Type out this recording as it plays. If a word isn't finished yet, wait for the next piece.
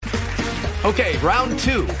Okay, round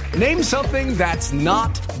two. Name something that's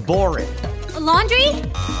not boring. A laundry?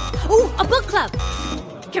 Ooh, a book club.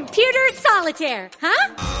 Computer solitaire,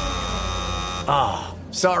 huh? Ah,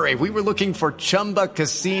 sorry, we were looking for Chumba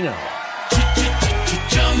Casino.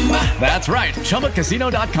 That's right,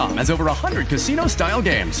 ChumbaCasino.com has over 100 casino-style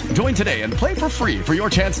games. Join today and play for free for your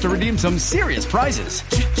chance to redeem some serious prizes.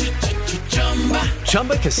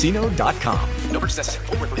 ChumbaCasino.com. No purchase necessary.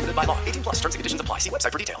 Void where prohibited by law. 18 plus. Terms and conditions apply. See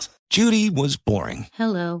website for details. Judy was boring.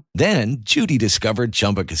 Hello. Then Judy discovered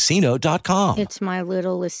ChumbaCasino.com. It's my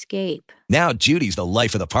little escape. Now Judy's the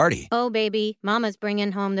life of the party. Oh, baby, mama's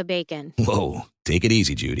bringing home the bacon. Whoa, take it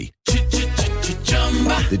easy, Judy.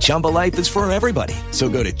 The Chumba life is for everybody. So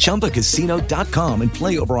go to ChumbaCasino.com and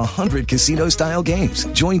play over 100 casino-style games.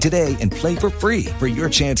 Join today and play for free for your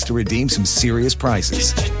chance to redeem some serious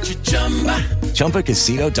prizes.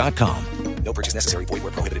 ChumbaCasino.com. No purchase necessary. Void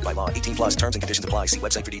where prohibited by law. 18 plus. Terms and conditions apply. See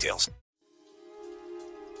website for details.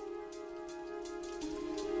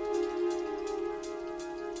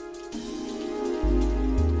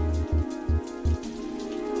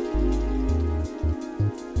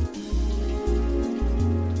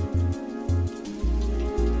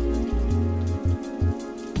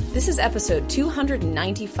 This is episode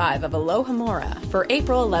 295 of Alohomora for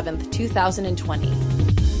April 11th, 2020.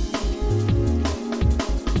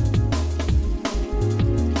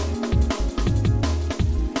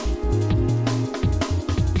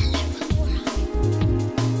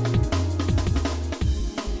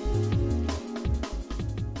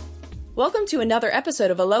 Welcome to another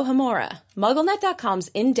episode of Alohomora, MuggleNet.com's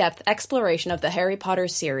in-depth exploration of the Harry Potter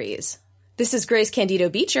series. This is Grace Candido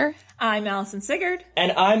Beecher. I'm Allison Sigurd.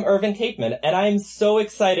 And I'm Irvin Capeman, and I'm so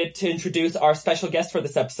excited to introduce our special guest for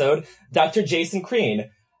this episode, Dr. Jason Crean.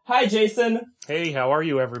 Hi, Jason. Hey, how are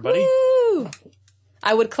you, everybody? Woo!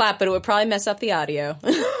 I would clap, but it would probably mess up the audio.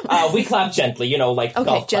 We clap gently, like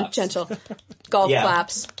golf claps. Gentle. Golf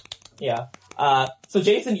claps. Yeah. So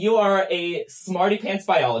Jason, you are a smarty pants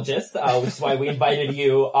biologist, which is why we invited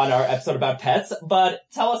you on our episode about pets, but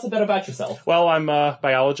tell us a bit about yourself. Well, I'm a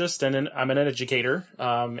biologist and I'm an educator,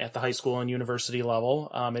 at the high school and university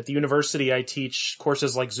level. At the university, I teach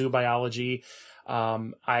courses like zoo biology.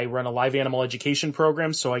 I run a live animal education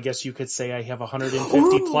program, so I guess you could say I have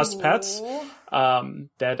 150 plus pets,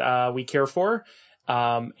 that, we care for.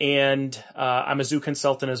 And I'm a zoo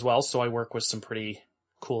consultant as well, so I work with some pretty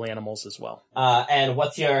cool animals as well. And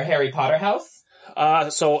what's your Harry Potter house?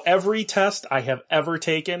 So every test I have ever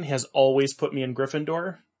taken has always put me in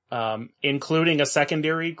Gryffindor, including a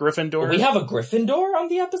secondary Gryffindor. We have a Gryffindor on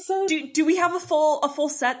the episode? Do we have a full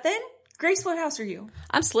set then? Grace, what house are you?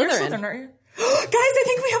 I'm Slytherin. You're Slytherin, aren't you? Guys, I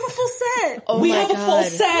think we have a full set. Oh we my have God. a full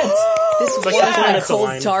set. This is Yes. a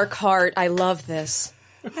cold, dark heart. I love this.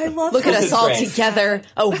 I love Look at This us is all great. together,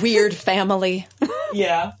 a weird family.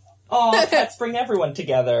 Yeah. Oh, pets bring everyone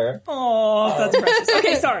together. Oh, that's precious.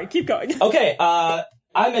 Okay, sorry, keep going. Okay, I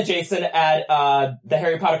met Jason at the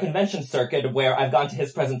Harry Potter convention circuit, where I've gone to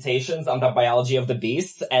his presentations on the biology of the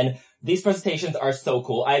beasts, and these presentations are so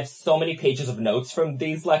cool. I have so many pages of notes from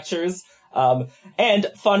these lectures. And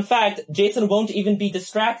fun fact, Jason won't even be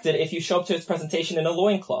distracted if you show up to his presentation in a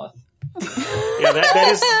loincloth. Yeah,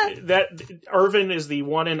 Irvin is the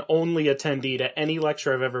one and only attendee to any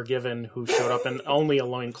lecture I've ever given who showed up in only a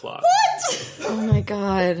loincloth. Oh my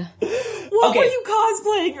God. What were you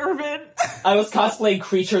cosplaying, Irvin? I was cosplaying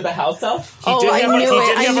Creature the House Elf. I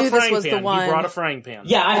knew this was the one. He brought a frying pan.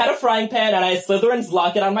 Yeah, I had a frying pan, and I had Slytherin's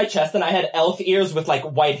locket on my chest, and I had elf ears with,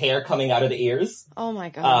 white hair coming out of the ears. Oh my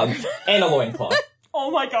God. And a loincloth. Oh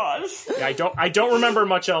my gosh. Yeah, I don't remember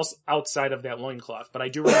much else outside of that loincloth, but I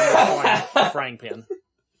do remember a frying pan.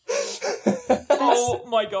 Oh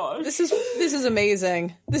my gosh. This is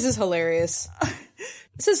amazing. This is hilarious.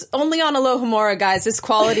 This is only on Alohomora, guys. This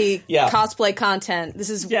quality cosplay content. This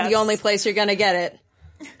is the only place you're gonna get it.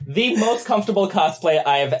 The most comfortable cosplay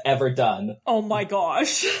I have ever done. Oh my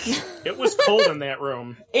gosh. It was cold in that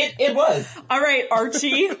room. It was. All right,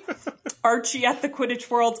 Archie. Archie at the Quidditch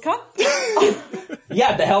World Cup.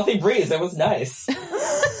 Yeah, the healthy breeze. It was nice.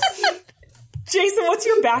 Jason, what's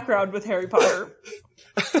your background with Harry Potter?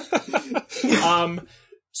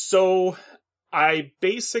 So my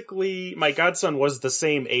godson was the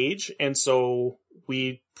same age, and so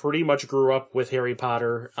we pretty much grew up with Harry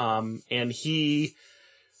Potter, and he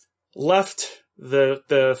left the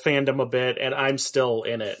fandom a bit, and I'm still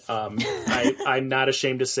in it. I'm not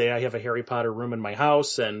ashamed to say I have a Harry Potter room in my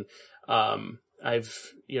house, and I've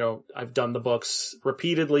done the books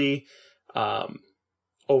repeatedly,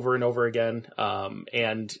 over and over again,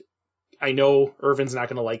 and I know Irvin's not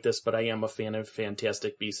going to like this, but I am a fan of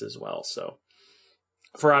Fantastic Beasts as well, so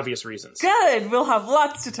For obvious reasons. Good. We'll have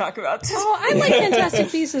lots to talk about. Oh, I like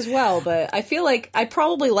Fantastic Beasts as well, but I feel like I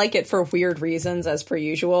probably like it for weird reasons, as per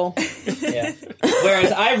usual. Yeah.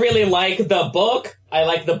 Whereas I really like the book. I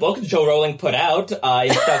like the book Joe Rowling put out in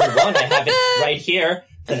 2001. I have it right here.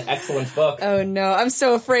 It's an excellent book. Oh no, I'm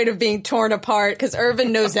so afraid of being torn apart because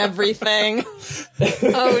Irvin knows everything. Oh no.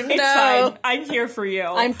 It's fine. I'm here for you.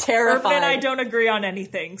 I'm terrified. Irvin and I don't agree on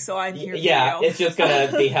anything, so I'm here for you. Yeah, it's just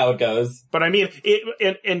gonna be how it goes. But I mean,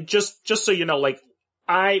 and just so you know, like,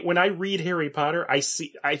 when I read Harry Potter, I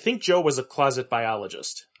think Joe was a closet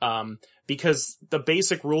biologist. Because the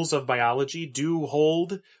basic rules of biology do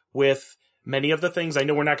hold with many of the things. I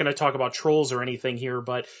know we're not going to talk about trolls or anything here,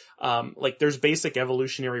 but like, there's basic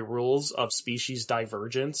evolutionary rules of species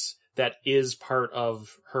divergence that is part of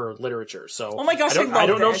her literature. So, oh my gosh, I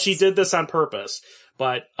don't know if she did this on purpose,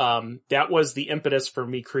 but that was the impetus for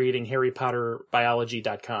me creating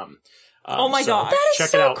HarryPotterBiology.com. Oh my god, that is check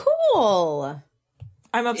so it out. Cool.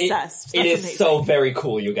 I'm obsessed. It is amazing. So very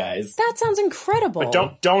cool, you guys. That sounds incredible.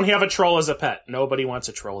 But don't have a troll as a pet. Nobody wants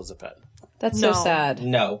a troll as a pet. That's so sad.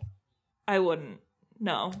 No. I wouldn't.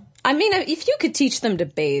 No. I mean, if you could teach them to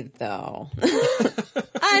bathe, though.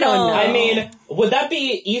 I don't know. I mean, would that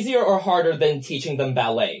be easier or harder than teaching them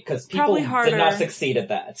ballet? Because people did not succeed at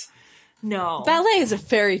that. No. Ballet is a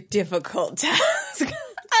very difficult task.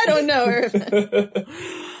 I don't know.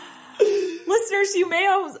 Listeners, you may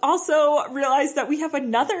also realize that we have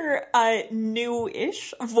another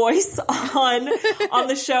new-ish voice on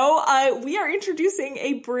the show. We are introducing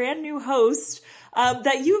a brand new host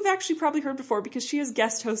that you've actually probably heard before because she has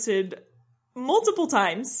guest hosted multiple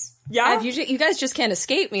times. Yeah, you guys just can't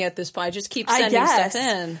escape me at this point. I just keep sending stuff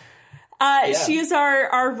in. She is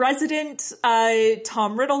our resident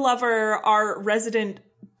Tom Riddle lover, our resident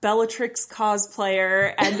Bellatrix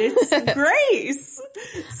cosplayer, and it's Grace.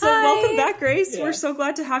 So welcome back, Grace. Yeah. We're so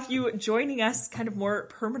glad to have you joining us kind of more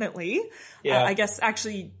permanently. Yeah. I guess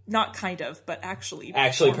actually not kind of, but actually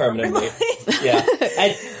permanently. Yeah.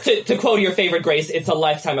 And to quote your favorite Grace, it's a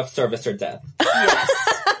lifetime of service or death. Yes.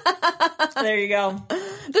 There you go.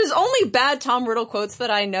 There's only bad Tom Riddle quotes that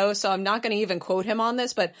I know, so I'm not going to even quote him on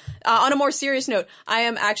this. But on a more serious note, I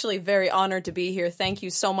am actually very honored to be here. Thank you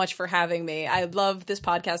so much for having me. I love this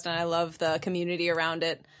podcast and I love the community around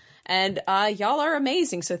it. And y'all are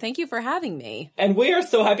amazing, so thank you for having me. And we are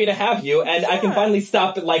so happy to have you, and I can finally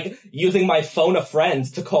stop, like, using my phone a friend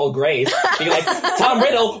to call Grace. Be like, Tom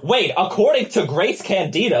Riddle, wait, according to Grace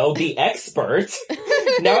Candido, the expert.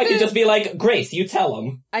 Now I can just be like, Grace, you tell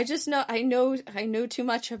him. I know too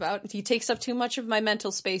much about, he takes up too much of my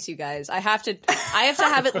mental space, you guys. I have to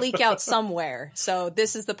have it leak out somewhere, so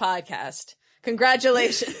this is the podcast.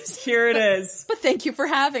 Congratulations. Here it is. But thank you for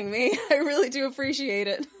having me. I really do appreciate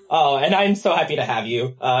it. Oh, and I'm so happy to have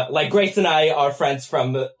you. Like, Grace and I are friends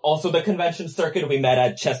from also the convention circuit. We met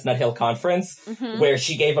at Chestnut Hill Conference, where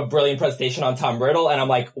she gave a brilliant presentation on Tom Riddle, and I'm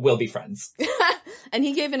like, we'll be friends. And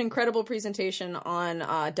he gave an incredible presentation on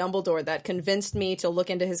Dumbledore that convinced me to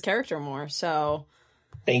look into his character more, so...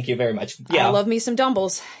 Thank you very much. Yeah. I love me some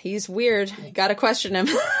Dumbles. He's weird. Gotta question him.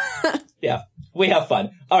 Yeah. We have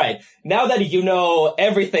fun. All right. Now that you know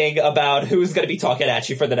everything about who's going to be talking at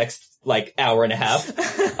you for the next, like, hour and a half.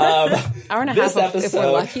 Hour and a half episode, if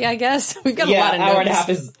we're lucky, I guess. We've got a lot of notes. Hour and a half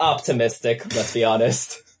is optimistic, let's be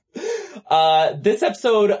honest. This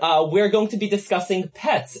episode, we're going to be discussing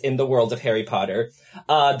pets in the world of Harry Potter.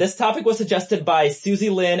 This topic was suggested by Susie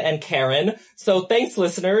Lynn and Karen. So thanks,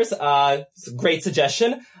 listeners. It's a great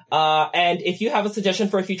suggestion. And if you have a suggestion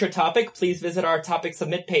for a future topic, please visit our topic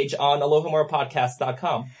submit page on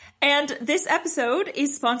alohomorapodcast.com. And this episode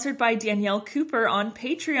is sponsored by Danielle Cooper on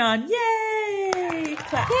Patreon. Yay!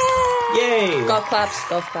 Claps. Yay! Golf claps,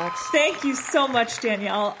 golf claps. Thank you so much,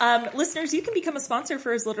 Danielle. Listeners, you can become a sponsor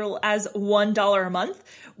for as little as $1 a month.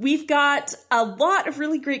 We've got a lot of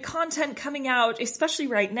really great content coming out, especially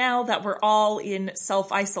right now that we're all in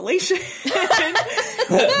self-isolation.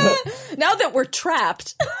 Now that we're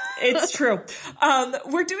trapped. It's true.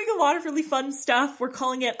 We're doing a lot of really fun stuff. We're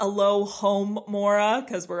calling it Alo Home Mora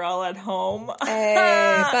because we're all at home. Hey,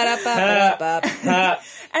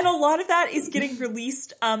 and a lot of that is getting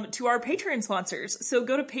released to our Patreon sponsors. So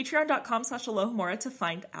go to patreon.com/Alohomora to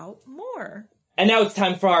find out more. And now it's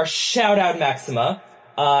time for our shout out Maxima.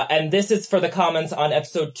 And this is for the comments on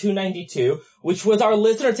episode 292, which was our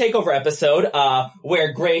listener takeover episode,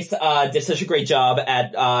 where Grace, did such a great job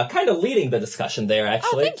at, kind of leading the discussion there,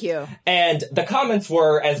 actually. Oh, thank you. And the comments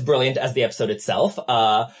were as brilliant as the episode itself.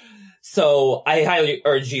 So I highly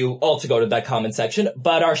urge you all to go to that comment section.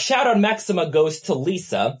 But our shout out Maxima goes to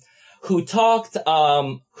Lisa, who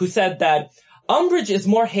said that, Umbridge is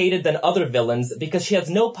more hated than other villains because she has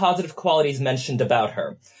no positive qualities mentioned about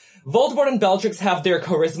her. Voldemort and Bellatrix have their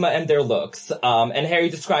charisma and their looks, and Harry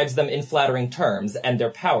describes them in flattering terms, and they're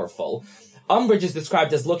powerful. Umbridge is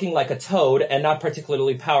described as looking like a toad and not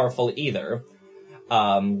particularly powerful either.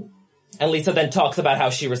 And Lisa then talks about how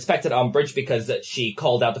she respected Umbridge because she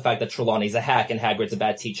called out the fact that Trelawney's a hack and Hagrid's a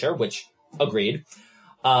bad teacher, which, agreed.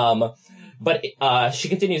 But she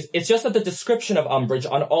continues, it's just that the description of Umbridge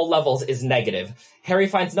on all levels is negative. Harry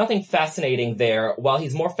finds nothing fascinating there, while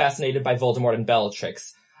he's more fascinated by Voldemort and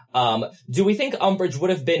Bellatrix. Do we think Umbridge would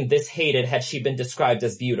have been this hated had she been described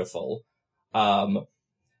as beautiful?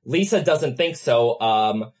 Lisa doesn't think so,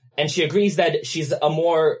 and she agrees that she's a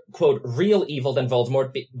more, quote, real evil than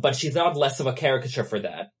Voldemort, but she's not less of a caricature for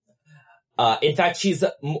that. In fact, she's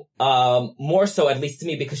more so, at least to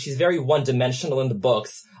me, because she's very one-dimensional in the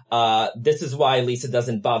books. This is why Lisa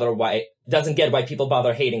doesn't get why people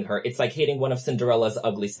bother hating her. It's like hating one of Cinderella's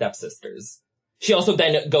ugly stepsisters. She also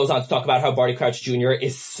then goes on to talk about how Barty Crouch Jr.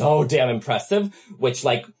 is so damn impressive, which,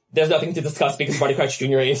 like, there's nothing to discuss because Barty Crouch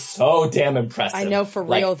Jr. is so damn impressive. I know, for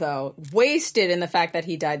real, though. Wasted in the fact that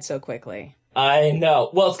he died so quickly. I know.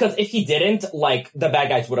 Well, it's because if he didn't, like, the bad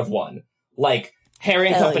guys would have won. Like, Harry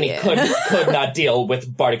and company could not deal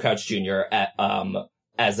with Barty Crouch Jr.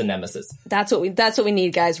 As a nemesis. That's what we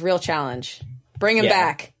need, guys. Real challenge. Bring him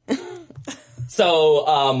back.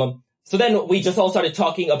 So then we just all started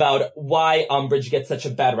talking about why Umbridge gets such a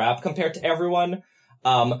bad rap compared to everyone.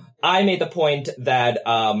 I made the point that,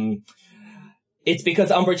 it's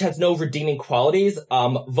because Umbridge has no redeeming qualities.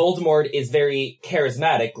 Voldemort is very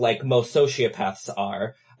charismatic, like most sociopaths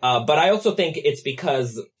are. But I also think it's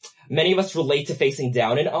because many of us relate to facing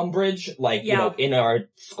down in Umbridge, like, you know, in our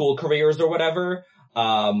school careers or whatever.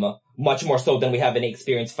 Much more so than we have any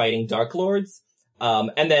experience fighting Dark Lords.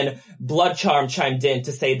 And then Blood Charm chimed in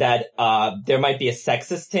to say that, there might be a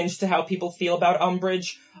sexist tinge to how people feel about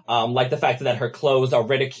Umbridge. Like the fact that her clothes are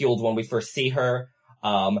ridiculed when we first see her.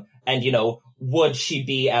 And, you know, would she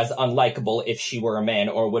be as unlikable if she were a man,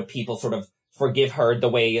 or would people sort of forgive her the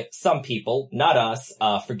way some people, not us,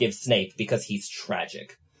 forgive Snape because he's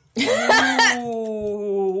tragic?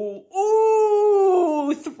 Ooh,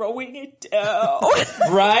 throwing it down.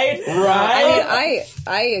 Right?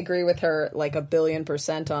 I agree with her like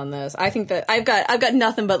 1,000,000,000% on this. I think that I've got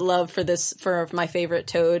nothing but love for my favorite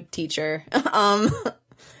Toad teacher.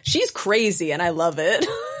 She's crazy and I love it.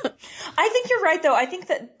 I think you're right, though. I think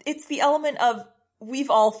that it's the element of we've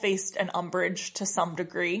all faced an Umbridge to some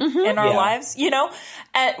degree in our lives, you know?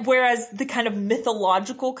 Whereas the kind of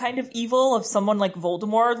mythological kind of evil of someone like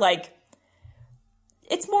Voldemort, like,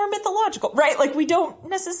 it's more mythological, right? Like, we don't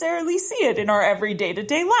necessarily see it in our every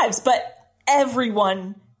day-to-day lives, but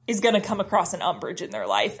everyone is going to come across an Umbridge in their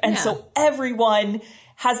life. And so everyone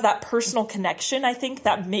has that personal connection, I think,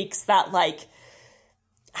 that makes that, like,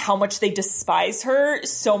 how much they despise her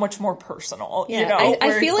so much more personal. Yeah, you know?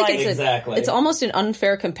 I feel like exactly. It's almost an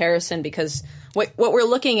unfair comparison because what we're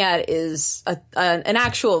looking at is an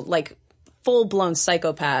actual, like, full-blown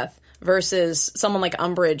psychopath versus someone like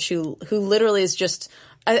Umbridge who literally is just,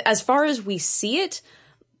 as far as we see it,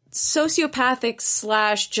 sociopathic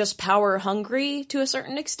 / just power hungry to a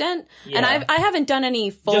certain extent. Yeah. And I haven't done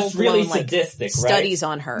any full-blown, really like, sadistic, studies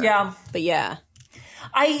on her. Yeah. But yeah.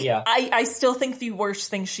 I still think the worst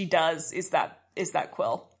thing she does is that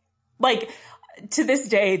quill. Like, to this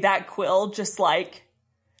day, that quill just, like,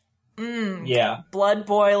 blood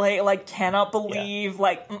boiling, like, cannot believe,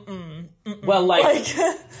 like, Well, like,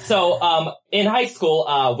 so, in high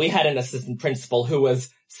school, we had an assistant principal who was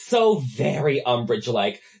so very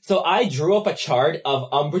Umbridge-like. So I drew up a chart of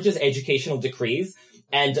Umbridge's educational decrees,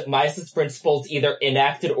 and my assistant principals either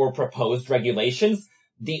enacted or proposed regulations.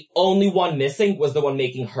 The only one missing was the one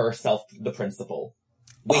making herself the principal.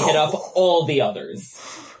 We hit up all the others.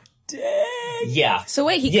 Dang. Yeah. So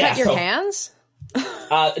wait, he cut your hands?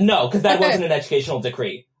 No, because that wasn't an educational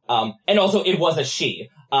decree. And also it was a she.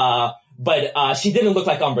 But she didn't look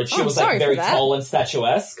like Umbridge. She was like very tall and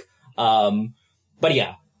statuesque. But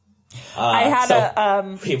yeah. I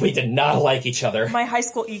had we did not like each other. My high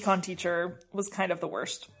school econ teacher was kind of the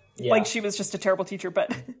worst. Yeah. Like, she was just a terrible teacher,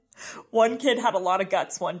 but one kid had a lot of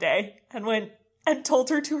guts one day and went and told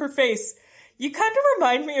her to her face, "You kind of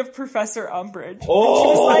remind me of Professor Umbridge." Oh! And she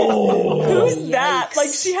was like, "Who's that?" Like,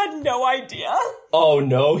 she had no idea. Oh,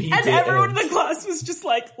 no, he didn't. And everyone in the class was just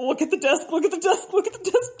like, "Look at the desk, look at the desk, look at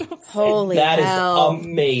the desk." Don't say Holy that hell. is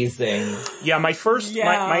amazing. Yeah,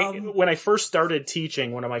 when I first started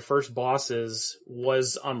teaching, one of my first bosses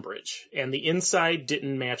was Umbridge, and the inside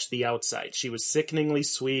didn't match the outside. She was sickeningly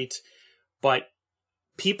sweet, but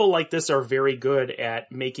people like this are very good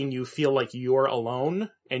at making you feel like you're alone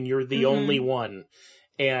and you're the only one.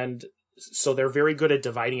 And so they're very good at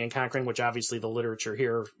dividing and conquering, which obviously the literature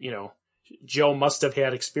here, you know, Joe must have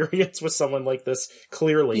had experience with someone like this,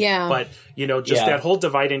 clearly. Yeah. But, you know, just that whole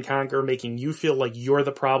divide and conquer, making you feel like you're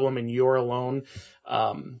the problem and you're alone.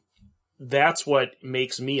 That's what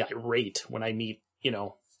makes me irate when I meet, you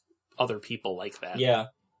know, other people like that. Yeah.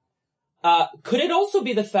 Could it also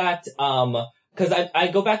be the fact, because I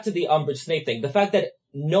go back to the Umbridge Snape thing, the fact that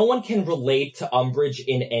no one can relate to Umbridge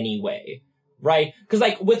in any way, right? Because,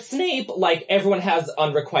 like, with Snape, like, everyone has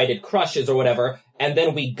unrequited crushes or whatever, and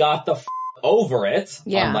then we got the over it,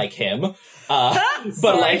 unlike him.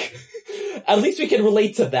 But, like, at least we can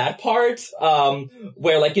relate to that part,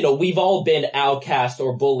 where, like, you know, we've all been outcast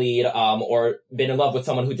or bullied, or been in love with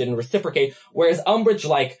someone who didn't reciprocate, whereas Umbridge,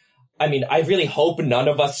 like, I mean, I really hope none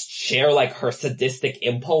of us share, like, her sadistic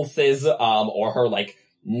impulses, or her, like,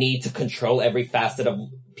 need to control every facet of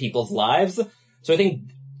people's lives. So I think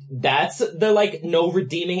that's the, like, no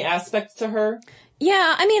redeeming aspect to her.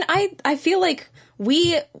 Yeah, I mean, I feel like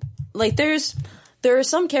there are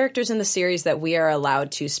some characters in the series that we are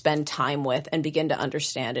allowed to spend time with and begin to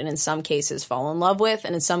understand, and in some cases fall in love with,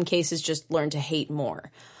 and in some cases just learn to hate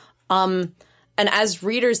more. And as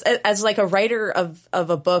readers, as like a writer of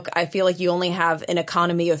a book, I feel like you only have an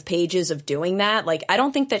economy of pages of doing that. Like, I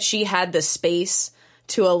don't think that she had the space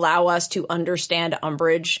to allow us to understand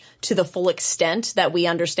Umbridge to the full extent that we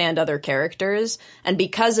understand other characters. And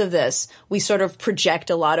because of this, we sort of project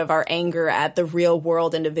a lot of our anger at the real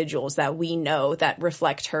world individuals that we know that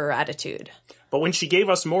reflect her attitude. But when she gave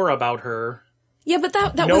us more about her... Yeah, but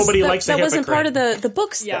that wasn't part of the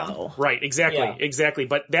books, though. Right, exactly.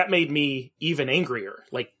 But that made me even angrier.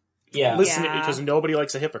 Like, listening, because nobody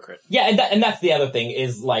likes a hypocrite. Yeah, and that's the other thing,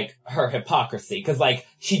 is, like, her hypocrisy. Because, like,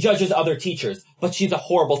 she judges other teachers, but she's a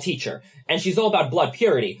horrible teacher. And she's all about blood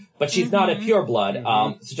purity, but she's not a pure blood.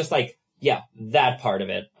 So just, like, that part of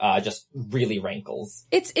it just really rankles.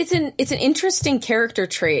 It's an interesting character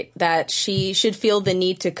trait that she should feel the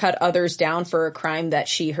need to cut others down for a crime that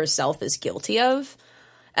she herself is guilty of.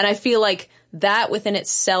 And I feel like that within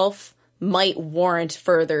itself might warrant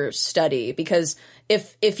further study, because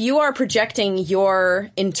if you are projecting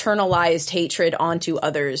your internalized hatred onto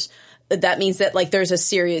others, that means that, like, there's a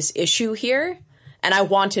serious issue here. And I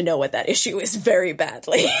want to know what that issue is very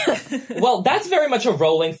badly. Well, that's very much a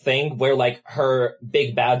Rowling thing where, like, her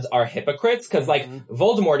big bads are hypocrites. Because, like,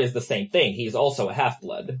 Voldemort is the same thing. He's also a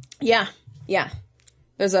half-blood. Yeah.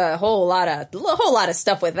 There's a whole lot of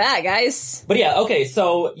stuff with that, guys. But yeah, okay,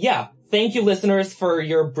 so, yeah. Thank you, listeners, for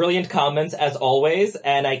your brilliant comments, as always.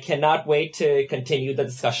 And I cannot wait to continue the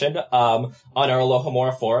discussion on our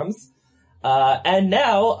Alohomora forums. And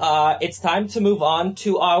now, it's time to move on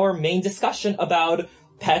to our main discussion about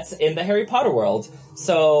pets in the Harry Potter world.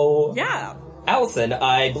 So, Allison,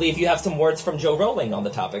 I believe you have some words from Joe Rowling on the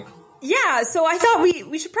topic. Yeah, so I thought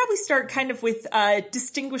we should probably start kind of with,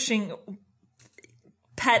 distinguishing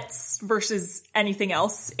pets versus anything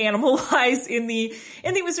else animal-wise in the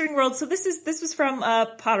Wizarding world. So this was from,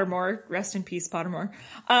 Pottermore. Rest in peace, Pottermore.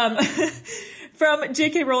 From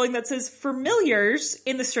J.K. Rowling, that says, familiars,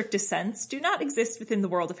 in the strictest sense, do not exist within the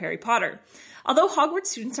world of Harry Potter. Although Hogwarts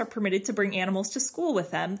students are permitted to bring animals to school with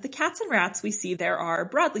them, the cats and rats we see there are,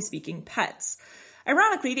 broadly speaking, pets.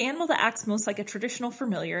 Ironically, the animal that acts most like a traditional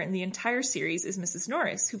familiar in the entire series is Mrs.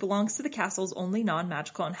 Norris, who belongs to the castle's only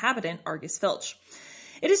non-magical inhabitant, Argus Filch.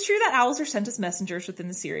 It is true that owls are sent as messengers within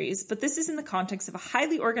the series, but this is in the context of a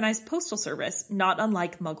highly organized postal service, not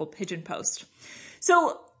unlike Muggle Pigeon Post.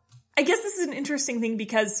 So, I guess this is an interesting thing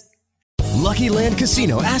because... Lucky Land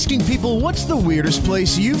Casino, asking people, what's the weirdest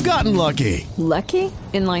place you've gotten lucky? Lucky?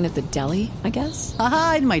 In line at the deli, I guess?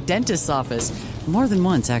 Aha, in my dentist's office. More than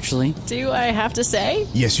once, actually. Do I have to say?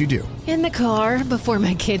 Yes, you do. In the car before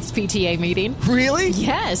my kids' PTA meeting. Really?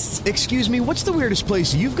 Yes. Excuse me, what's the weirdest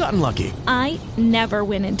place you've gotten lucky? I never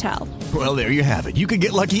win and tell. Well, there you have it. You can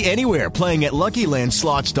get lucky anywhere, playing at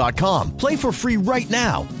LuckyLandSlots.com. Play for free right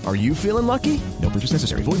now. Are you feeling lucky? No purchase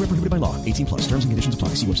necessary. Void where prohibited by law. 18+. Terms and conditions apply.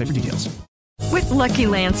 See website for details. With Lucky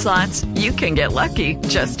Land Slots, you can get lucky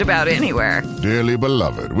just about anywhere. Dearly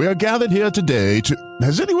beloved, we are gathered here today to...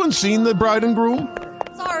 Has anyone seen the bride and groom?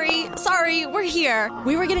 Sorry, we're here.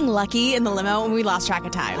 We were getting lucky in the limo and we lost track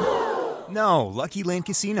of time. No, Lucky Land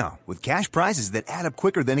Casino, with cash prizes that add up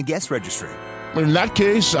quicker than a guest registry. In that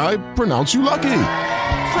case, I pronounce you lucky.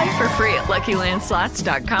 Play for free at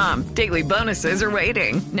LuckyLandSlots.com. Daily bonuses are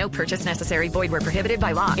waiting. No purchase necessary. Void where prohibited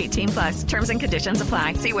by law. 18+. Terms and conditions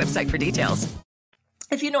apply. See website for details.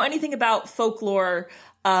 If you know anything about folklore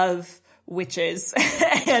of witches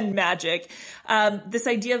and magic. This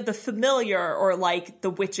idea of the familiar, or like the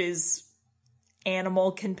witch's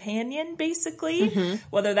animal companion, basically,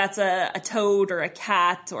 whether that's a toad or a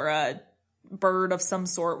cat or a bird of some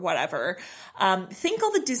sort, whatever. Think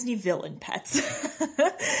all the Disney villain pets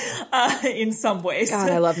in some ways. God,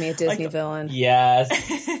 I love me a Disney villain. Yes.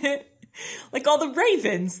 Like all the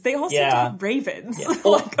ravens. They all seem to have ravens. Yeah.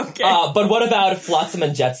 Okay. But what about Flotsam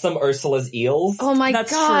and Jetsam, Ursula's eels? Oh my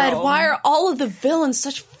That's God, true. why are all of the villains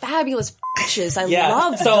such fabulous bitches? I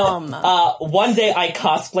love them. One day I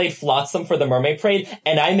cosplayed Flotsam for the Mermaid Parade,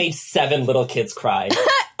 and I made 7 little kids cry.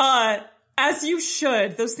 As you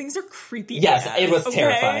should. Those things are creepy. Yes, bad, it was okay?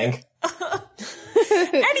 terrifying.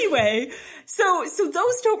 Anyway, so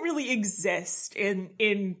those don't really exist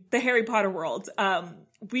in the Harry Potter world.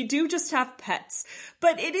 We do just have pets.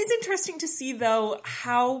 But it is interesting to see, though,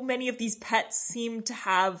 how many of these pets seem to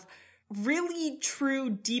have really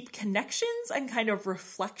true deep connections and kind of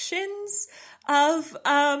reflections of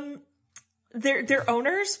their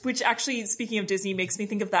owners, which actually, speaking of Disney, makes me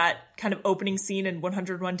think of that kind of opening scene in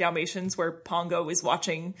 101 Dalmatians where Pongo is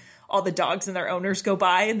watching all the dogs and their owners go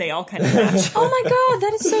by and they all kind of match. Oh my God,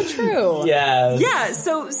 that is so true. Yes. Yeah,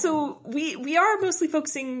 so we are mostly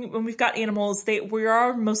focusing, when we've got animals, we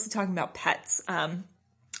are mostly talking about pets.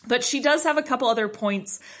 But she does have a couple other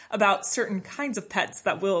points about certain kinds of pets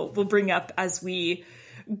that we'll bring up as we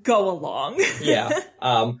go along. Yeah.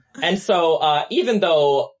 And so, even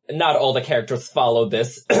though not all the characters follow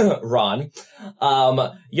this, Ron,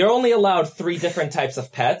 you're only allowed 3 different types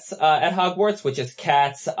of pets, at Hogwarts, which is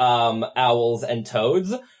cats, owls, and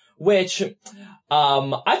toads, which,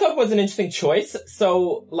 I thought was an interesting choice.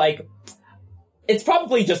 So, like, it's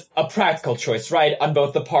probably just a practical choice, right? On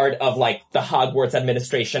both the part of, like, the Hogwarts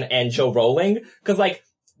administration and Joe Rowling. Cause, like,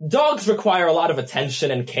 dogs require a lot of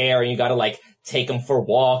attention and care, and you gotta, like, take them for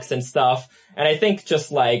walks and stuff. And I think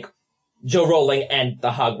just, like, Joe Rowling and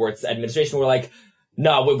the Hogwarts administration were like,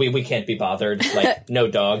 no, we can't be bothered. Like, no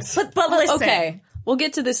dogs. But listen. Okay, we'll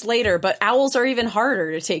get to this later, but owls are even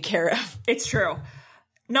harder to take care of. It's true.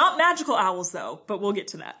 Not magical owls, though, but we'll get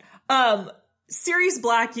to that. Sirius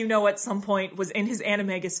Black, at some point was in his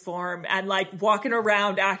Animagus form and, like, walking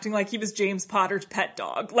around acting like he was James Potter's pet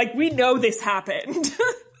dog. Like, we know this happened.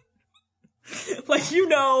 Like,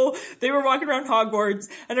 they were walking around Hogwarts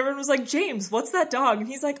and everyone was like, James, what's that dog? And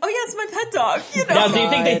he's like, oh yeah, it's my pet dog. Now, do you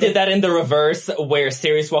think they did that in the reverse, where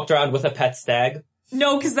Sirius walked around with a pet stag?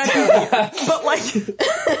 No, because that's weird. But like,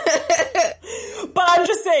 but I'm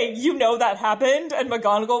just saying, that happened, and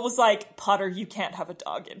McGonagall was like, Potter, you can't have a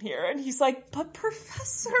dog in here. And he's like, but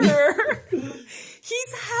Professor,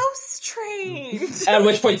 he's house trained. At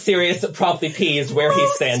which point Sirius promptly pees where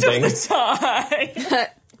he's standing. Most of the time.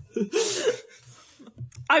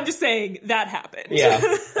 I'm just saying that happened. Yeah.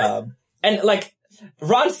 And like,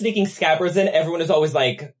 Ron sneaking Scabbers in, everyone is always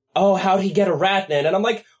like, oh, how'd he get a rat in? And I'm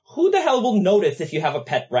like, who the hell will notice if you have a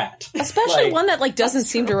pet rat? Especially one that, like, doesn't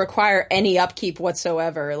seem to require any upkeep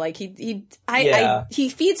whatsoever. Like, he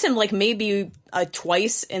feeds him, like, maybe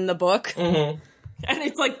twice in the book. Mm-hmm. And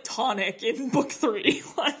it's, like, tonic in book 3.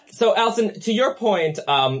 So, Alison, to your point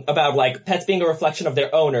about, like, pets being a reflection of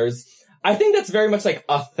their owners, I think that's very much, like,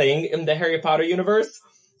 a thing in the Harry Potter universe.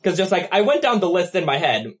 Because just, like, I went down the list in my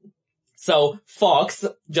head. So, Fawkes,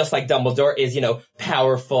 just like Dumbledore, is,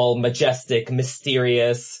 powerful, majestic,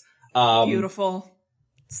 mysterious. Beautiful.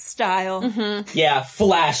 Style. Mm-hmm. Yeah,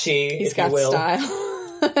 flashy. He's got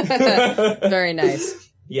style. Very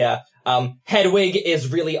nice. Yeah. Hedwig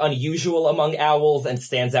is really unusual among owls and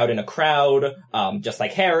stands out in a crowd, just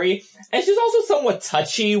like Harry. And she's also somewhat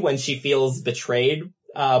touchy when she feels betrayed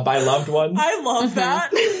by loved ones. I love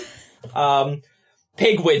that.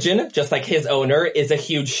 Pigwidgeon, just like his owner, is a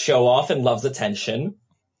huge show-off and loves attention.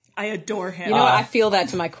 I adore him. I feel that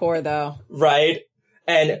to my core, though. Right.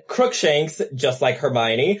 And Crookshanks, just like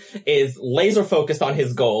Hermione, is laser-focused on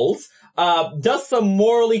his goals, does some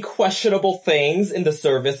morally questionable things in the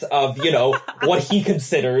service of, what he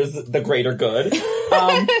considers the greater good.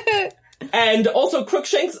 And also,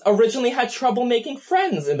 Crookshanks originally had trouble making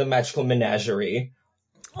friends in the Magical Menagerie.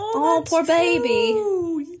 Oh, poor baby.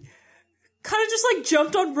 Kind of just, like,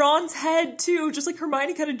 jumped on Ron's head, too. Just like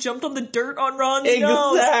Hermione kind of jumped on the dirt on Ron's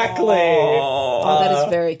nose. Exactly. Oh, that is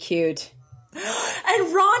very cute.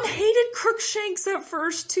 And Ron hated Crookshanks at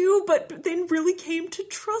first, too, but then really came to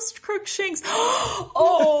trust Crookshanks.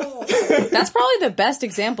 Oh! That's probably the best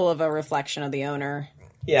example of a reflection of the owner.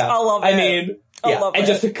 Yeah. I love it. I mean, yeah. love And it.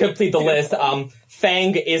 just to complete the list,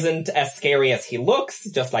 Fang isn't as scary as he looks,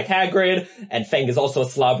 just like Hagrid, and Fang is also a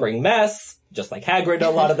slobbering mess, just like Hagrid a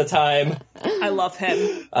lot of the time. I love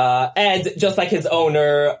him. And just like his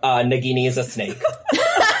owner, Nagini is a snake.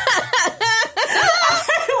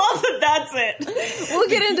 I love that that's it. We'll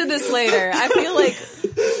get into this later. I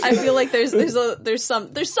feel like there's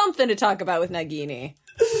something to talk about with Nagini.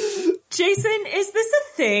 Jason, is this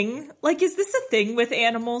a thing? Like, is this a thing with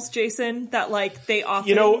animals, Jason, that, like, they often...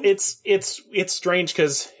 You know, it's strange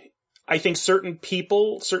because I think certain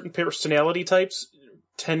people, certain personality types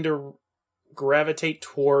tend to gravitate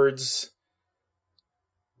towards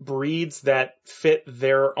breeds that fit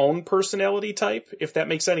their own personality type, if that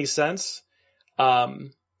makes any sense.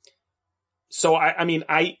 So I mean,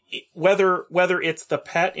 whether it's the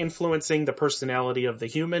pet influencing the personality of the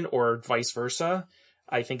human or vice versa,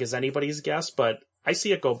 I think is anybody's guess, but I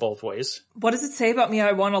see it go both ways. What does it say about me?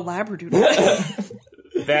 I want a Labradoodle.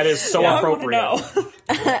 That is so appropriate. I want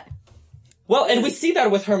to know. Well, and we see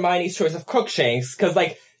that with Hermione's choice of Crookshanks, because,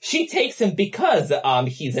 like, she takes him because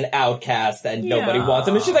he's an outcast and nobody wants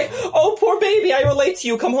him. And she's like, oh, poor baby, I relate to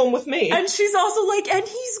you, come home with me. And she's also like, and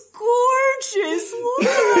he's gorgeous, look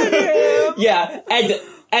at him. Yeah,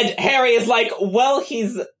 and Harry is like, well,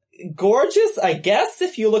 he's gorgeous, I guess,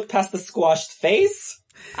 if you look past the squashed face.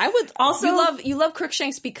 I would also you love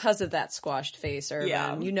Crookshanks because of that squashed face, Irvin.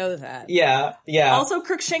 Yeah. You know that. Yeah, yeah. Also,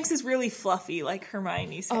 Crookshanks is really fluffy, like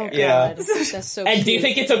Hermione's hair. Oh god, Yeah. that's so And cute. do you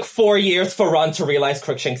think it took 4 years for Ron to realize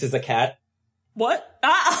Crookshanks is a cat? What?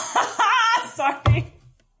 Sorry.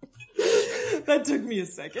 That took me a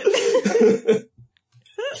second.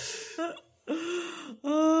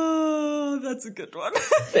 Oh, that's a good one.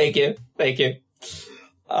 Thank you.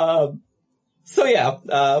 So yeah,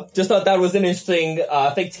 just thought that was an interesting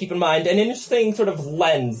thing to keep in mind, an interesting sort of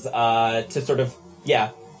lens to sort of,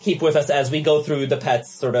 keep with us as we go through the pets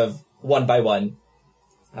sort of one by one.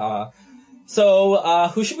 So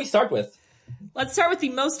who should we start with? Let's start with the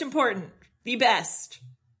most important, the best,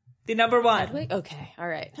 the number one. Hedwig? Okay, all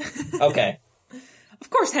right. Okay. Of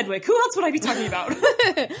course, Hedwig. Who else would I be talking about?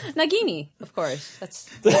 Nagini, of course. That's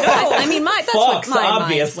No. I mean, that's Fawkes, what my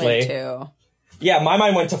obviously. mind went to. Yeah, my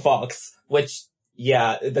mind went to Fawkes, which,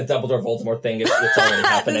 the Dumbledore Voldemort thing, it's already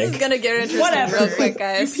happening. This is gonna get interesting Whatever. real quick,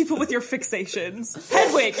 guys. You people with your fixations.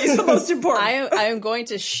 Hedwig is the most important. I am going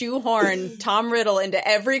to shoehorn Tom Riddle into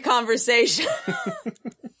every conversation.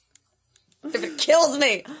 If it kills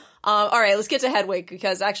me. All right, let's get to Hedwig,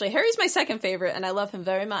 because actually Harry's my second favorite, and I love him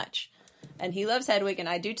very much. And he loves Hedwig, and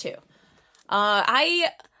I do too.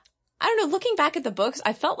 I don't know, looking back at the books,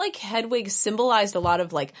 I felt like Hedwig symbolized a lot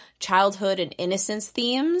of, like, childhood and innocence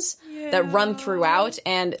themes that run throughout.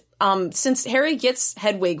 And since Harry gets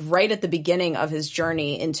Hedwig right at the beginning of his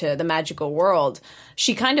journey into the magical world,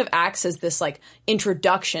 she kind of acts as this, like,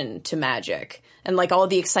 introduction to magic and, like, all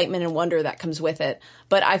the excitement and wonder that comes with it.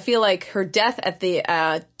 But I feel like her death at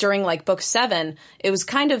the during, like, book 7, it was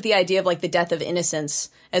kind of the idea of, like, the death of innocence.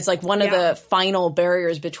 It's like one of the final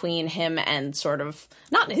barriers between him and sort of,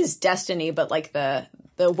 not his destiny, but like the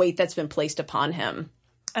weight that's been placed upon him.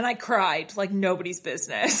 And I cried like nobody's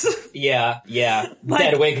business. Yeah.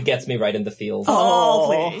 Hedwig gets me right in the feels.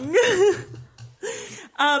 Bawling.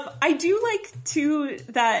 I do like, too,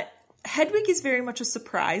 that Hedwig is very much a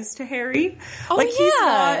surprise to Harry. Oh, like,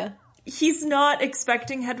 he's not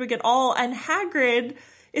expecting Hedwig at all. And Hagrid...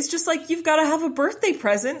 It's just like, you've got to have a birthday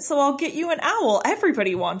present, so I'll get you an owl.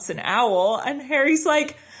 Everybody wants an owl. And Harry's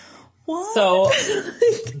like, what? So,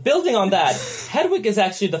 building on that, Hedwig is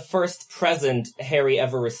actually the first present Harry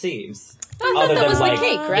ever receives. I thought that was the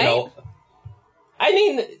cake, right? You know, I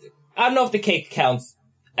mean, I don't know if the cake counts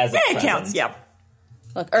as a present. It counts, yeah.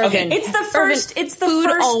 Look, Irvin. Okay. It's the first, Irvin, it's the food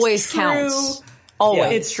first always true, counts. Always. Yeah,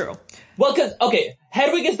 it's true. Well,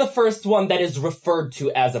 Hedwig is the first one that is referred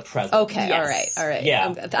to as a present. Okay, Yes. all right. Yeah.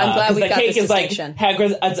 I'm glad we got this distinction. The cake is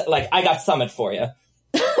like, Hagrid, like, I got Summit for you.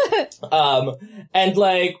 And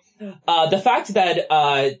like, the fact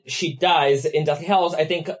that, she dies in Deathly Hallows, I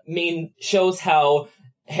think, shows how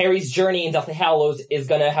Harry's journey in Deathly Hallows is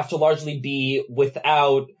gonna have to largely be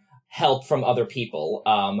without help from other people.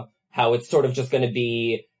 How it's sort of just gonna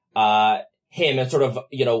be, him and sort of,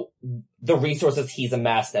 the resources he's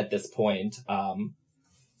amassed at this point.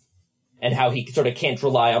 And how he sort of can't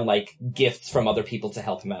rely on, like, gifts from other people to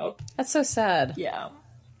help him out. That's so sad. Yeah.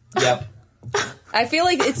 Yep. I feel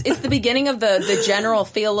like it's the beginning of the general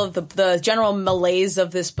feel of the general malaise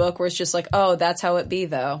of this book, where it's just like, oh, that's how it be,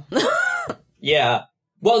 though. Yeah.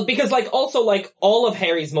 Well, because, like, also, like, all of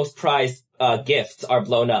Harry's most prized gifts are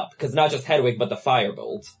blown up. Because not just Hedwig, but the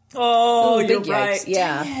Firebolt. Oh, Ooh, you're big right. yikes.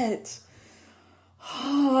 Yeah. Dang it.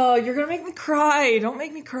 Oh, you're gonna make me cry. Don't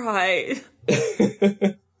make me cry.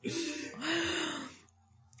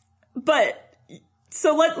 But,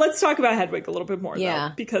 so let's talk about Hedwig a little bit more,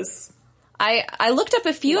 though, because... I looked up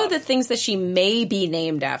a few of the things that she may be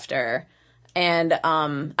named after, and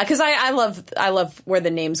because I love where the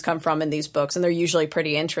names come from in these books, and they're usually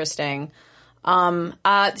pretty interesting.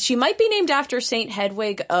 She might be named after Saint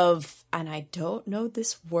Hedwig of, and I don't know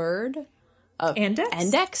this word, of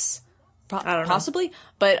Index? I don't possibly, know.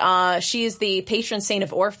 But she is the patron saint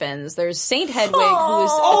of orphans. There's Saint Hedwig, who's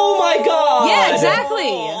oh my god, yeah, exactly.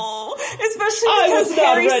 Especially I was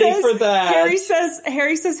not ready for that.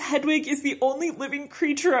 Harry says Hedwig is the only living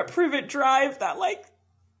creature at Privet Drive that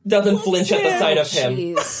doesn't flinch at the sight of him.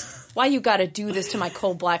 Jeez. Why you gotta do this to my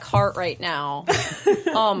cold black heart right now?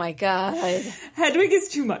 Oh my god, Hedwig is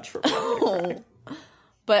too much for me.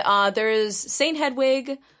 But there's Saint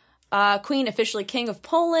Hedwig. Queen, officially King of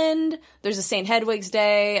Poland. There's a St. Hedwig's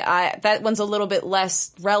Day. That one's a little bit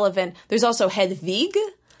less relevant. There's also Hedvig,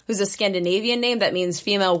 who's a Scandinavian name that means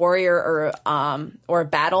female warrior or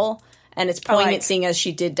battle. And it's poignant seeing as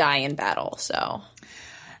she did die in battle, so.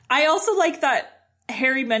 I also like that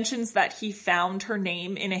Harry mentions that he found her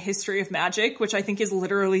name in A History of Magic, which I think is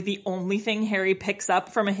literally the only thing Harry picks up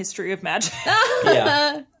from A History of Magic.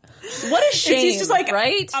 Yeah. What a shame, he's just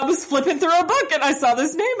right? I was flipping through a book and I saw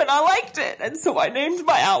this name and I liked it. And so I named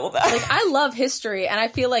my owl that. I love history, and I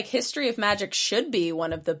feel like History of Magic should be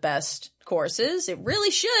one of the best courses. It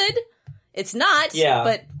really should. It's not,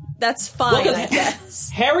 but that's fine, I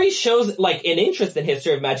guess. Harry shows, an interest in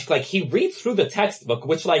History of Magic. He reads through the textbook,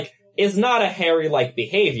 which, is not a Harry-like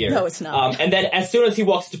behavior. No, it's not. And then as soon as he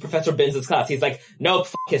walks to Professor Binns' class, he's like, nope,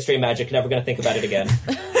 History of Magic, never gonna think about it again.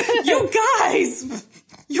 You guys!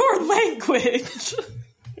 Your language!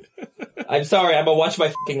 I'm sorry, I'm gonna watch my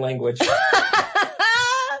fucking language.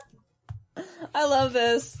 I love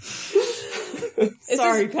this.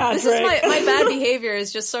 Sorry, Patrick. This is my bad behavior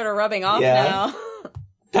is just sort of rubbing off now.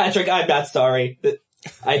 Patrick, I'm not sorry.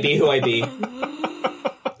 I be who I be.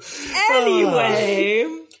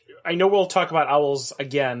 Anyway... I know we'll talk about owls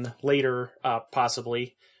again later,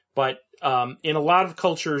 possibly, but in a lot of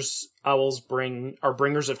cultures, owls are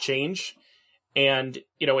bringers of change, and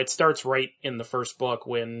it starts right in the first book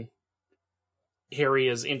when Harry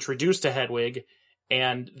is introduced to Hedwig,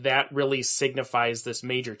 and that really signifies this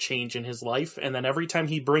major change in his life. And then every time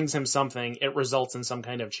he brings him something, it results in some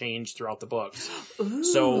kind of change throughout the books. Ooh.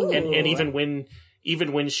 So, and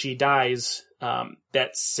even when she dies,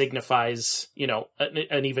 that signifies,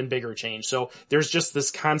 an even bigger change. So there's just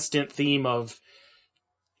this constant theme of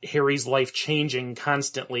Harry's life changing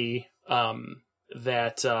constantly,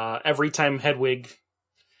 that every time Hedwig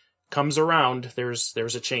comes around, there's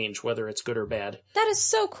a change, whether it's good or bad. That is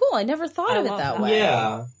so cool. I never thought of it that way.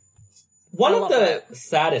 Yeah. One of the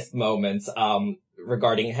saddest moments,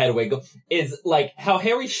 regarding Hedwig is, how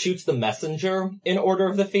Harry shoots the messenger in Order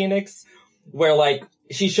of the Phoenix, where,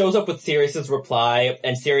 she shows up with Sirius's reply,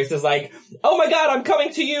 and Sirius is like, oh my god, I'm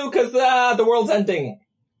coming to you, cause, the world's ending.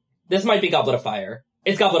 This might be Goblet of Fire.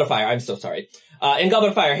 It's Goblet of Fire, I'm so sorry. In Goblet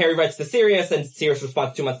of Fire, Harry writes to Sirius, and Sirius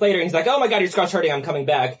responds 2 months later, and he's like, oh my god, your scar's hurting, I'm coming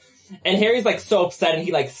back. And Harry's, so upset, and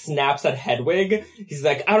he, snaps at Hedwig. He's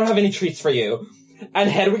like, I don't have any treats for you. And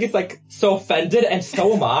Hedwig is, so offended, and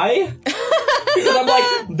so am I. Because I'm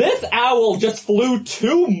like, this owl just flew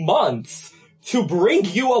 2 months to bring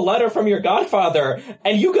you a letter from your godfather,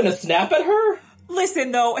 and you gonna snap at her?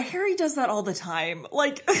 Listen, though, Harry does that all the time.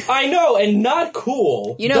 I know, and not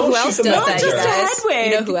cool. You know who else does that, Not just to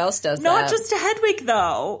Hedwig. You know who else does that? Not just to Hedwig,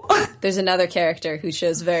 though. There's another character who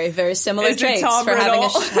shows very, very similar Is it traits Tom for Riddle?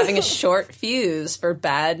 having a short fuse for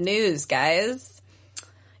bad news, guys.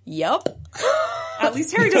 Yup. At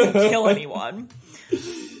least Harry doesn't kill anyone.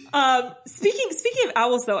 Speaking of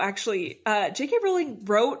owls, though, actually, J.K. Rowling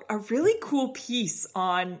wrote a really cool piece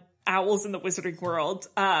on owls in the Wizarding World,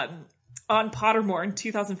 on Pottermore in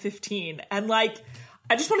 2015. And I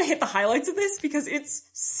just want to hit the highlights of this because it's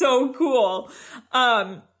so cool.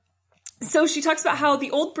 So she talks about how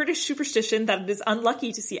the old British superstition that it is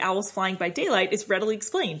unlucky to see owls flying by daylight is readily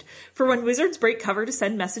explained. For when wizards break cover to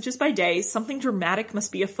send messages by day, something dramatic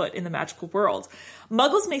must be afoot in the magical world.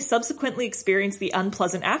 Muggles may subsequently experience the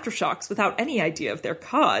unpleasant aftershocks without any idea of their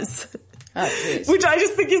cause. Which I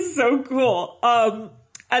just think is so cool.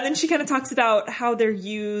 And then she kind of talks about how they're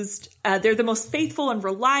used, they're the most faithful and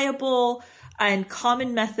reliable and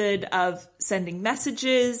common method of sending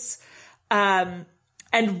messages.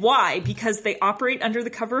 And why? Because they operate under the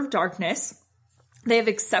cover of darkness. They have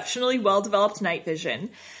exceptionally well-developed night vision.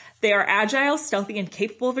 They are agile, stealthy, and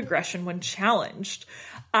capable of aggression when challenged.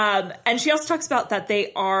 And she also talks about that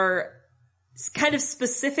they are kind of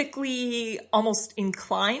specifically almost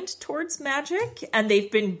inclined towards magic, and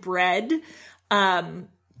they've been bred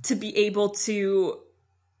to be able to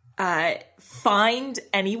find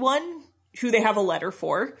anyone who they have a letter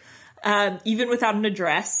for, even without an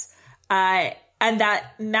address, and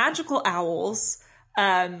that magical owls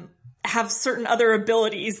have certain other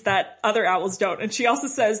abilities that other owls don't. And she also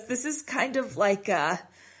says this is kind of like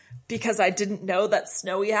because I didn't know that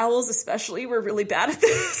snowy owls especially were really bad at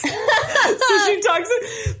this. So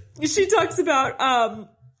she talks about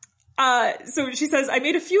so she says, I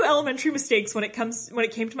made a few elementary mistakes when it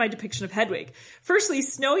came to my depiction of Hedwig. Firstly,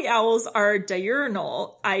 snowy owls are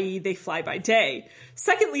diurnal, i.e. they fly by day.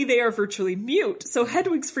 Secondly, they are virtually mute, so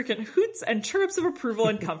Hedwig's frequent hoots and chirrups of approval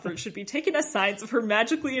and comfort should be taken as signs of her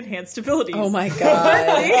magically enhanced abilities. Oh my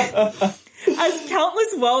god. Thirdly, as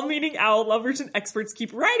countless well-meaning owl lovers and experts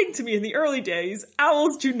keep writing to me in the early days,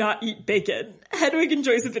 owls do not eat bacon. Hedwig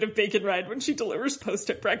enjoys a bit of bacon red when she delivers post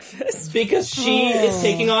at breakfast. Because she is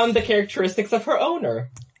taking on the characteristics of her owner.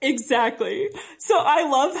 Exactly. So I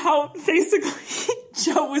love how basically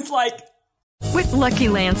Joe was like, With Lucky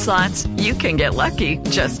Land Slots, you can get lucky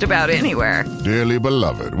just about anywhere. Dearly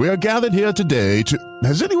beloved, we are gathered here today to...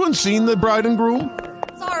 Has anyone seen the bride and groom?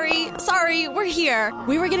 Sorry, we're here.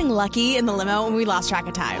 We were getting lucky in the limo and we lost track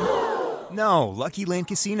of time. No, Lucky Land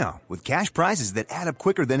Casino, with cash prizes that add up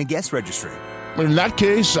quicker than a guest registry. In that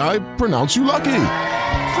case, I pronounce you lucky.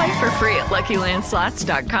 Play for free at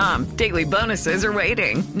LuckyLandSlots.com. Daily bonuses are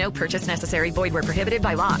waiting. No purchase necessary. Void where prohibited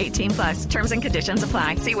by law. 18+. Terms and conditions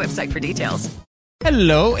apply. See website for details.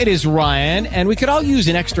 Hello, it is Ryan, and we could all use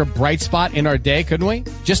an extra bright spot in our day, couldn't we?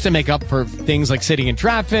 Just to make up for things like sitting in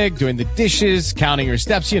traffic, doing the dishes, counting your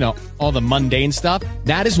steps, all the mundane stuff.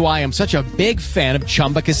 That is why I'm such a big fan of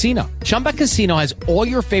Chumba Casino. Chumba Casino has all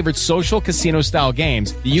your favorite social casino-style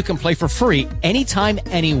games that you can play for free anytime,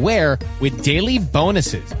 anywhere with daily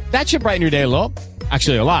bonuses. That should brighten your day a little.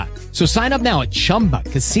 Actually, a lot. So sign up now at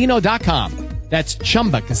ChumbaCasino.com. That's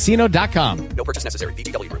ChumbaCasino.com. No purchase necessary.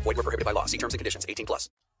 VGW Group. Void where prohibited by law. See terms and conditions. 18+.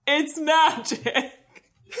 it's magic.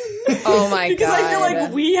 Oh my because god. I feel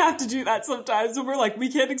like we have to do that sometimes when we're like, we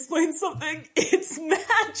can't explain something. It's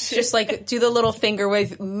magic. Just like do the little finger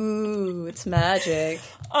wave. Ooh, it's magic.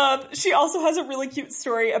 She also has a really cute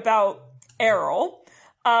story about Errol,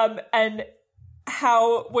 and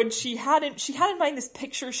how when she had in mind this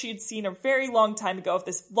picture she had seen a very long time ago of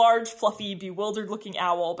this large, fluffy, bewildered looking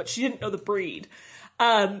owl, but she didn't know the breed.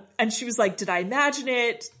 And she was like, did I imagine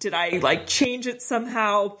it? Did I like change it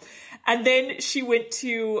somehow? And then she went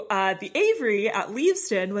to the Avery at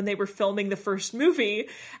Leavesden when they were filming the first movie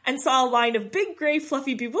and saw a line of big, gray,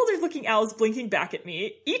 fluffy, bewildered-looking owls blinking back at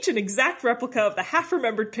me, each an exact replica of the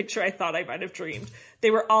half-remembered picture I thought I might have dreamed. They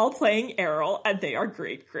were all playing Errol, and they are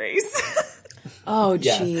great grays. Oh,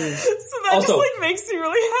 jeez. Yes. So that also, just like makes me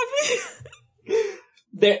really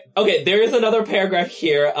happy. There is another paragraph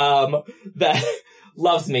here that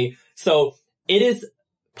loves me. So it is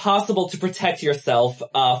possible to protect yourself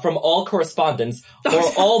from all correspondence or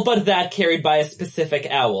all but that carried by a specific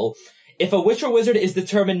owl. If a witch or wizard is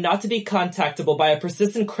determined not to be contactable by a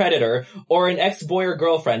persistent creditor or an ex-boy or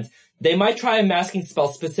girlfriend, they might try a masking spell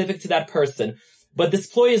specific to that person, but this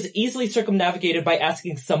ploy is easily circumnavigated by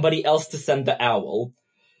asking somebody else to send the owl.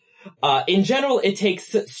 In general, it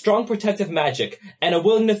takes strong protective magic and a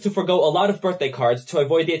willingness to forgo a lot of birthday cards to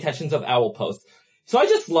avoid the attentions of owl posts. So I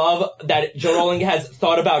just love that Joe Rowling has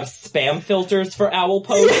thought about spam filters for owl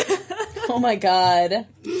posts. Oh my god.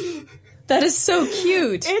 That is so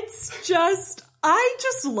cute. I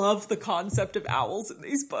just love the concept of owls in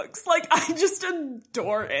these books. Like, I just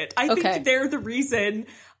adore it. I think they're the reason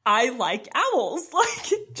I like owls.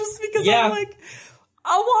 Like, just because I'm like,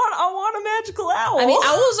 I want a magical owl. I mean,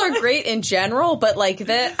 owls are great in general, but like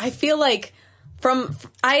that, I feel like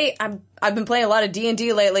I've been playing a lot of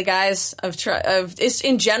D&D lately, guys. It's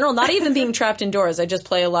in general, not even being trapped indoors. I just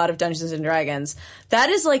play a lot of Dungeons and Dragons. That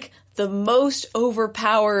is like the most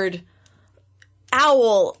overpowered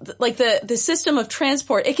owl, like the system of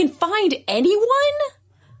transport. It can find anyone.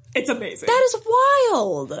 It's amazing. That is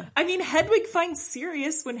wild. I mean, Hedwig finds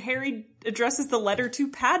Sirius when Harry addresses the letter to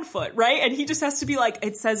Padfoot, right? And he just has to be like,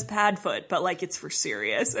 it says Padfoot, but like it's for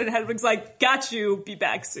Sirius. And Hedwig's like, got you, be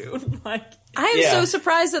back soon. Like, I am so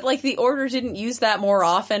surprised that like the Order didn't use that more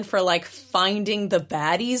often for like finding the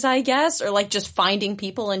baddies, I guess, or like just finding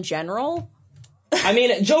people in general. I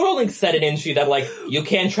mean, Joe Rowling said in Inchi that, like, you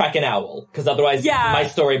can't track an owl, because otherwise my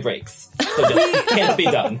story breaks. So it can't be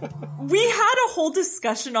done. We had a whole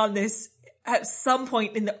discussion on this at some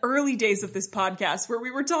point in the early days of this podcast where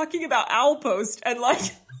we were talking about Owlpost, and, like,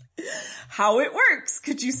 how it works.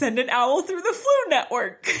 Could you send an owl through the Flu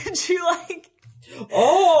Network? Could you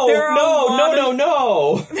Oh,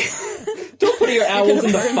 no. Don't put your owls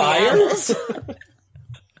in the fire.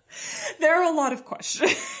 There are a lot of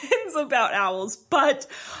questions about owls, but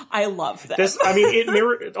I love them.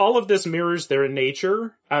 All of this mirrors their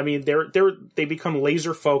nature. I mean, they become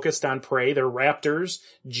laser focused on prey. They're raptors.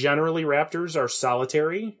 Generally, raptors are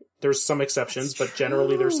solitary. There's some exceptions, but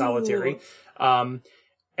generally they're solitary. And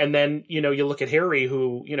then, you look at Harry,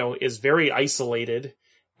 who, is very isolated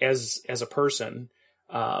as a person.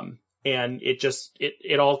 And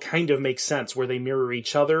it all kind of makes sense where they mirror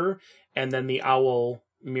each other, and then the owl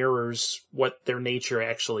mirrors what their nature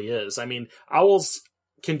actually is. I mean, owls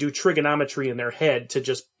can do trigonometry in their head to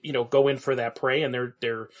just, go in for that prey, and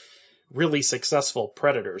they're really successful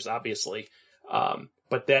predators, obviously.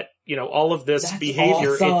 But that, all of this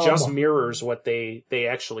behavior, awesome. It just mirrors what they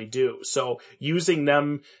actually do. So using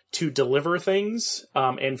them to deliver things,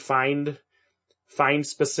 and find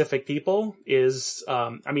specific people is,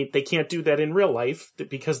 they can't do that in real life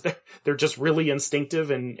because they're just really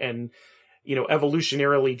instinctive and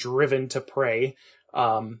evolutionarily driven to prey,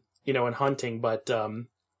 and hunting. But,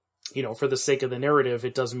 for the sake of the narrative,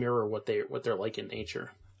 it does mirror what they're like in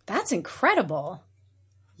nature. That's incredible.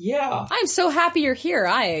 Yeah. I'm so happy you're here.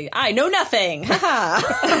 I know nothing.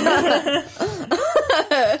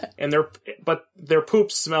 And their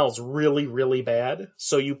poop smells really, really bad.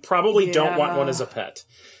 So you probably don't want one as a pet.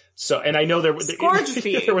 So, and I know there was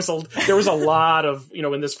a lot of,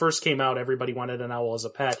 when this first came out, everybody wanted an owl as a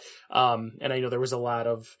pet. And I know there was a lot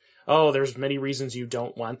of, there's many reasons you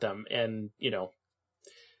don't want them. And,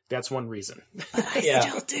 that's one reason. I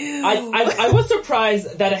still do. I was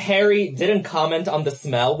surprised that Harry didn't comment on the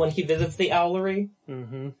smell when he visits the owlery.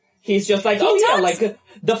 Mm-hmm. He's just like,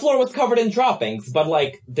 the floor was covered in droppings, but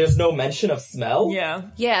there's no mention of smell. Yeah.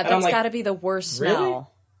 Yeah, that's gotta be the worst smell. Really?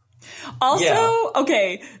 Also,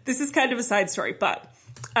 okay, this is kind of a side story, but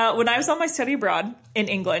when I was on my study abroad in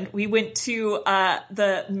England, we went to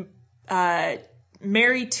the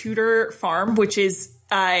Mary Tudor farm, which is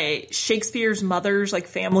Shakespeare's mother's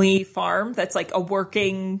family farm. That's a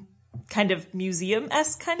working kind of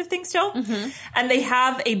museum-esque kind of thing still. Mm-hmm. And they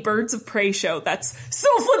have a birds of prey show that's so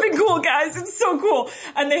flipping cool, guys. It's so cool.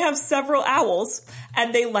 And they have several owls,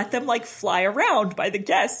 and they let them fly around by the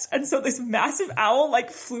guests. And so this massive owl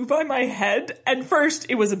flew by my head. And first,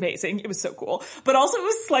 it was amazing. It was so cool. But also it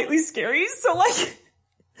was slightly scary. So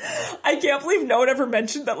I can't believe no one ever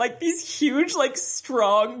mentioned that these huge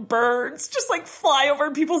strong birds just fly over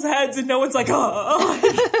people's heads, and no one's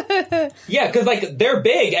oh. Yeah, because they're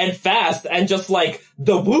big and fast, and just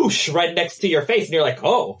the whoosh right next to your face, and you're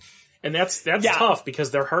oh. And that's tough because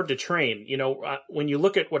they're hard to train. When you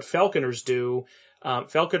look at what falconers do,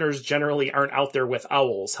 falconers generally aren't out there with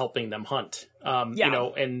owls helping them hunt. And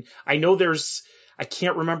I know I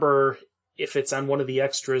can't remember if it's on one of the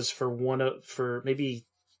extras for maybe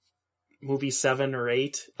movie 7 or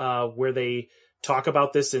 8, where they talk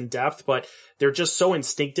about this in depth, but they're just so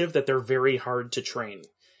instinctive that they're very hard to train.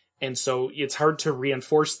 And so it's hard to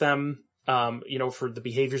reinforce them, for the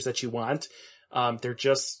behaviors that you want. They're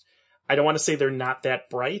just, I don't want to say they're not that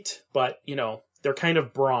bright, but, they're kind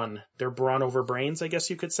of brawn. They're brawn over brains, I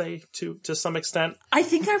guess you could say, to some extent. I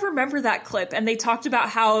think I remember that clip, and they talked about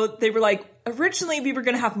how they were originally we were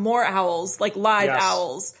going to have more owls, live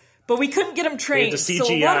owls. But we couldn't get them trained,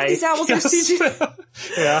 so a lot of these owls are CGI.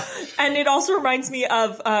 Yeah. And it also reminds me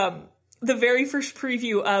of the very first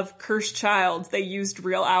preview of Cursed Child. They used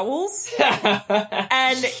real owls.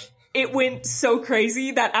 And it went so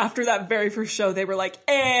crazy that after that very first show, they were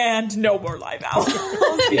and no more live owls.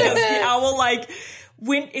 Because the owl,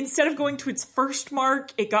 went, instead of going to its first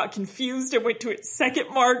mark, it got confused and went to its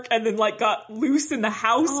second mark, and then got loose in the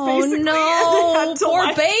house, basically. No, poor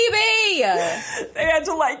baby! They had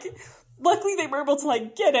to luckily they were able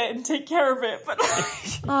to get it and take care of it, but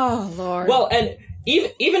oh Lord. Well, and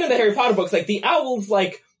even in the Harry Potter books, the owls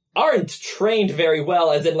aren't trained very well,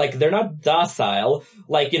 as in they're not docile.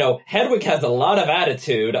 Hedwig has a lot of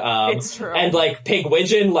attitude. It's true. And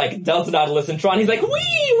Pigwidgeon does not listen to Ron. He's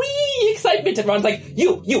wee, excitement, and Ron's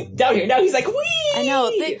you down here. Now he's wee. I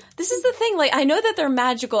know. This is the thing. I know that they're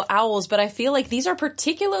magical owls, but I feel these are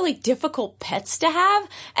particularly difficult pets to have,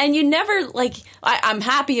 and you never I'm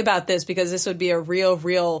happy about this because this would be a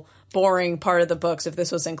real boring part of the books if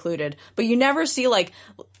this was included. But you never see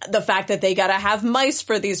the fact that they gotta have mice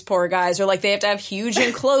for these poor guys, or they have to have huge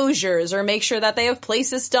enclosures, or make sure that they have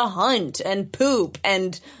places to hunt and poop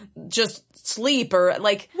and just sleep or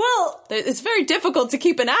like. Well, it's very difficult to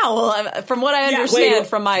keep an owl, from what I understand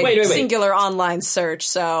from my singular online search.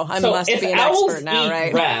 So I must be an expert now,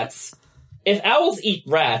 right? If owls eat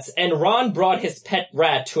rats, and Ron brought his pet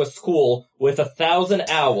rat to a school with 1,000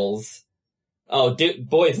 owls,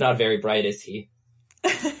 boy's not very bright, is he?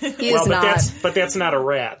 He is not. But that's not a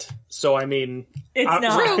rat. So I mean, it's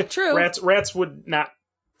not true. Rats would not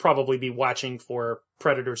probably be watching for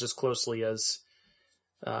predators as closely as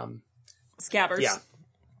scabbers. Yeah,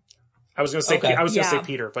 I was going to say say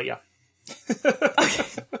Peter, but yeah.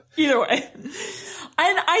 Either way.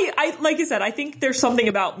 And I like I said, I think there's something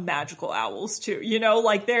about magical owls too. You know,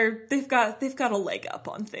 like they've got a leg up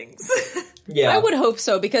on things. Yeah, I would hope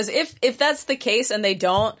so, because if that's the case and they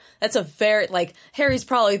don't, that's a very Harry's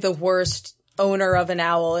probably the worst owner of an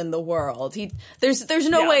owl in the world. There's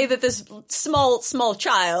no way that this small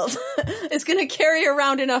child is going to carry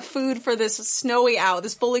around enough food for this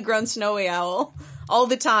fully grown snowy owl all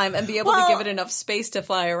the time and be able to give it enough space to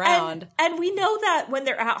fly around. And we know that when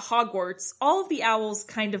they're at Hogwarts, all of the owls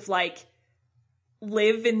kind of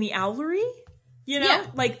live in the owlery. You know,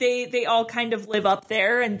 they all kind of live up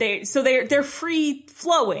there, and they're free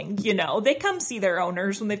flowing. You know, they come see their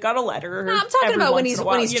owners when they've got a letter. No, I'm talking about when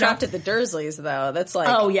he's trapped at the Dursleys, though. That's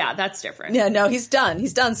oh yeah, that's different. Yeah, no, he's done.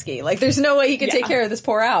 He's done ski. There's no way he can take care of this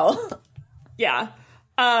poor owl. Yeah.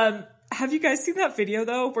 Have you guys seen that video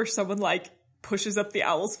though, where someone pushes up the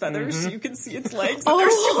owl's feathers so you can see its legs? And they're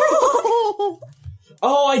super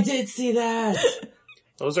Oh, I did see that.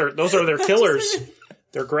 Those are their killers.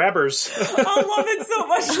 They're grabbers. I love it so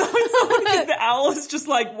much because the owl is just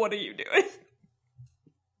what are you doing?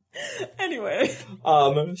 Anyway.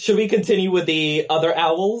 Should we continue with the other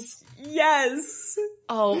owls? Yes.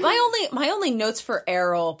 Oh, my only notes for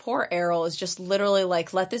Errol. Poor Errol is just literally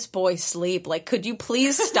let this boy sleep. Could you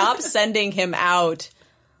please stop sending him out?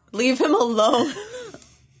 Leave him alone.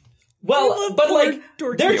 Well, but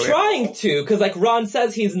they're trying to, because Ron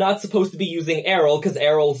says he's not supposed to be using Errol, because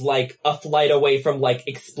Errol's a flight away from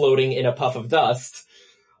exploding in a puff of dust.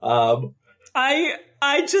 I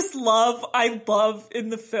love in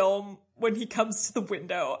the film when he comes to the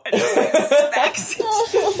window and he smacks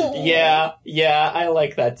it. Yeah, I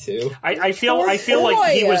like that too. I feel like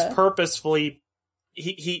he was purposefully.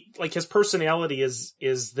 He his personality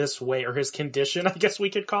is this way, or his condition, I guess we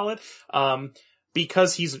could call it.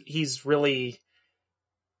 Because he's really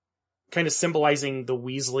kind of symbolizing the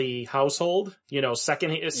Weasley household,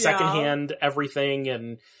 secondhand everything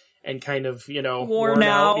and kind of, worn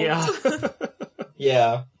out. Yeah.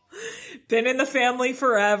 Yeah. Been in the family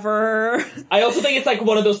forever. I also think it's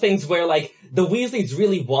one of those things where the Weasleys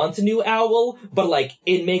really want a new owl, but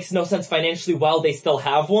it makes no sense financially while they still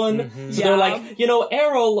have one. Mm-hmm. So they're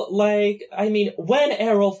Errol, when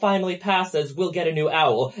Errol finally passes, we'll get a new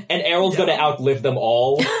owl. And Errol's gonna outlive them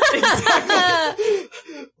all.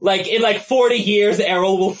 In 40 years,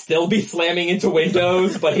 Errol will still be slamming into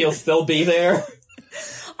windows, but he'll still be there.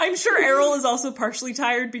 I'm sure Errol is also partially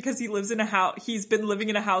tired because he lives in a house. He's been living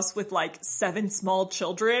in a house with 7 small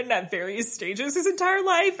children at various stages his entire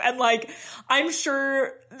life. And I'm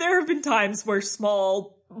sure there have been times where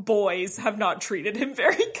small boys have not treated him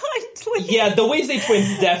very kindly. Yeah, the Weasley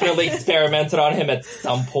twins definitely experimented on him at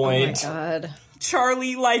some point. Oh my God.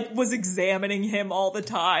 Charlie, was examining him all the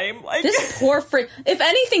time. This poor freak. If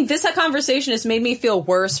anything, this conversation has made me feel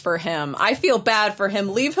worse for him. I feel bad for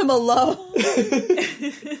him. Leave him alone.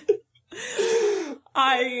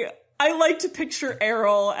 I like to picture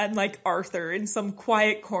Errol and Arthur in some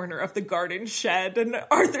quiet corner of the garden shed, and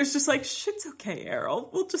Arthur's just shit's okay, Errol.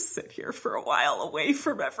 We'll just sit here for a while away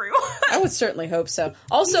from everyone. I would certainly hope so.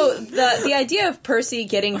 Also, the idea of Percy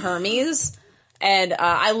getting Hermes. And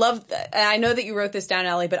I love, I know that you wrote this down,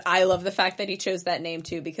 Allie, but I love the fact that he chose that name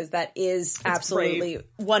too, because that is absolutely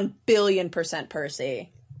 1,000,000,000% Percy.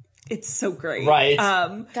 It's so great. Right.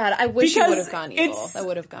 God, I wish he would have gone evil. That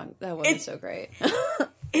would have been so great.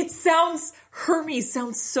 Hermes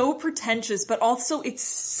sounds so pretentious, but also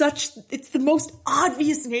it's the most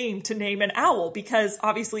obvious name to name an owl, because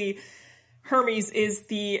obviously Hermes is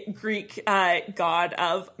the Greek god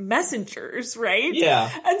of messengers, right? Yeah.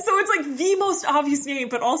 And so it's the most obvious name,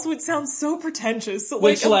 but also it sounds so pretentious. So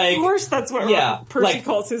of course that's what Percy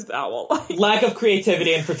calls his owl. Lack of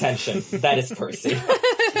creativity and pretension. That is Percy.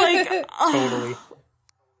 Totally.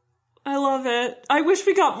 I love it. I wish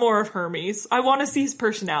we got more of Hermes. I want to see his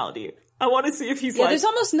personality. I want to see if he's there's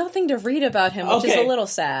almost nothing to read about him, which is a little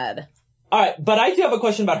sad. Alright, but I do have a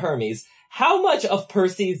question about Hermes. How much of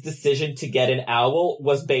Percy's decision to get an owl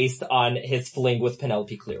was based on his fling with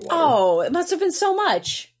Penelope Clearwater? Oh, it must have been so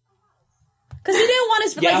much. Because he didn't want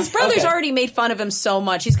his brother's okay. already made fun of him so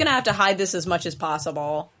much. He's going to have to hide this as much as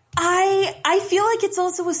possible. I feel like it's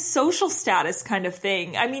also a social status kind of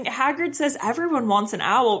thing. I mean, Hagrid says everyone wants an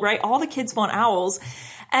owl, right? All the kids want owls.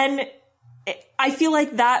 And I feel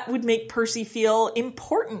like that would make Percy feel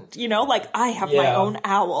important, you know? Like, I have my own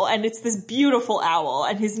owl, and it's this beautiful owl,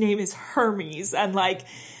 and his name is Hermes, and like,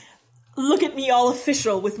 look at me all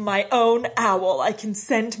official with my own owl. I can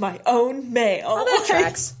send my own mail. Oh, that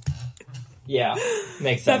tracks. Yeah,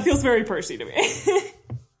 makes sense. That feels very Percy to me.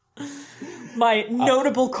 My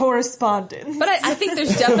notable correspondent. But I think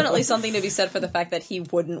there's definitely something to be said for the fact that he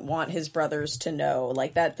wouldn't want his brothers to know,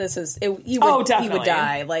 like, that this is, he would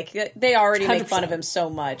die. Like, they already 100%. Make fun of him so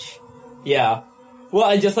much. Yeah. Well,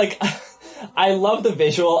 I just, like, I love the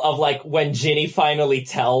visual of, like, when Ginny finally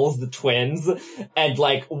tells the twins, and,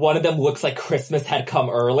 like, one of them looks like Christmas had come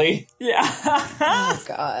early. Yeah. Oh,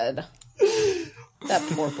 God. That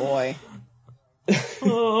poor boy.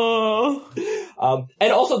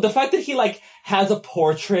 And also the fact that he, like, has a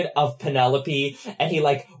portrait of Penelope and he,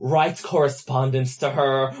 like, writes correspondence to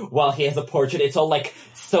her while he has a portrait. It's all, like,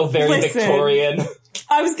 so very Victorian.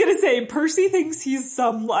 I was gonna say, Percy thinks he's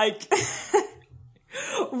some, like,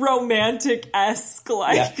 romantic-esque,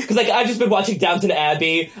 like... Yeah, because, like, I've just been watching Downton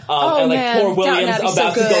Abbey, and, like, man. poor William's about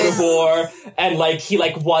so to go to war, and, like, he,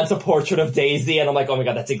 like, wants a portrait of Daisy, and I'm like, oh my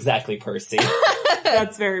god, that's exactly Percy.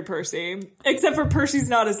 That's very Percy. Except for Percy's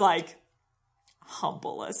not as, like,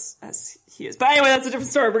 humble as he is. But anyway, that's a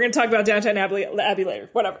different story. We're going to talk about Downton Abbey later.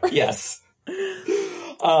 Whatever. Yes.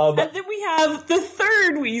 And then we have the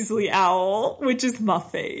third Weasley owl, which is my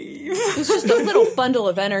fave. It's just a little bundle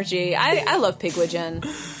of energy. I love Pigwidgeon.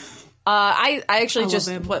 I actually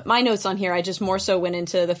what my notes on here, I just more so went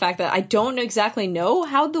into the fact that I don't exactly know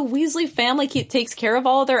how the Weasley family takes care of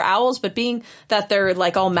all of their owls, but being that they're,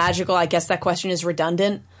 like, all magical, I guess that question is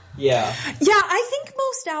redundant. Yeah. Yeah, I think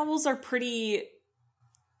most owls are pretty,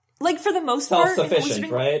 like, for the most part,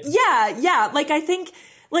 self-sufficient, right? Yeah. Like, I think,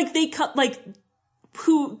 like, they cut, like,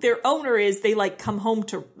 who their owner is, they, like, come home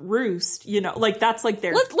to roost, you know, like, that's, like,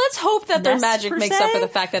 their Let's hope that their magic makes se. up for the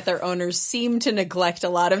fact that their owners seem to neglect a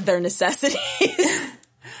lot of their necessities. Well,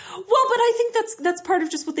 but I think that's part of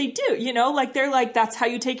just what they do, you know, like, they're like, that's how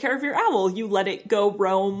you take care of your owl. You let it go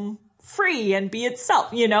roam free and be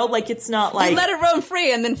itself, you know, like, it's not like... You let it roam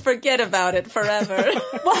free and then forget about it forever.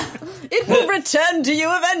 It will return to you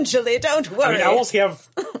eventually, don't worry. I mean, owls have,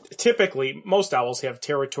 typically, most owls have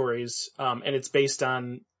territories, and it's based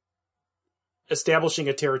on establishing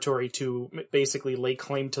a territory to basically lay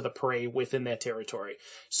claim to the prey within that territory.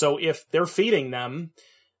 So if they're feeding them,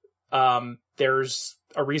 there's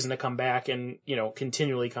a reason to come back and, you know,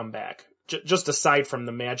 continually come back. Just aside from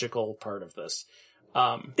the magical part of this.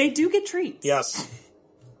 They do get treats. Yes.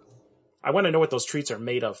 I want to know what those treats are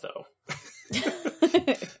made of, though.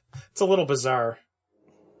 It's a little bizarre.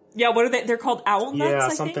 Yeah, what are they? They're called owl nuts, yeah,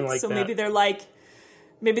 I something think. like so that. Maybe they're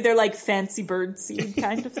like fancy bird seed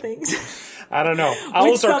kind of things. I don't know.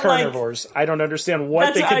 Owls are carnivores. I don't understand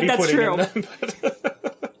what they could be putting in them.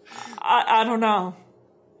 I don't know.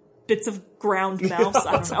 Bits of ground mouse.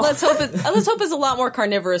 I don't know. Let's hope it's a lot more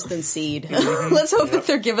carnivorous than seed. Let's hope that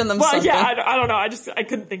they're giving them something. Yeah, I don't know. I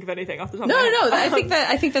couldn't think of anything off the top of my head. No. I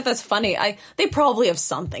think that's funny. They probably have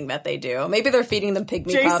something that they do. Maybe they're feeding them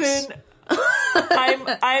pygmy pups. Jason,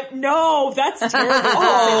 no, that's terrible.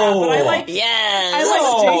 Oh, but I like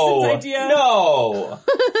Jason's idea.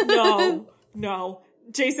 No.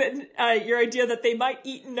 Jason, your idea that they might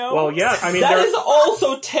eat gnomes. Well, yeah, I mean... That is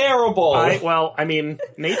also terrible!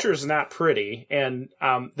 Nature's not pretty, and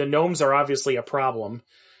the gnomes are obviously a problem,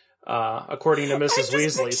 according to Mrs.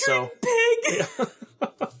 Weasley, so... Pig! Little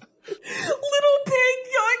pig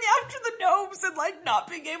going after the gnomes and, like, not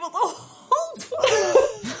being able to hold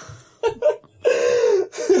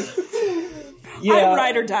Yeah. I'd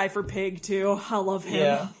ride or die for Pig, too. I love him.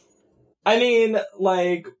 Yeah. I mean,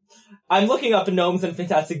 like... I'm looking up gnomes and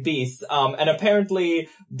Fantastic Beasts, and apparently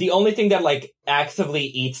the only thing that, like, actively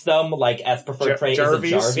eats them, like, as preferred prey is a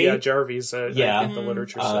Jarvie. Yeah, Jarvies, I think the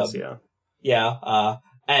literature says, yeah. Yeah,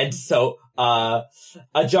 and so, a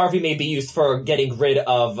Jarvie may be used for getting rid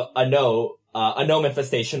of a gnome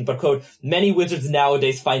infestation, but, quote, many wizards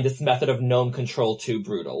nowadays find this method of gnome control too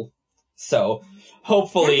brutal. So,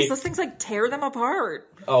 hopefully... Yeah, because those things, like, tear them apart.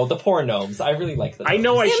 Oh, the poor gnomes. I really like them. I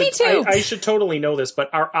know me too. I should totally know this,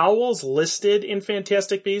 but are owls listed in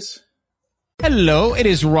Fantastic Beasts? Hello, it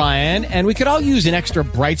is Ryan, and we could all use an extra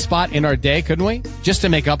bright spot in our day, couldn't we? Just to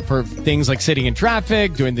make up for things like sitting in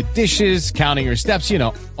traffic, doing the dishes, counting your steps, you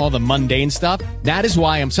know, all the mundane stuff. That is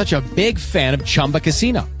why I'm such a big fan of Chumba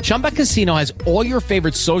Casino. Chumba Casino has all your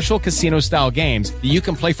favorite social casino-style games that you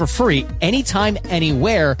can play for free anytime,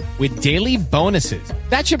 anywhere with daily bonuses.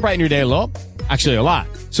 That should brighten your day a little. Actually, a lot.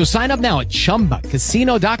 So sign up now at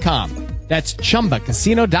ChumbaCasino.com. That's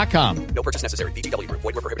ChumbaCasino.com. No purchase necessary. VGW Group.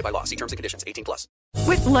 Void where prohibited by law. See terms and conditions. 18+.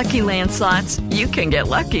 With Lucky Land Slots, you can get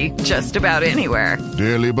lucky just about anywhere.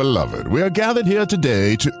 Dearly beloved, we are gathered here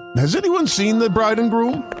today to... Has anyone seen the bride and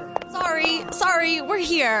groom? Sorry, we're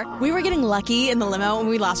here. We were getting lucky in the limo and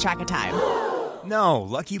we lost track of time. No,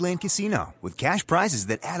 Lucky Land Casino, with cash prizes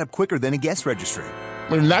that add up quicker than a guest registry.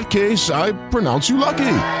 In that case, I pronounce you lucky.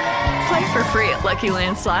 Play for free at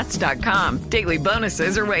LuckyLandSlots.com. Daily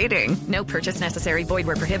bonuses are waiting. No purchase necessary. Void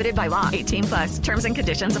where prohibited by law. 18+. Terms and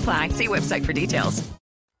conditions apply. See website for details.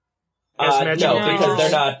 No,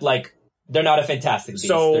 because they're not a fantastic beast.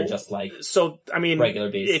 They're just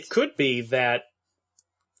regular beasts. It could be that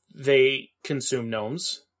they consume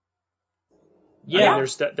gnomes. Yeah, I mean,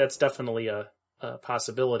 that's definitely a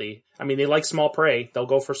possibility. I mean, they like small prey. They'll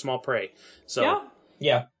go for small prey. So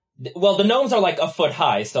yeah. Well, the gnomes are like a foot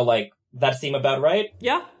high, so like that seem about right.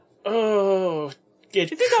 Yeah. Oh, it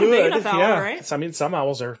could. Got a big enough owl, right? I mean, some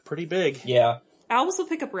owls are pretty big. Yeah. Owls will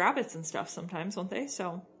pick up rabbits and stuff sometimes, won't they?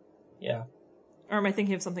 So. Yeah. Or am I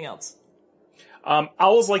thinking of something else?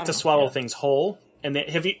 Owls like to swallow things whole. And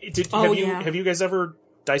have you guys ever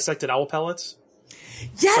dissected owl pellets?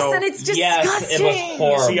 Yes, and it's disgusting. Yes, it was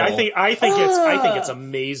horrible. See, I think it's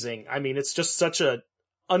amazing. I mean, it's just such a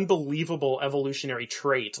unbelievable evolutionary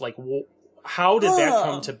trait. Like, how did that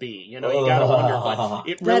come to be? You know, you gotta wonder. But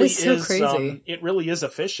it really so crazy. It really is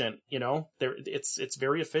efficient. You know, it's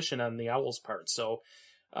very efficient on the owl's part. So,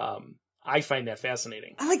 I find that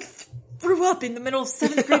fascinating. I threw up in the middle of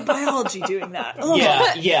 7th grade biology doing that.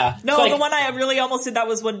 Yeah. No, the one I really almost did that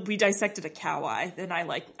was when we dissected a cow eye. Then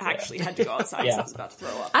I actually had to go outside because I was about to throw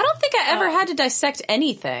up. I don't think I ever had to dissect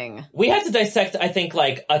anything. We had to dissect, I think,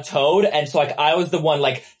 like a toad, and so like I was the one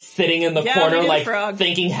like sitting in the corner, like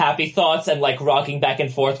thinking happy thoughts and like rocking back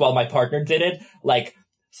and forth while my partner did it. Like,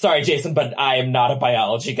 sorry, Jason, but I am not a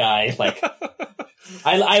biology guy. Like.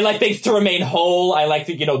 I like things to remain whole. I like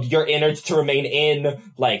your innards to remain in.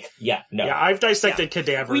 Like, no. Yeah, I've dissected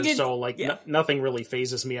cadavers, so nothing really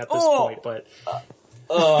phases me at this point. But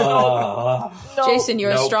Jason,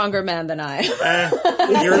 you're a stronger man than I.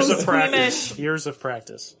 Years of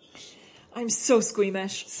practice. I'm so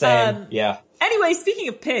squeamish. Same. Yeah. Anyway, speaking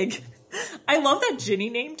of pig, I love that Ginny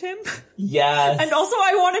named him. Yes. And also,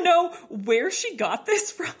 I want to know where she got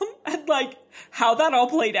this from and like how that all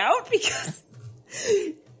played out because.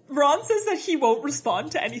 Ron says that he won't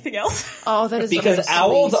respond to anything else. Oh, that is because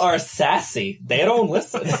owls are sassy. They don't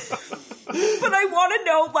listen. But I want to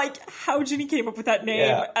know, like, how Ginny came up with that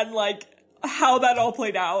name and, like, how that all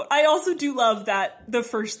played out. I also do love that the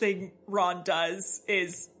first thing Ron does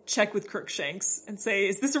is check with Crookshanks and say,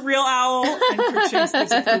 is this a real owl? And Crookshanks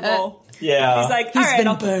gives approval. Yeah. He's like, he's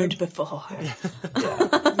been burned before.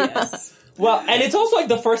 Yes. Well, and it's also like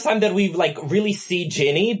the first time that we like really see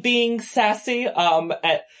Ginny being sassy,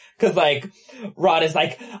 cause like, Ron is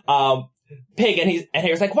like, Pig, and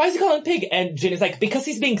Harry's like, why is he calling Pig? And Ginny's like, because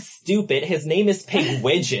he's being stupid, his name is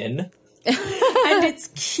Pigwidgeon. And it's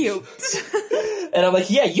cute. And I'm like,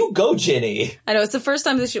 yeah, you go, Ginny. I know, it's the first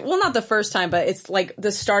time well, not the first time, but it's like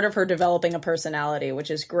the start of her developing a personality, which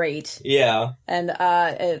is great. Yeah. And,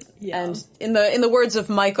 and in the words of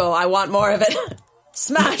Michael, I want more of it.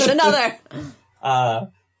 Smash another.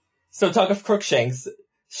 So talk of Crookshanks.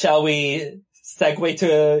 Shall we segue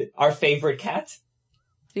to our favorite cat?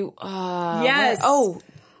 Yes.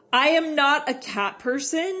 I am not a cat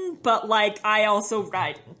person, but like I also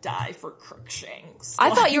ride and die for Crookshanks.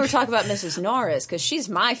 I thought you were talking about Mrs. Norris because she's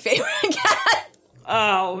my favorite cat.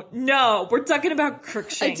 Oh no, we're talking about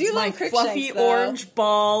Crookshanks. I do like my Crookshanks, fluffy though. orange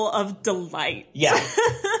ball of delight. Yeah,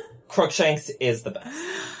 Crookshanks is the best.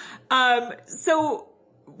 So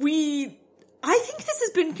I think this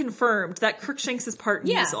has been confirmed that Crookshanks is part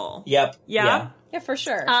Kneazle. Yep. Yeah? Yeah, for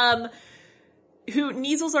sure.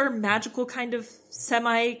 Kneazles are magical kind of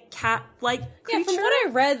semi-cat-like creature. Yeah, from what I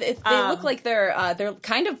read, they look like they're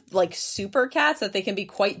kind of like super cats that they can be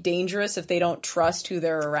quite dangerous if they don't trust who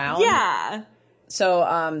they're around. Yeah.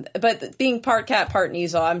 So, but being part cat, part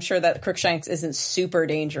Kneazle, I'm sure that Crookshanks isn't super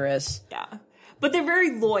dangerous. Yeah. But they're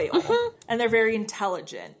very loyal and they're very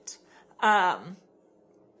intelligent.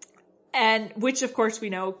 And which, of course, we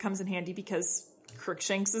know comes in handy because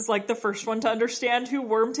Crookshanks is like the first one to understand who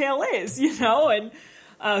Wormtail is, you know? And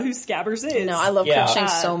who Scabbers is. No, I love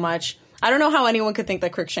Crookshanks so much. I don't know how anyone could think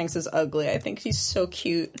that Crookshanks is ugly. I think he's so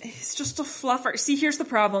cute. He's just a fluffer. See, here's the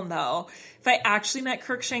problem, though. If I actually met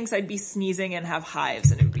Crookshanks, I'd be sneezing and have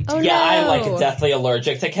hives, and it would be I'm like deathly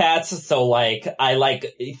allergic to cats, so like I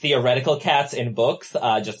like theoretical cats in books,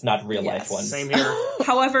 just not real life ones. Same here.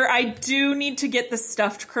 However, I do need to get the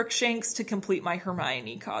stuffed Crookshanks to complete my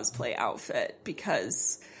Hermione cosplay outfit,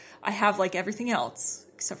 because I have like everything else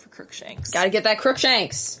except for Crookshanks. Gotta get that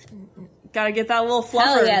Crookshanks. Gotta get that little fluffer.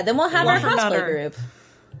 Hell yeah, then we'll have our cosplay nutter. group.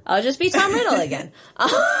 I'll just be Tom Riddle again.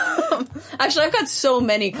 Actually, I've got so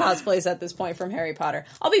many cosplays at this point from Harry Potter.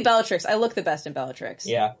 I'll be Bellatrix. I look the best in Bellatrix.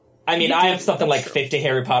 Yeah. I mean, I have something like 50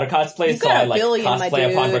 Harry Potter cosplays, so I like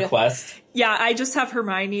cosplay upon request. Yeah, I just have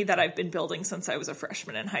Hermione that I've been building since I was a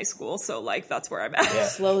freshman in high school, so like that's where I'm at. Yeah.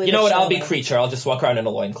 Slowly, you know what? I'll be Creature. I'll just walk around in a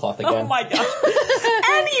loincloth again. Oh my god.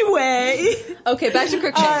 Anyway. Okay, back to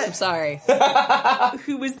Crookshanks. I'm sorry.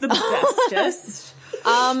 Who is the bestest?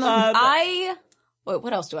 Wait,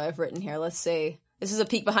 what else do I have written here? Let's see. This is a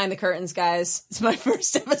peek behind the curtains, guys. It's my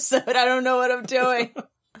first episode. I don't know what I'm doing.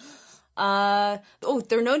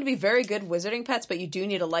 They're known to be very good wizarding pets, but you do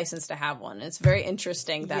need a license to have one. It's very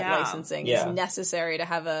interesting that licensing is necessary to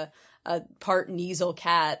have a part Kneasel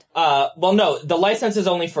cat. Well, no, the license is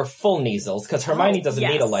only for full Kneasels, because Hermione doesn't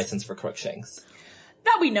need a license for Crookshanks.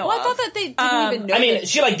 That we know of. I thought that they didn't even know. I mean,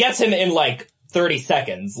 she like gets him in like 30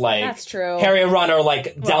 seconds. Like, that's true. Harry and Ron are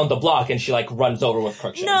like down the block, and she like runs over with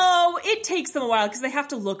Crookshanks. No, it takes them a while because they have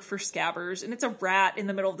to look for Scabbers, and it's a rat in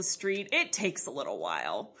the middle of the street. It takes a little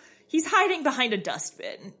while. He's hiding behind a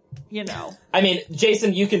dustbin, you know. I mean,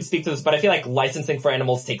 Jason, you can speak to this, but I feel like licensing for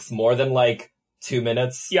animals takes more than like 2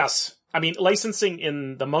 minutes. Yes. I mean, licensing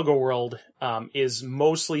in the Muggle world is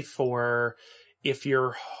mostly for if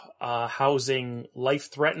you're housing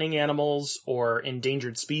life-threatening animals or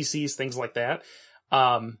endangered species, things like that.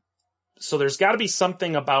 So there's got to be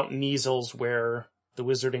something about Kneasels where the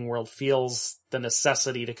wizarding world feels the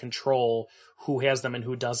necessity to control who has them and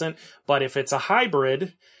who doesn't. But if it's a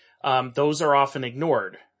hybrid, those are often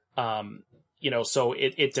ignored. So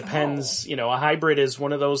it depends. A hybrid is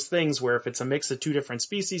one of those things where if it's a mix of two different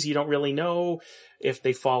species, you don't really know if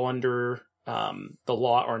they fall under the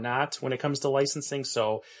law or not when it comes to licensing.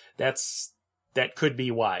 So that could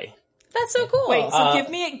be why. That's so cool. Wait, so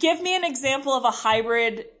give me an example of a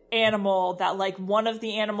hybrid animal that like one of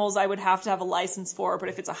the animals I would have to have a license for, but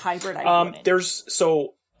if it's a hybrid, I wouldn't.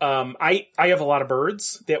 I have a lot of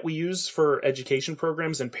birds that we use for education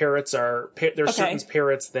programs, and parrots there's certain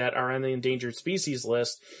parrots that are on the endangered species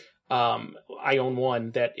list. I own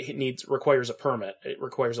one that requires a permit. It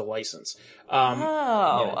requires a license.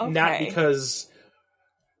 Not because,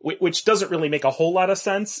 which doesn't really make a whole lot of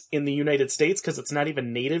sense in the United States because it's not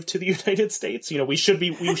even native to the United States. We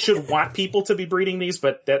should want people to be breeding these,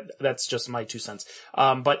 but that's just my 2 cents.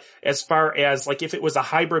 But as far as like if it was a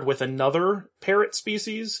hybrid with another parrot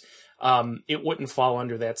species, it wouldn't fall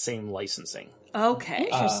under that same licensing. Okay.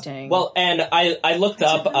 Interesting. Well, and I looked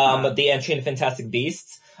up the Entry in Fantastic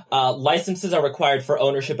Beasts. Licenses are required for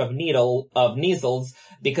ownership of Kneasels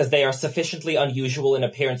because they are sufficiently unusual in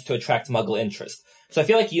appearance to attract Muggle interest. So I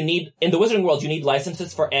feel like in the Wizarding world, you need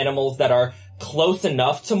licenses for animals that are close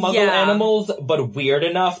enough to Muggle animals, but weird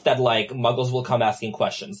enough that like Muggles will come asking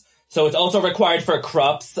questions. So it's also required for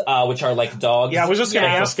Krups, which are like dogs. Yeah, I was just going to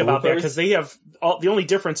ask about that because they have the only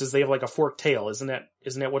difference is they have like a forked tail, isn't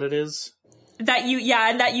that what it is? That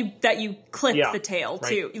you clip the tail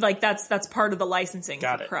too. Like that's part of the licensing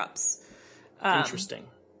for Krups. Interesting.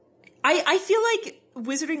 I feel like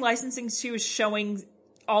Wizarding licensing too is showing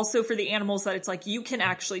also for the animals that it's like you can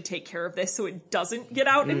actually take care of this so it doesn't get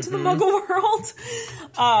out into the Muggle world.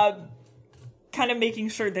 Kind of making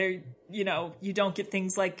sure they're, you don't get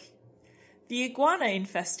things like the iguana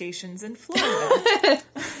infestations in Florida.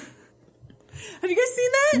 Have you guys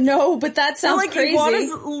seen that? No, but that sounds crazy.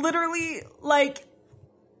 Iguanas literally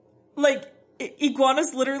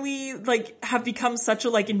iguanas literally have become such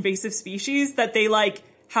a invasive species that they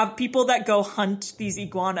have people that go hunt these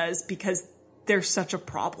iguanas because they're such a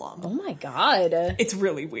problem. Oh my god. It's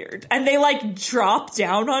really weird. And they drop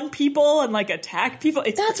down on people and attack people.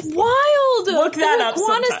 That's wild. Look that up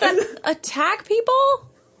iguanas sometime. that attack people?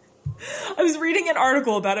 I was reading an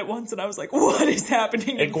article about it once and I was like, what is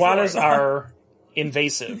happening in Iguanas Florida? are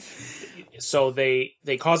invasive. So they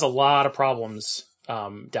cause a lot of problems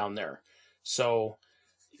down there. So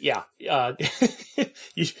yeah,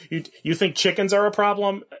 you think chickens are a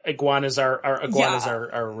problem? Iguanas are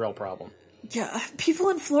a real problem. Yeah, people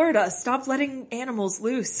in Florida, stop letting animals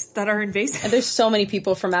loose that are invasive. And there's so many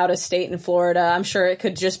people from out of state in Florida. I'm sure it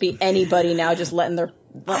could just be anybody now just letting their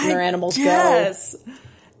animals go.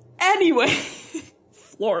 Anyway,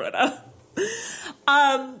 Florida.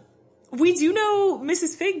 We do know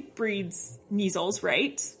Mrs. Fig breeds Kneazles,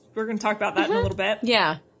 right? We're going to talk about that in a little bit.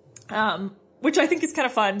 Yeah. Which I think is kind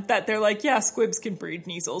of fun that they're like, yeah, squibs can breed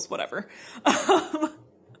Kneazles, whatever.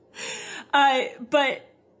 But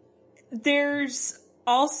there's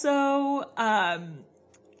also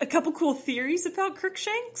a couple cool theories about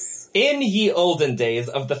Crookshanks. In ye olden days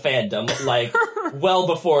of the fandom, like well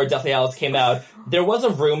before Deathly Hallows came out, there was a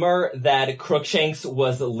rumor that Crookshanks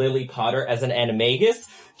was Lily Potter as an animagus,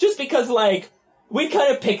 just because, like, we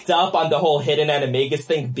kind of picked up on the whole hidden animagus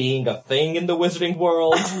thing being a thing in the wizarding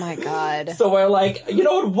world. Oh my god. So we're like, you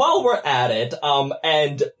know what, while we're at it,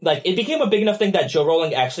 and, like, it became a big enough thing that Jo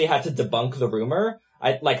Rowling actually had to debunk the rumor.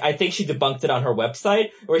 I think she debunked it on her website,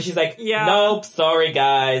 where she's like, nope, sorry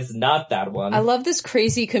guys, not that one. I love this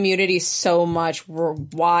crazy community so much.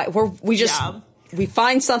 We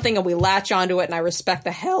find something and we latch onto it, and I respect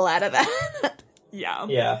the hell out of that.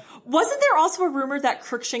 Yeah. Wasn't there also a rumor that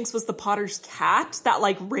Crookshanks was the Potter's cat that,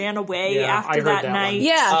 like, ran away after that night? One.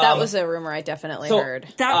 Yeah, that was a rumor I definitely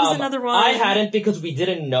heard. That was another one. I hadn't, because we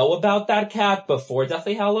didn't know about that cat before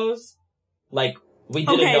Deathly Hallows. Like, we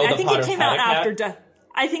didn't know the Potters had a cat.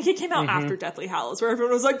 I think it came out after Deathly Hallows, where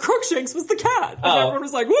everyone was like, Crookshanks was the cat. And everyone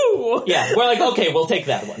was like, woo! Yeah, we're like, okay, we'll take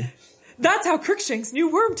that one. That's how Crookshanks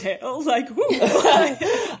knew Wormtail. Like, woo!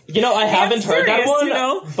 You know, I haven't heard that one, you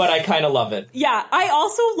know? But I kind of love it. Yeah, I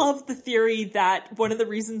also love the theory that one of the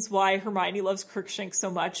reasons why Hermione loves Crookshanks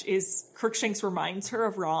so much is Crookshanks reminds her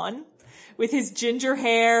of Ron. With his ginger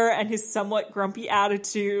hair and his somewhat grumpy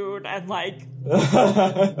attitude and, like...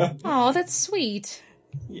 Oh, that's sweet.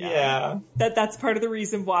 Yeah. That's part of the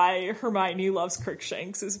reason why Hermione loves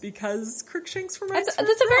Crookshanks, is because Crookshanks reminds her.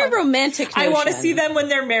 That's a very romantic notion. I want to see them when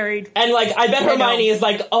they're married. And, like, I bet Hermione is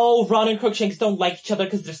like, oh, Ron and Crookshanks don't like each other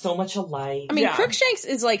because they're so much alike. I mean, Crookshanks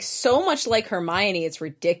is, like, so much like Hermione, it's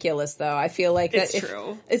ridiculous, though. I feel like it's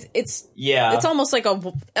true. It's almost like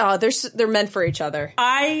they're meant for each other.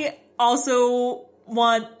 I also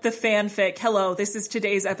want the fanfic. Hello, this is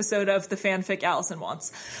today's episode of the fanfic Allison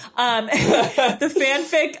wants. The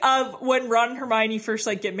fanfic of when Ron and Hermione first,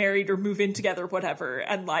 like, get married or move in together, whatever,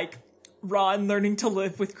 and, like, Ron learning to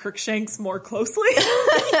live with Crookshanks more closely.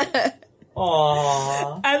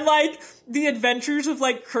 Aww. And, like, the adventures of,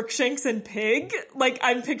 like, Crookshanks and Pig. Like,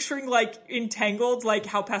 I'm picturing, like, Entangled, like,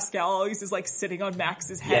 how Pascal always is, like, sitting on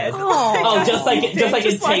Max's head. Yes. Just like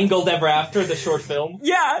Entangled Ever After, the short film.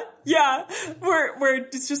 Yeah. Where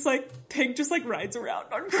it's just, like, Pig just, like, rides around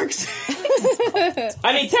on Crookshanks.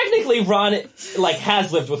 I mean, technically, Ron, like,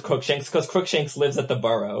 has lived with Crookshanks, because Crookshanks lives at the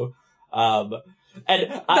Burrow.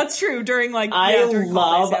 And that's true. During, like, I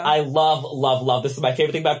love. This is my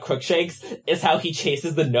favorite thing about Crookshanks, is how he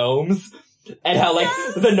chases the gnomes, and how, like,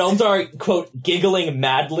 the gnomes are, quote, giggling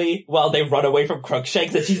madly while they run away from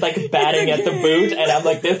Crookshanks, and she's, like, batting at the boot, and I'm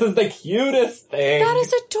like, this is the cutest thing. That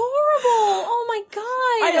is adorable. Oh my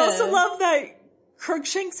god. I also love that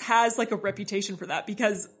Crookshanks has, like, a reputation for that,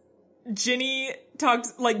 because Ginny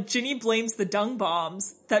blames the dung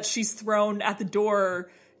bombs that she's thrown at the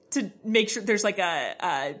door to make sure there's, like,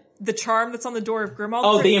 the charm that's on the door of Grimmauld.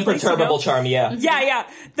 Oh, the imperturbable charm, yeah. Yeah.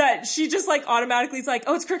 That she just, like, automatically is like,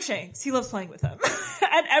 oh, it's Crookshanks. He loves playing with him.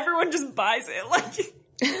 And everyone just buys it. Like,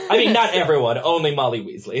 I mean, not everyone, only Molly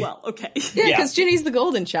Weasley. Well, okay. Yeah, because Ginny's the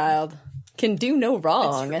golden child. Can do no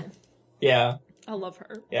wrong. Yeah. I love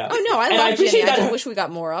her. Yeah. Oh no, I love Ginny. I just wish we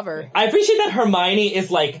got more of her. I appreciate that Hermione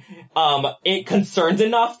is, like, concerned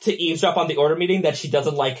enough to eavesdrop on the order meeting that she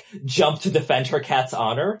doesn't, like, jump to defend her cat's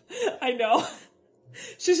honor. I know.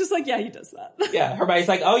 She's just like, yeah, he does that. Yeah, Hermione's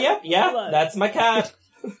like, oh, yeah, that's my cat.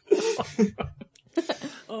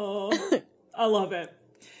 Oh, I love it.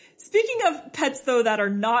 Speaking of pets, though, that are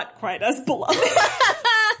not quite as beloved.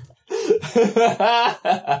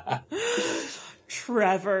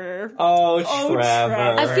 Trevor. Oh, Trevor.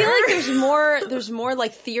 I feel like there's more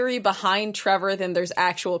like theory behind Trevor than there's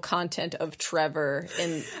actual content of Trevor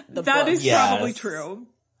in the book. That is probably true.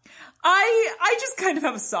 I just kind of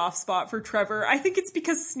have a soft spot for Trevor. I think it's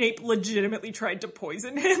because Snape legitimately tried to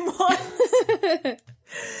poison him once.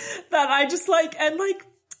 That I just like, and like,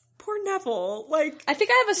 poor Neville. Like, I think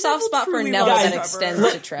I have a soft spot for Neville that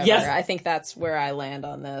extends to Trevor. Yes. I think that's where I land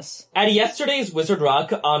on this. At yesterday's Wizard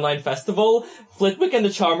Rock online festival, Flitwick and the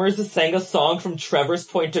Charmers sang a song from Trevor's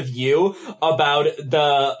point of view about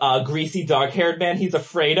the greasy dark-haired man he's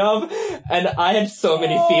afraid of, and I had so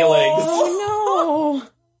many feelings. Oh no!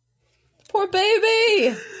 Poor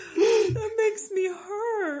baby! That makes me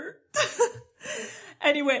hurt.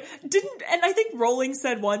 Anyway, and I think Rowling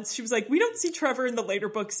said once, she was like, we don't see Trevor in the later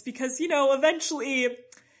books because, you know, eventually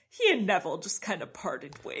he and Neville just kind of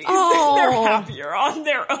parted ways. Oh. They're happier on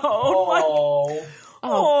their own.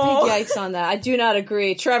 Big yikes on that. I do not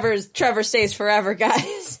agree. Trevor stays forever,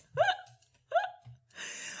 guys.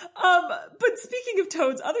 But speaking of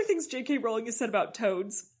toads, other things J.K. Rowling has said about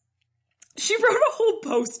toads. She wrote a whole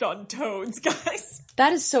post on toads, guys.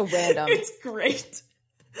 That is so random. It's great.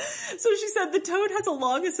 So she said, the toad has a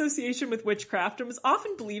long association with witchcraft and was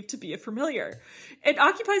often believed to be a familiar. It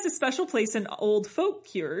occupies a special place in old folk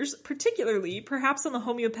cures, particularly, perhaps on the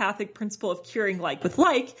homeopathic principle of curing like with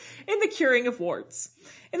like, in the curing of warts.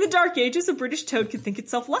 In the Dark Ages, a British toad could think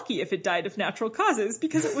itself lucky if it died of natural causes,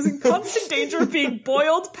 because it was in constant danger of being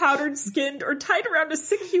boiled, powdered, skinned, or tied around a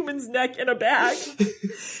sick human's neck in a bag.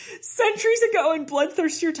 Centuries ago, in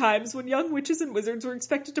bloodthirstier times, when young witches and wizards were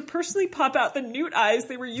expected to personally pop out the newt eyes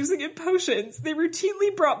they were using in potions, they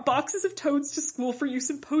routinely brought boxes of toads to school for use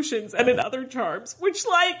in potions and in other charms, which,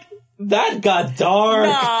 That got dark.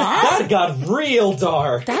 Nah. That got real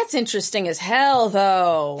dark. That's interesting as hell,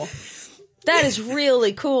 though. That is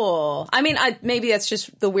really cool. I mean, maybe that's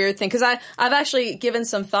just the weird thing, because I've actually given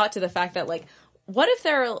some thought to the fact that, what if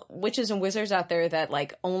there are witches and wizards out there that,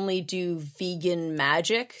 only do vegan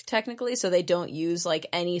magic, technically, so they don't use,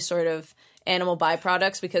 any sort of animal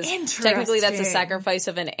byproducts, because technically that's a sacrifice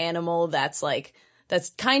of an animal that's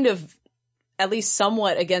kind of at least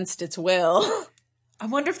somewhat against its will. I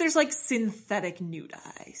wonder if there's, synthetic newt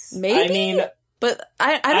eyes. Maybe? I mean... But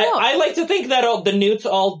I don't know. I like to think that the newts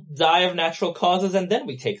all die of natural causes and then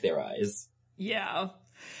we take their eyes. Yeah.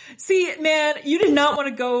 See, man, you did not want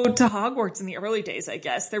to go to Hogwarts in the early days, I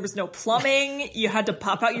guess. There was no plumbing. You had to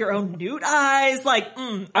pop out your own newt eyes.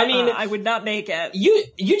 I would not make it. You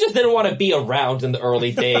just didn't want to be around in the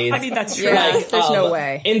early days. I mean, that's true. Yeah, there's no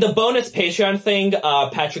way. In the bonus Patreon thing,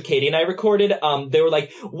 Patrick, Katie, and I recorded, they were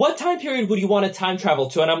like, what time period would you want to time travel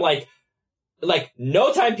to? And I'm like,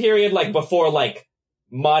 no time period, before,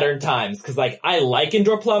 modern times. Because, I like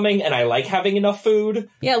indoor plumbing and I like having enough food.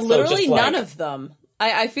 Yeah, literally none of them.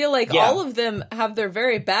 I feel like all of them have their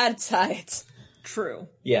very bad sides. True.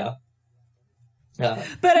 Yeah.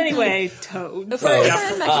 But anyway, toads. Before I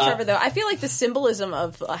turn back to Trevor, though, I feel like the symbolism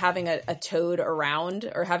of having a toad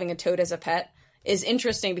around, or having a toad as a pet, is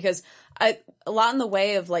interesting, because a lot in the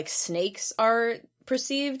way of, snakes are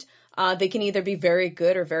perceived. They can either be very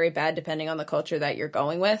good or very bad depending on the culture that you're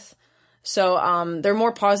going with. So they're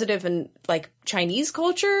more positive in Chinese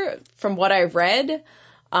culture, from what I've read.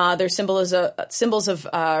 They're symbols of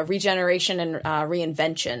regeneration and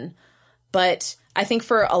reinvention. But I think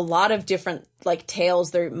for a lot of different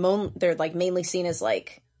tales, they're mainly seen as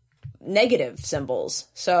negative symbols.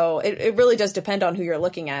 So it really does depend on who you're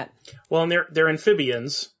looking at. Well, and they're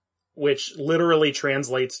amphibians, which literally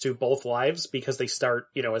translates to both lives, because they start,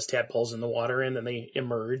 as tadpoles in the water and then they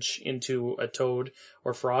emerge into a toad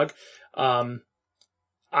or frog.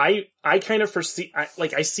 I kind of foresee,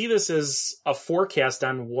 I see this as a forecast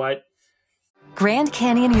on what Grand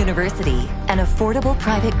Canyon University, an affordable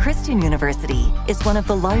private Christian university, is one of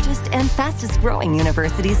the largest and fastest growing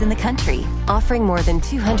universities in the country, offering more than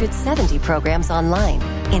 270 programs online.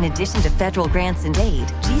 In addition to federal grants and aid,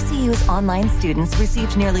 GCU's online students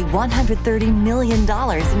received nearly $130 million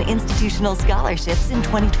in institutional scholarships in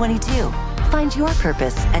 2022. Find your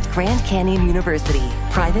purpose at Grand Canyon University.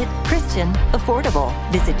 Private, Christian, affordable.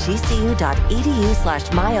 Visit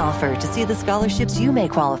gcu.edu/myoffer to see the scholarships you may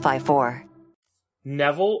qualify for.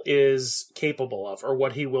 Neville is capable of, or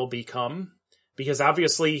what he will become, because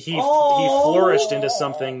obviously he flourished into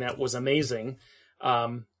something that was amazing.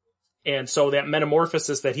 And so that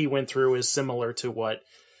metamorphosis that he went through is similar to what,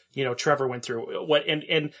 Trevor went through.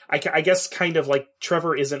 I guess kind of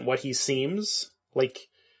Trevor isn't what he seems.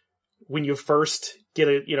 When you first get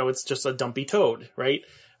it, it's just a dumpy toad, right?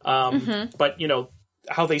 But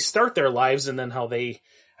how they start their lives and then how they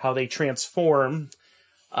transform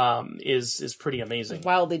is pretty amazing.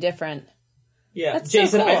 Wildly different. Yeah. That's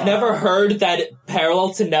Jason, so cool. I've never heard that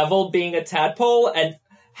parallel to Neville being a tadpole, and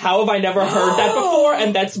how have I never heard that before?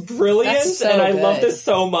 And that's brilliant, That's so and I good. love this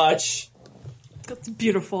so much. That's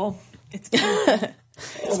beautiful. It's beautiful.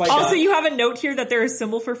 Oh my Also, God. you have a note here that they're a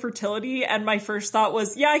symbol for fertility, and my first thought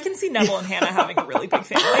was, I can see Neville and Hannah having a really big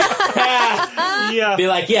family. Yeah. Be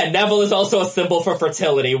like, Neville is also a symbol for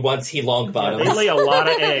fertility once he long bottoms. They lay a lot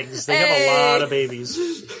of eggs. They have a lot of babies.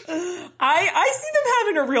 I see them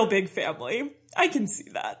having a real big family. I can see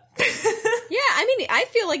that. Yeah, I mean, I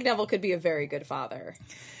feel like Neville could be a very good father.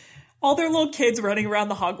 All their little kids running around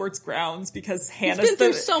the Hogwarts grounds because Hannah's He's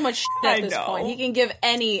been through so much shit at this know. point. He can give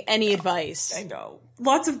any advice. I know.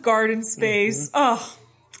 Lots of garden space. Oh,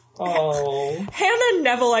 Oh. Hannah and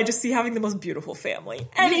Neville, I just see having the most beautiful family.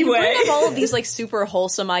 Anyway. You bring up all of these like super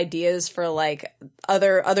wholesome ideas for like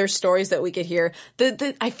other stories that we could hear.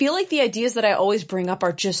 I feel like the ideas that I always bring up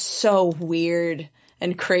are just so weird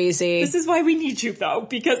and crazy. This is why we need you, though,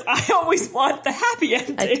 because I always want the happy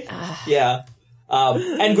ending. Yeah.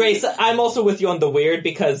 And Grace, I'm also with you on the weird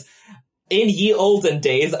because in ye olden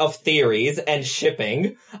days of theories and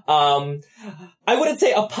shipping, I wouldn't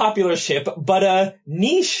say a popular ship, but a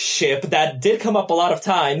niche ship that did come up a lot of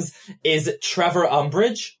times is Trevor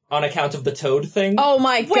Umbridge on account of the Toad thing. Oh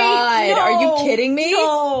my god, no, are you kidding me?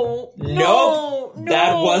 No.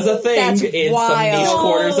 That was a thing in some niche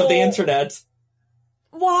corners of the internet.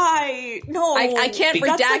 Why? No. I can't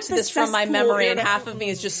redact like this from my memory, and half of me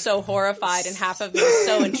is just so horrified, and half of me is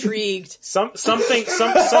so intrigued. Something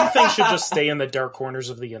should just stay in the dark corners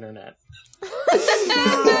of the internet.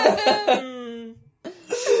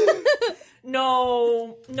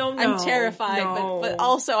 No. I'm terrified, but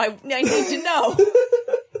also I need to know.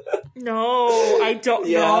 No, I don't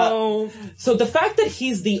know. So the fact that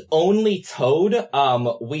he's the only Toad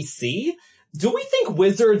we see, do we think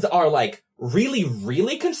wizards are like really,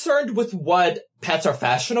 really concerned with what pets are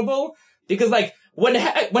fashionable? Because like when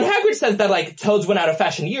Hagrid says that like Toads went out of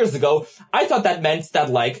fashion years ago, I thought that meant that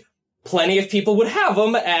like plenty of people would have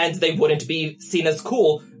them and they wouldn't be seen as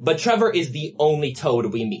cool. But Trevor is the only Toad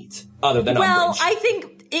we meet other than Umbridge. Well, I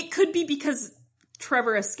think it could be because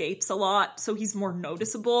Trevor escapes a lot, so he's more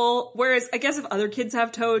noticeable. Whereas I guess if other kids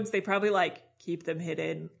have Toads, they probably like keep them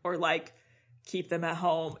hidden or like keep them at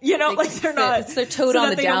home. You know, like they're not. It's their Toad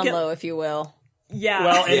on the down low, if you will. Yeah.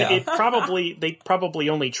 Well, and they probably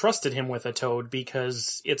only trusted him with a Toad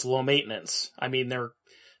because it's low maintenance. I mean, they're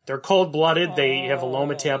cold-blooded. They have a low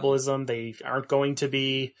metabolism. They aren't going to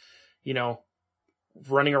be,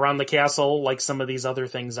 running around the castle like some of these other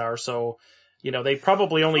things are. So, they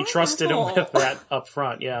probably only trusted him with that up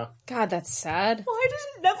front. Yeah. God, that's sad. Why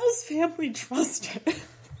didn't Neville's family trust him?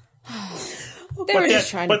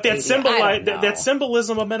 That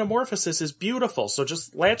symbolism of metamorphosis is beautiful. So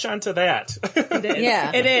just latch onto that. It is.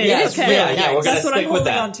 Yeah. It is. Yes, okay. yeah, we're That's gonna what I'm stick with holding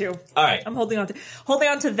that. on to. All right. I'm holding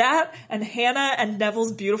on to that and Hannah and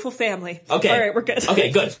Neville's beautiful family. Okay. All right, we're good.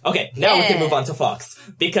 Okay, good. Okay, now we can move on to Fox.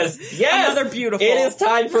 Because, yes! Another beautiful. It is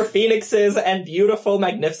time for phoenixes and beautiful,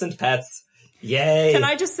 magnificent pets. Yay. Can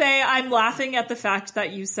I just say I'm laughing at the fact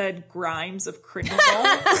that you said Grimes of Grindelwald?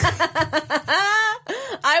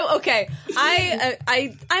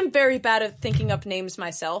 I'm very bad at thinking up names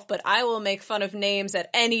myself, but I will make fun of names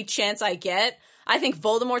at any chance I get. I think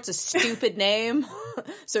Voldemort's a stupid name.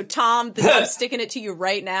 So Tom, I'm sticking it to you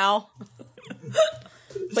right now.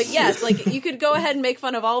 But yes, like, you could go ahead and make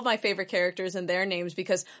fun of all of my favorite characters and their names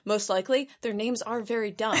because most likely their names are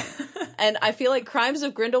very dumb. And I feel like Crimes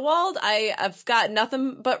of Grindelwald, I've got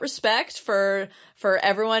nothing but respect for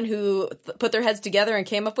everyone who put their heads together and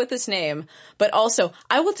came up with this name. But also,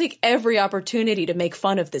 I will take every opportunity to make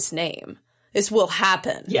fun of this name. This will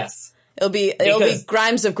happen. Yes. It'll be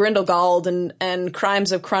Grimes of Grindelwald and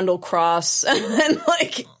Crimes of Crundlecross and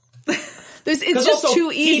like... It's just also,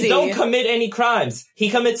 too easy. He don't commit any crimes. He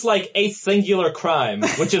commits like a singular crime,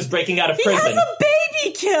 which is breaking out of prison. He has a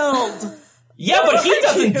baby killed! Yeah, but he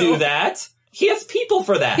doesn't do that. He has people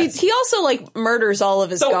for that. He also like murders all of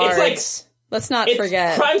his guards. It's like, let's not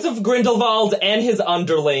forget. Crimes of Grindelwald and his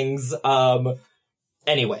underlings.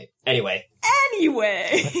 Anyway.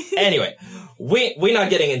 We're not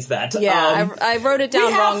getting into that. Yeah, I wrote it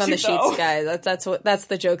down wrong on the sheets, guys. That's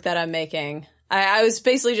the joke that I'm making. I was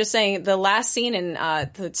basically just saying the last scene in,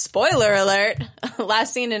 spoiler alert,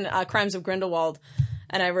 last scene in Crimes of Grindelwald,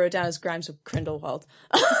 and I wrote it down as Grimes of Grindelwald.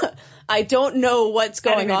 I don't know what's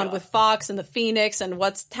going on with Fox and the Phoenix and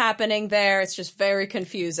what's happening there. It's just very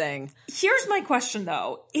confusing. Here's my question,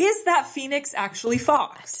 though. Is that Phoenix actually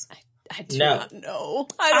Fox? I do not know.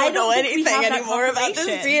 I don't know anything anymore about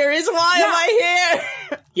this series. Why am I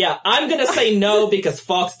here? Yeah, I'm gonna say no because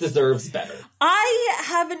Fox deserves better. I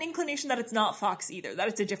have an inclination that it's not Fox either, that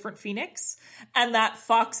it's a different Phoenix, and that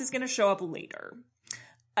Fox is gonna show up later.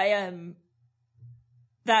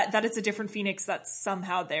 That it's a different Phoenix that's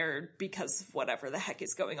somehow there because of whatever the heck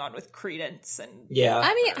is going on with Credence and yeah.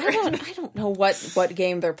 I mean, I don't know what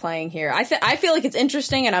game they're playing here. I feel like it's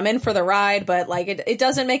interesting and I'm in for the ride, but like it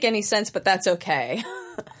doesn't make any sense. But that's okay.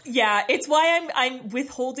 Yeah, it's why I'm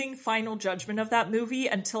withholding final judgment of that movie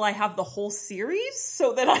until I have the whole series,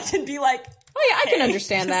 so that I can be like, oh yeah, I can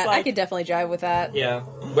understand that. Like, I could definitely jive with that. Yeah.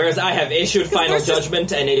 Whereas I have issued final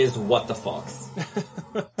judgment, and it is what the Fox.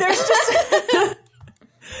 There's just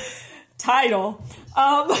title.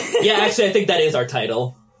 Yeah, actually, I think that is our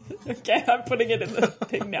title. Okay, I'm putting it in the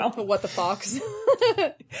thing now. What the fox?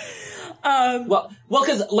 Well,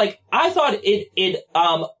 because like I thought it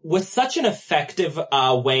was such an effective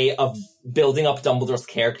way of building up Dumbledore's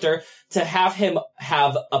character to have him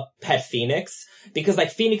have a pet phoenix, because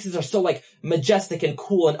like phoenixes are so like majestic and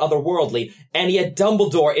cool and otherworldly, and yet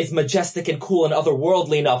Dumbledore is majestic and cool and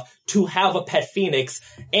otherworldly enough to have a pet phoenix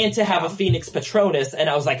and to have a phoenix Patronus, and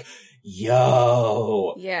I was like,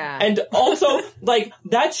 yo. Yeah. And also, like,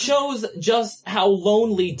 that shows just how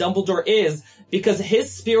lonely Dumbledore is, because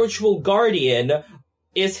his spiritual guardian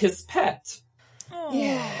is his pet.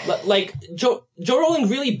 Yeah. Like, Joe Rowling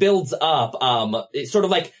really builds up, sort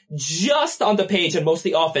of like, just on the page and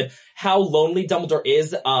mostly off it, how lonely Dumbledore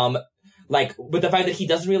is, like, with the fact that he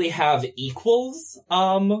doesn't really have equals,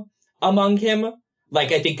 among him.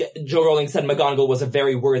 Like, I think Joe Rowling said McGonagall was a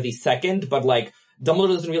very worthy second, but like, Dumbledore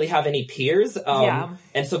doesn't really have any peers.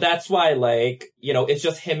 And so that's why, like, you know, it's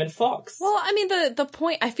just him and Fawkes. Well, I mean, the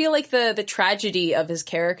point, I feel like the tragedy of his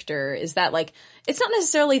character is that, like, it's not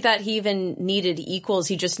necessarily that he even needed equals,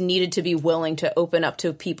 he just needed to be willing to open up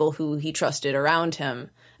to people who he trusted around him.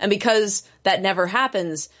 And because that never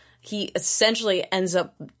happens, he essentially ends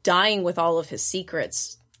up dying with all of his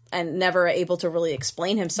secrets and never able to really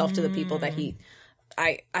explain himself to the people that he,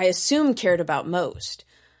 I assume, cared about most.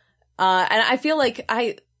 And I feel like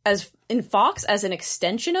as in Fawkes, as an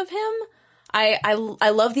extension of him, I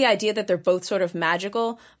love the idea that they're both sort of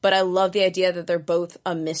magical, but I love the idea that they're both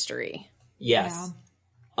a mystery. Yes.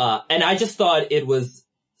 Yeah. And I just thought it was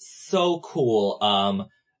so cool,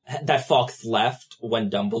 that Fawkes left when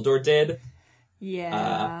Dumbledore did.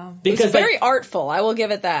 Yeah. Because it's very artful, I will give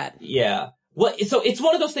it that. Yeah. Well, so it's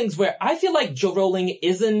one of those things where I feel like Jo Rowling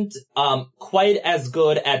isn't, quite as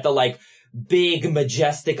good at the, like, big,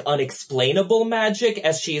 majestic, unexplainable magic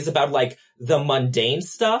as she is about, like, the mundane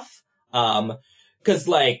stuff. 'Cause,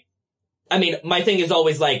 like, I mean, my thing is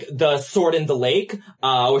always, like, the sword in the lake,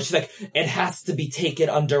 where she's like, it has to be taken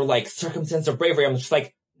under, like, circumstance or bravery. I'm just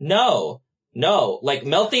like, no, like,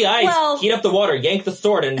 melt the ice, heat up the water, yank the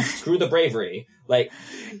sword, and screw the bravery. Like,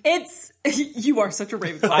 you are such a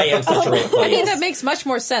Ravenclaw. I am such a Ravenclaw. I mean, that makes much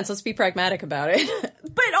more sense. Let's be pragmatic about it.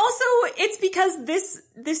 But also, it's because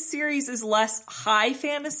this series is less high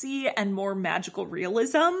fantasy and more magical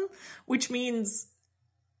realism, which means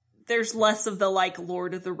there's less of the, like,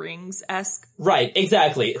 Lord of the Rings-esque. Right,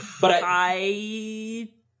 exactly. But high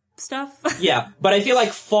stuff. Yeah, but I feel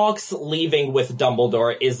like Fawkes leaving with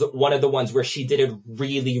Dumbledore is one of the ones where she did it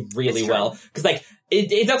really, really well. Because, like,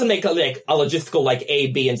 it doesn't make, like, a logistical, like, A,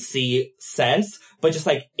 B, and C sense, but just,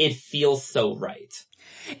 like, it feels so right.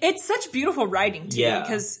 It's such beautiful writing, too,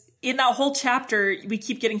 because in that whole chapter, we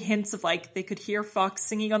keep getting hints of, like, they could hear Fawkes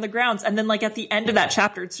singing on the grounds, and then, like, at the end of that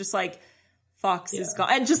chapter, it's just, like, Fawkes is gone.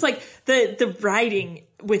 And just, like, the writing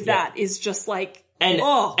with that is just, like,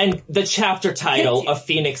 And the chapter title, A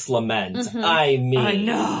Phoenix Lament. Mm-hmm. I mean. I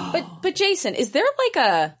know. But Jason, is there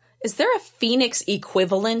a Phoenix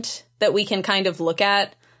equivalent that we can kind of look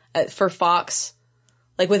at for Fawkes?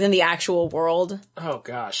 Like within the actual world? Oh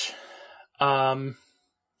gosh. I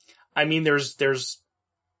mean, there's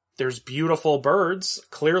beautiful birds,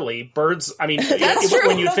 clearly. Birds, I mean,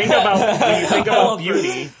 when you think about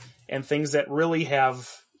beauty and things that really have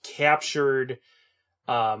captured,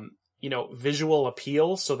 visual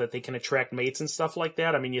appeal so that they can attract mates and stuff like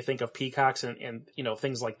that. I mean, you think of peacocks and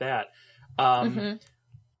things like that.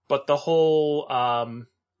 But the whole,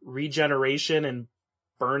 regeneration and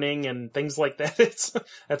burning and things like that,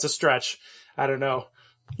 that's a stretch. I don't know.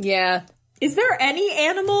 Yeah. Is there any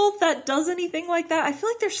animal that does anything like that? I feel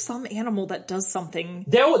like there's some animal that does something.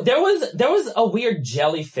 There was a weird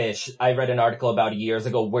jellyfish I read an article about years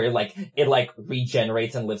ago where, like, it, like,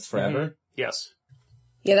 regenerates and lives forever. Mm-hmm. Yes.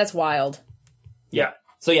 Yeah, that's wild. Yeah.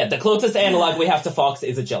 So yeah, the closest analog we have to Fawkes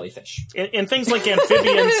is a jellyfish. And things like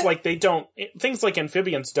amphibians, things like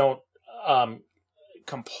amphibians don't,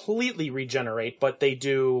 completely regenerate, but they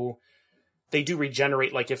do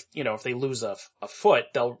regenerate. Like if they lose a foot,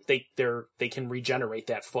 they can regenerate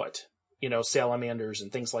that foot, salamanders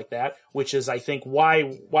and things like that, which is, I think, why,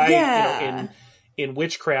 in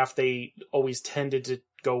witchcraft, they always tended to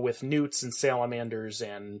go with newts and salamanders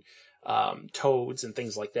and, toads and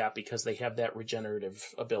things like that, because they have that regenerative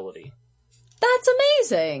ability. That's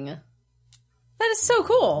amazing. That is so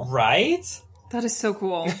cool. Right? That is so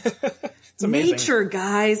cool. It's amazing. Nature,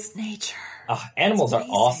 guys. Nature. Animals are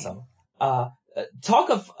awesome. Talk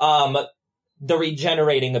of, the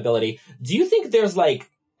regenerating ability. Do you think there's, like,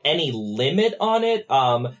 any limit on it?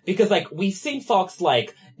 Because, like, we've seen Fawkes,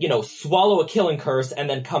 like, swallow a killing curse and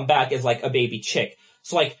then come back as, like, a baby chick.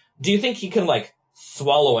 So, like, do you think he can, like,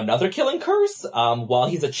 swallow another killing curse while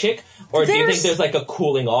he's a chick? Or do you think there's like a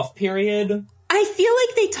cooling off period? I feel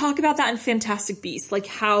like they talk about that in Fantastic Beasts, like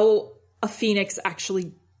how a phoenix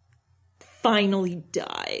actually finally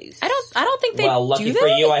dies. I don't think they Well, lucky do for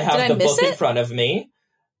that? you, I have Did the miss book in it? front of me.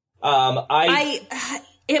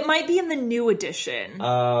 It might be in the new edition.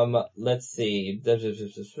 Let's see. No,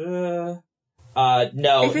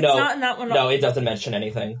 If it's no. not in that one, No, it doesn't mention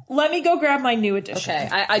anything. Let me go grab my new edition. Okay,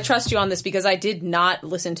 I trust you on this because I did not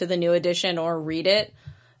listen to the new edition or read it,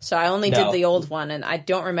 so I only did the old one, and I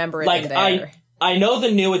don't remember it in there. I know the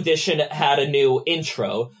new edition had a new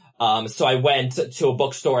intro, so I went to a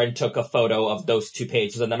bookstore and took a photo of those 2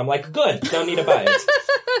 pages, and then I'm like, good, don't need to buy it.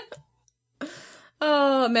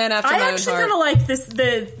 Oh man, after my own I actually heart. kind of like this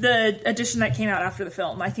the edition that came out after the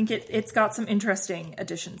film. I think it's got some interesting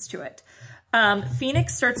additions to it.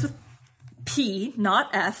 Phoenix starts with P, not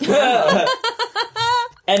F.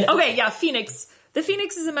 Phoenix. The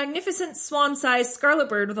phoenix is a magnificent swan-sized scarlet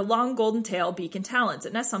bird with a long golden tail, beak, and talons.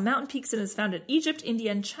 It nests on mountain peaks and is found in Egypt,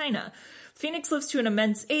 India, and China. Phoenix lives to an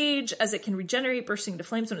immense age, as it can regenerate, bursting into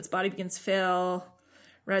flames when its body begins to fail,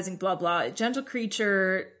 rising, blah, blah. A gentle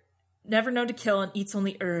creature, never known to kill, and eats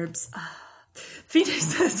only herbs. Phoenix,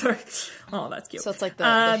 sorry. Oh, that's cute. So it's like the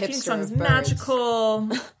hipster Phoenix song is of birds. magical.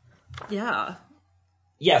 Yeah.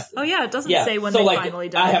 Yes. Oh, yeah, it doesn't say when so, they like, finally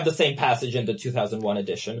die. I have the same passage in the 2001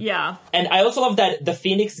 edition. Yeah. And I also love that the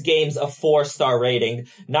Phoenix gains a 4-star rating,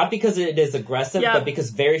 not because it is aggressive, but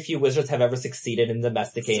because very few wizards have ever succeeded in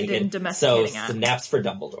domesticating it. So, snaps for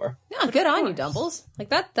Dumbledore. Yeah, good on you, Dumbles. Like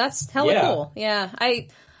that's hella cool. Yeah,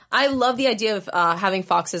 I love the idea of having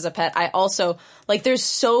Fox as a pet. I also, like, there's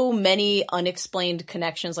so many unexplained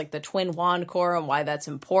connections, like the Twin Wand Core and why that's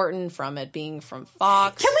important from it being from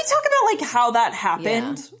Fox. Can we talk about, like, how that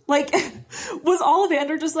happened? Yeah. Like, was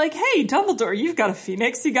Ollivander just like, hey, Dumbledore, you've got a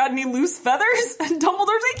phoenix, you got any loose feathers? And Dumbledore's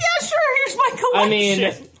like, yeah, sure, here's my collection. I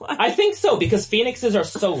mean, I think so, because phoenixes are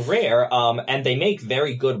so rare, and they make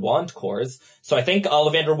very good wand cores. So I think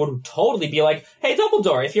Ollivander would totally be like, hey,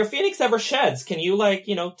 Dumbledore, if your phoenix ever sheds, can you, like,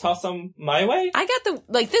 toss them my way? I got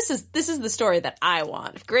this is the story that I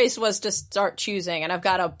want. If Grace was to start choosing, and I've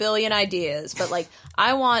got a billion ideas, but, like,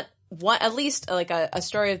 I want at least, like, a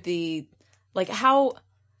story of the, like, how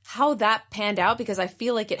that panned out, because I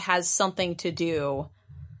feel like it has something to do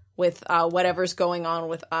with whatever's going on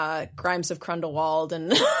with Grimes of Grindelwald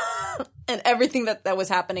and and everything that was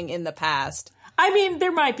happening in the past. I mean,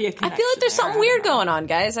 there might be a connection. I feel like there's something weird going on,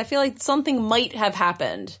 guys. I feel like something might have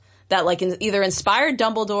happened that, like, either inspired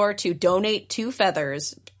Dumbledore to donate 2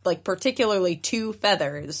 feathers, like, particularly 2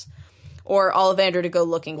 feathers, or Ollivander to go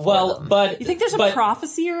looking for them. But you think there's a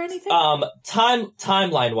prophecy or anything?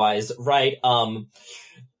 Timeline-wise, right,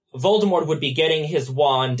 Voldemort would be getting his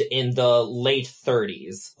wand in the late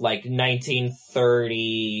 30s, like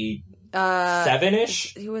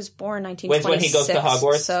 1937-ish? He was born 1926. When he goes to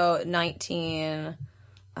Hogwarts? So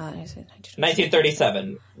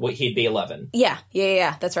 1937. He'd be 11. Yeah,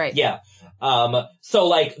 that's right. Yeah. So,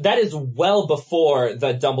 like, that is well before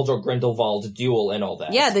the Dumbledore-Grindelwald duel and all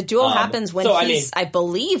that. Yeah, the duel happens when he's, I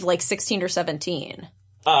believe, like 16 or 17.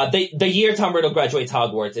 The year Tom Riddle graduates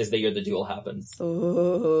Hogwarts is the year the duel happens.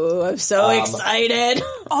 Ooh, I'm so excited.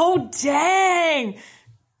 Oh, dang!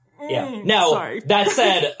 Yeah. Now, that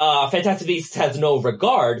said, Fantastic Beasts has no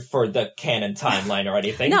regard for the canon timeline or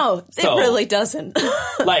anything. No, it really doesn't.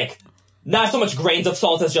 Like, not so much grains of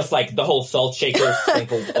salt as just, like, the whole salt shaker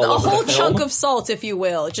sprinkled all over the film. A whole chunk of salt, if you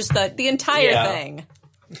will. Just the entire thing.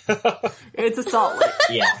 It's a salt lick.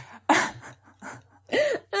 Yeah.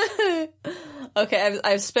 Okay,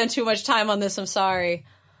 I've spent too much time on this. I'm sorry.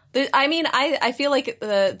 I feel like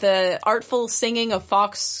the artful singing of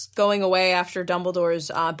Fawkes going away after Dumbledore's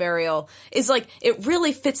burial is, like, it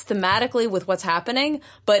really fits thematically with what's happening,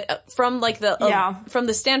 but from, like, from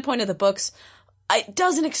the standpoint of the books, it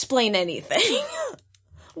doesn't explain anything.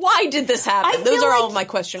 Why did this happen? Those are all of my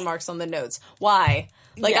question marks on the notes. Why?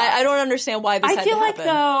 Like, I don't understand why this had to happen. I feel like,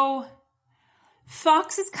 though,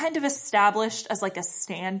 Fawkes is kind of established as, like, a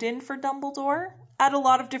stand-in for Dumbledore at a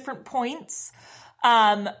lot of different points.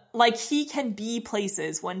 Like, he can be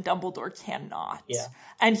places when Dumbledore cannot. Yeah.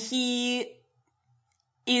 And he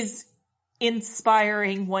is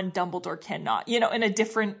inspiring when Dumbledore cannot, in a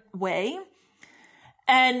different way.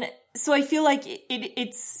 And so I feel like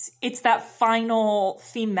it's that final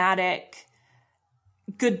thematic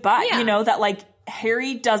goodbye, that, like,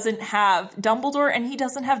 Harry doesn't have Dumbledore, and he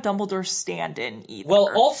doesn't have Dumbledore's stand-in either. Well,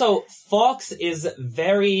 also, Fawkes is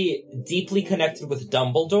very deeply connected with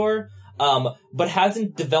Dumbledore, but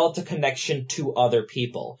hasn't developed a connection to other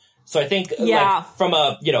people. So I think, like, from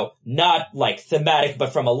a, not like thematic,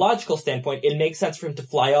 but from a logical standpoint, it makes sense for him to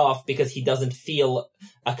fly off because he doesn't feel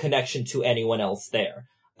a connection to anyone else there.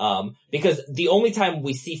 Because the only time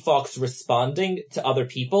we see Fawkes responding to other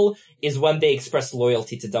people is when they express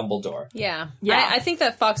loyalty to Dumbledore. Yeah. I think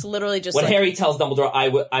that Fawkes literally just when Harry tells Dumbledore,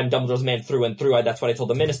 I'm Dumbledore's man through and through, that's what I told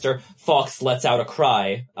the minister, Fawkes lets out a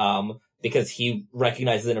cry, because he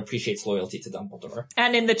recognizes and appreciates loyalty to Dumbledore.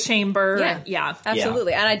 And in the chamber. Yeah.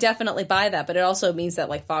 Absolutely. And I definitely buy that, but it also means that,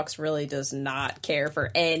 like, Fawkes really does not care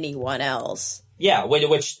for anyone else. Yeah,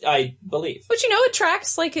 which I believe. But, it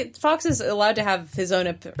tracks. Like, Fawkes is allowed to have his own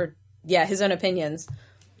opinions.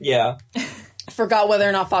 Yeah. I forgot whether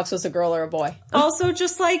or not Fawkes was a girl or a boy. Also,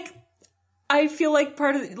 just, like, I feel like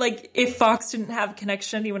part of, like, if Fawkes didn't have a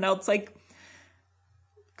connection to anyone else, like,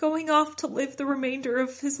 going off to live the remainder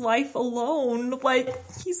of his life alone, like,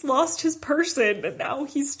 he's lost his person, and now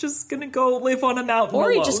he's just gonna go live on a mountain Or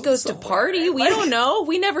he alone just goes somewhere. to party. We don't know.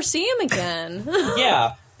 We never see him again.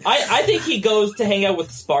 Yeah. I think he goes to hang out with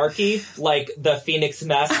Sparky, like the Phoenix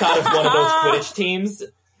mascot of one of those Quidditch teams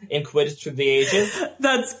in Quidditch Through the Ages.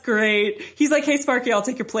 That's great. He's like, hey, Sparky, I'll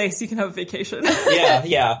take your place. You can have a vacation.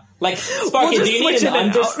 Yeah. Like, Sparky, do you need an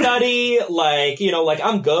understudy? Like,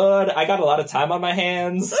 I'm good. I got a lot of time on my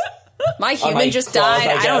hands. My human just died.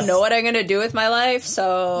 I don't know what I'm going to do with my life,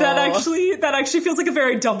 so... That actually feels like a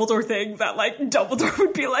very Dumbledore thing, that, like, Dumbledore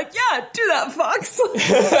would be like, yeah, do that, Fawkes.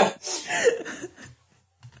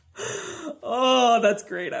 Oh, that's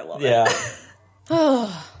great. I love it. Yeah.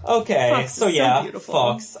 Okay, Fawkes so is yeah, beautiful.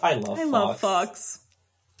 Fawkes. I love Fawkes.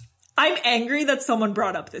 I'm angry that someone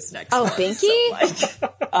brought up this next Oh, one. Binky?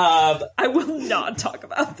 So, I will not talk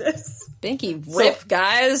about this. Binky, rip,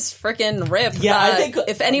 guys. Frickin' rip. Yeah, I think,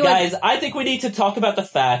 if anyone... guys, I think we need to talk about the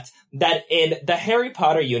fact that in the Harry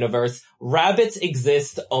Potter universe, rabbits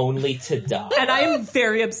exist only to die. And I am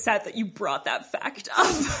very upset that you brought that fact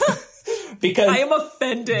up. Because I am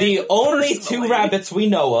offended. The only personally. 2 rabbits we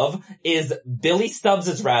know of is Billy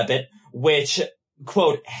Stubbs' rabbit, which,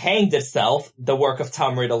 quote, hanged itself, the work of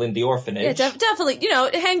Tom Riddle in the orphanage. Yeah, definitely.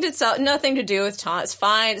 It hanged itself. Nothing to do with Tom. It's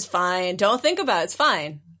fine. Don't think about it. It's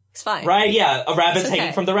fine. Right, yeah. A rabbit's okay.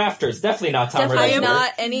 hanging from the rafters. Definitely not Tom Riddle's Definitely work.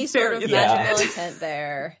 not any sort of magical intent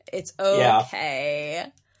there. It's okay. Yeah.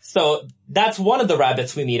 So, that's one of the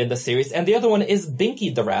rabbits we meet in the series, and the other one is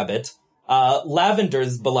Binky the rabbit,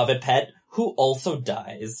 Lavender's beloved pet, who also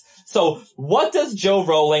dies. So, what does Jo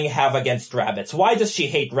Rowling have against rabbits? Why does she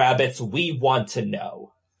hate rabbits? We want to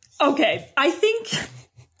know. Okay, I think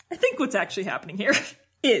what's actually happening here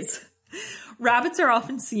is rabbits are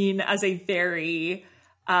often seen as a very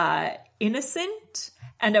innocent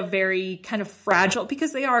and a very kind of fragile,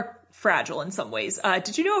 because they are fragile in some ways.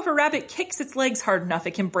 Did you know if a rabbit kicks its legs hard enough,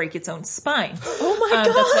 it can break its own spine? Oh my God.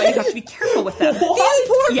 That's why you have to be careful with them. These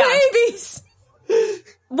poor babies!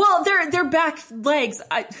 Well, their back legs.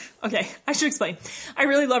 I should explain. I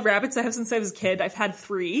really love rabbits. I have since I was a kid. I've had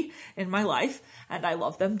 3 in my life, and I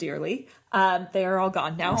love them dearly. They are all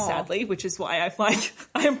gone now, sadly, which is why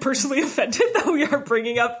I am personally offended that we are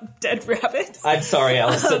bringing up dead rabbits. I'm sorry,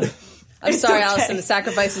 Allison. I'm sorry, okay. Allison. The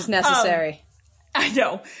sacrifice is necessary. I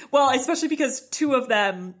know. Well, especially because 2 of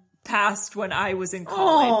them passed when I was in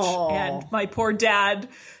college, and my poor dad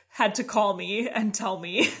had to call me and tell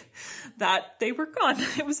me that they were gone.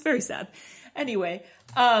 It was very sad. Anyway,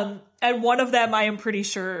 and one of them, I am pretty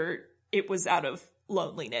sure it was out of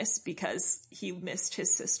loneliness because he missed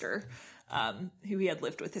his sister, who he had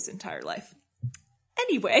lived with his entire life.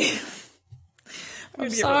 Anyway. I'm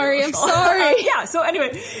sorry. Yeah, so anyway,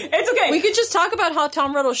 it's okay. We could just talk about how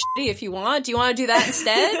Tom Riddle's shitty if you want. Do you want to do that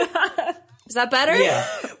instead? Is that better? Yeah.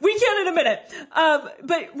 We can in a minute.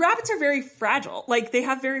 But rabbits are very fragile. Like, they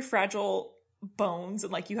have very fragile bones,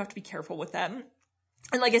 and, like, you have to be careful with them.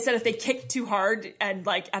 And like I said, if they kick too hard and,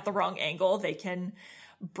 like, at the wrong angle, they can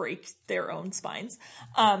break their own spines.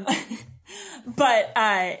 But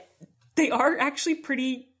they are actually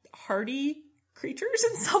pretty hardy creatures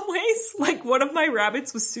in some ways. Like, one of my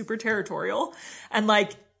rabbits was super territorial, and,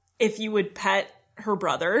 like, if you would pet her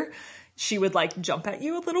brother, she would, like, jump at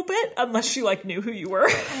you a little bit unless she, like, knew who you were.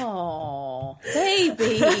 Oh,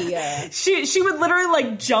 baby. She would literally,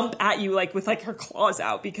 like, jump at you, like, with, like, her claws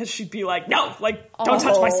out, because she'd be like, no, like, don't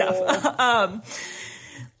touch my stuff.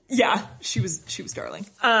 Yeah, she was darling.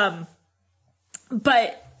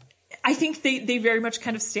 But I think they very much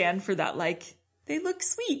kind of stand for that, like, they look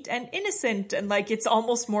sweet and innocent, and, like, it's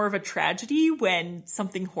almost more of a tragedy when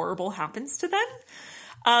something horrible happens to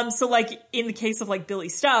them. So, like, in the case of, like, Billy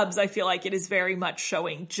Stubbs, I feel like it is very much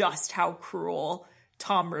showing just how cruel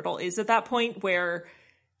Tom Riddle is at that point, where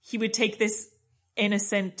he would take this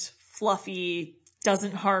innocent, fluffy,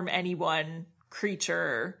 doesn't harm anyone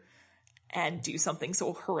creature and do something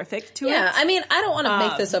so horrific to it. Yeah, I mean, I don't want to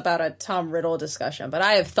make this about a Tom Riddle discussion, but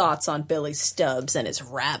I have thoughts on Billy Stubbs and his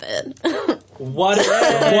rabbit. What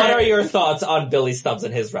are your thoughts on Billy Stubbs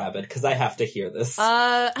and his rabbit? Because I have to hear this.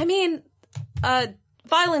 I mean,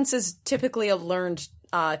 violence is typically a learned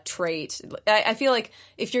trait. I feel like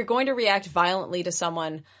if you're going to react violently to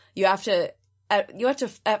someone, you have to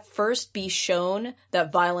at first be shown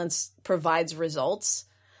that violence provides results.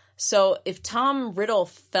 So if Tom Riddle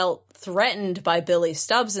felt threatened by Billy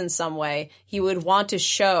Stubbs in some way, he would want to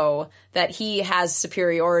show that he has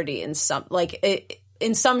superiority in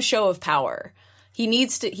some show of power. He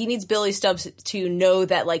needs Billy Stubbs to know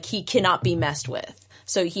that like he cannot be messed with.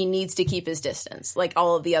 So he needs to keep his distance, like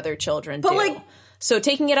all of the other children do. So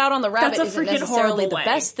taking it out on the rabbit isn't necessarily the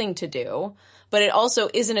best thing to do, but it also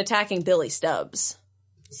isn't attacking Billy Stubbs.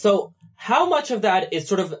 So how much of that is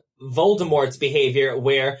sort of Voldemort's behavior,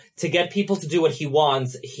 where to get people to do what he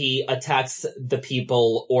wants, he attacks the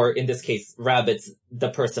people, or in this case, rabbits, the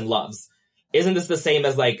person loves? Isn't this the same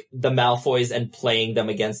as like the Malfoys and playing them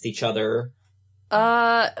against each other?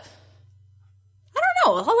 I don't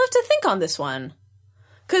know. I'll have to think on this one.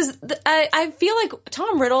 Because I feel like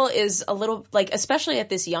Tom Riddle is a little, like, especially at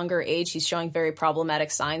this younger age, he's showing very problematic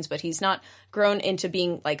signs, but he's not grown into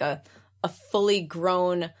being, like, a fully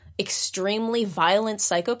grown, extremely violent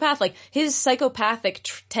psychopath. Like, his psychopathic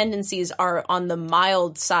tendencies are on the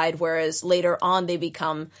mild side, whereas later on they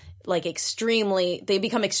become, like, extreme.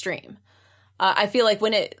 I feel like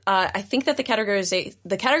I think that the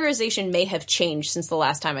categorization may have changed since the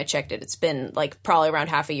last time I checked it. It's been, like, probably around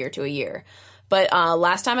half a year to a year. But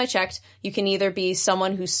last time I checked, you can either be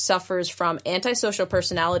someone who suffers from antisocial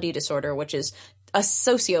personality disorder, which is a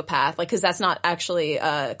sociopath, like, because that's not actually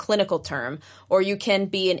a clinical term, or you can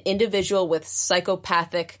be an individual with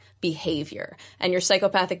psychopathic behavior. And your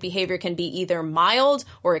psychopathic behavior can be either mild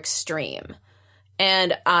or extreme.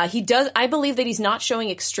 And I believe that he's not showing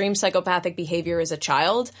extreme psychopathic behavior as a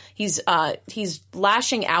child. He's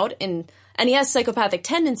lashing out and he has psychopathic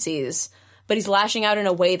tendencies, but he's lashing out in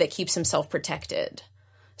a way that keeps him self-protected.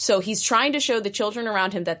 So he's trying to show the children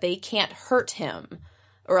around him that they can't hurt him,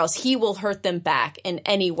 or else he will hurt them back in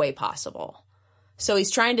any way possible. So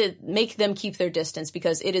he's trying to make them keep their distance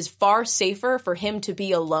because it is far safer for him to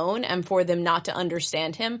be alone and for them not to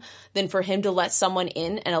understand him than for him to let someone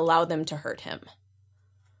in and allow them to hurt him.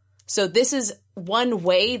 So this is one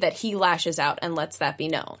way that he lashes out and lets that be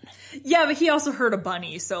known. Yeah, but he also hurt a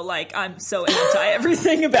bunny, so, like, I'm so anti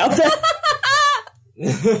everything about that.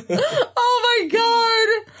 Oh my god!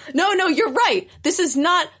 No, you're right. This is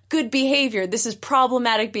not good behavior. This is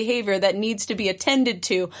problematic behavior that needs to be attended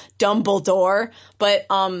to, Dumbledore. But,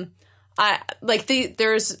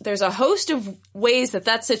 there's a host of ways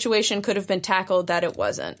that situation could have been tackled that it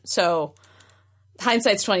wasn't. So,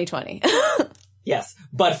 hindsight's 20/20. Yes,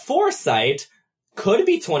 but foresight could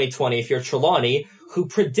be 20/20 if you're Trelawney, who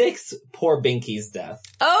predicts poor Binky's death.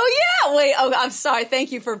 Oh yeah! Wait, I'm sorry.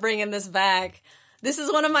 Thank you for bringing this back. This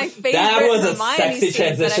is one of my favorite That was a Hermione sexy scenes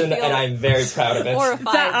transition, and I'm very proud of it.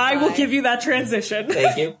 That I will give you that transition.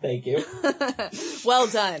 Thank you. Well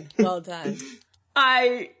done.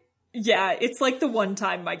 Yeah, it's like the one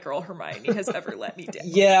time my girl Hermione has ever let me down.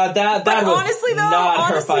 Yeah, that was honestly, not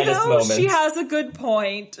her finest moment. She has a good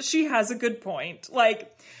point.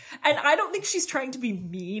 Like, and I don't think she's trying to be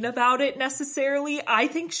mean about it necessarily. I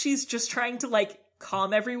think she's just trying to, like,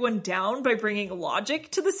 calm everyone down by bringing logic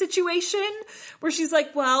to the situation, where she's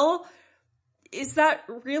like, well, is that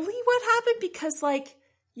really what happened? Because, like,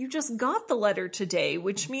 you just got the letter today,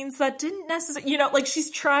 which means that didn't necessarily, like, she's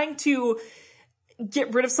trying to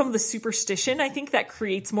get rid of some of the superstition. I think that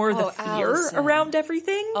creates more of the fear around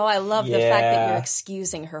everything. Oh, I love the fact that you're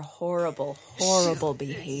excusing her horrible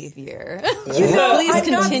behavior. Please I'm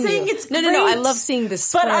continue. Not saying it's great, No, I love seeing this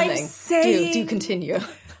squirming. But I'm saying... Do continue.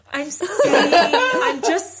 I'm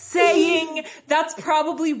just saying that's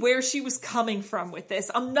probably where she was coming from with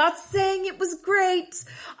this. I'm not saying it was great.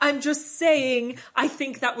 I'm just saying I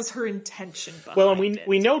think that was her intention behind it. Well, and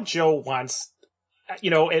we know Jo wants...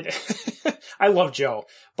 I love Jo,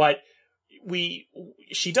 but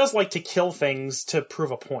she does like to kill things to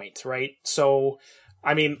prove a point, right? So,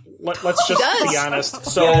 I mean, let's just be honest.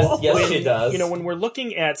 So, yes, she does. When we're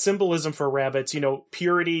looking at symbolism for rabbits,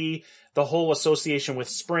 purity, the whole association with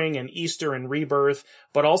spring and Easter and rebirth,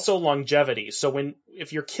 but also longevity. So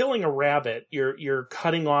if you're killing a rabbit, you're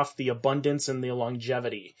cutting off the abundance and the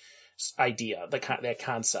longevity idea, that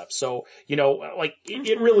concept. So,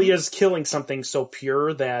 it really is killing something so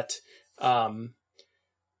pure that,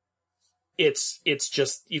 it's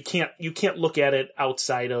just, you can't look at it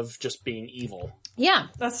outside of just being evil. Yeah,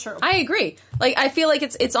 that's true. I agree. Like, I feel like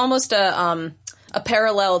it's almost a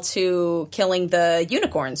parallel to killing the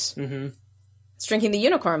unicorns. Mm-hmm. It's drinking the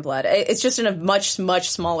unicorn blood. It's just in a much, much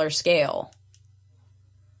smaller scale.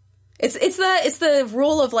 It's the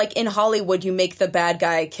rule of, like, in Hollywood, you make the bad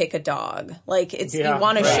guy kick a dog. Like, you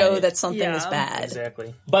want to show that something is bad.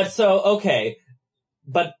 Exactly. But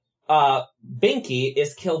Binky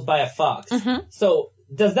is killed by a fox. Mm-hmm. So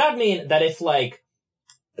does that mean that if, like,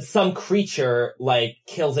 some creature, like,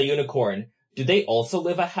 kills a unicorn, do they also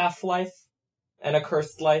live a half-life and a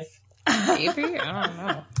cursed life? Maybe? I don't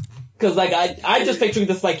know. Because, like, I'm just picturing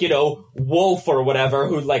this, like, wolf or whatever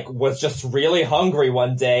who, like, was just really hungry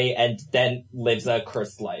one day and then lives a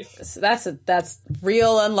cursed life. So that's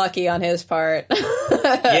real unlucky on his part.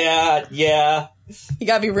 Yeah. You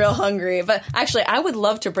gotta be real hungry. But actually, I would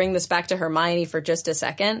love to bring this back to Hermione for just a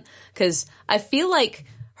second, because I feel like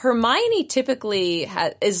Hermione typically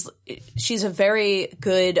she's a very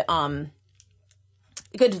good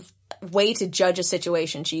way to judge a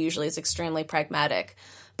situation. She usually is extremely pragmatic.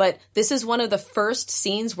 But this is one of the first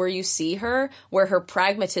scenes where you see her, where her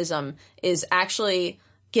pragmatism is actually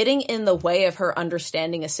getting in the way of her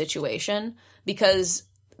understanding a situation, because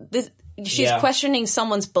she's questioning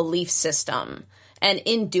someone's belief system. And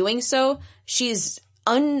in doing so, she's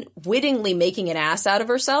unwittingly making an ass out of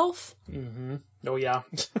herself. Mm-hmm. Oh, yeah.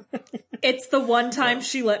 It's the one time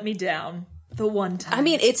she let me down. The one time. I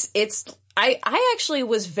mean, I actually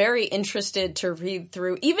was very interested to read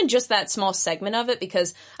through even just that small segment of it,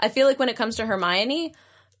 because I feel like when it comes to Hermione,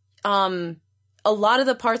 a lot of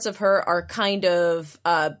the parts of her are kind of,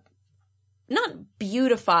 not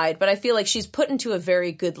beautified, but I feel like she's put into a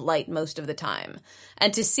very good light most of the time.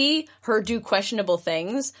 And to see her do questionable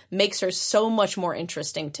things makes her so much more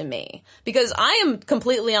interesting to me, because I am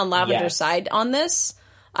completely on Lavender's side on this.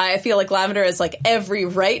 I feel like Lavender has, like, every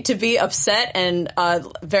right to be upset and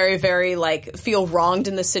very, very, like, feel wronged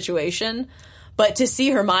in this situation. But to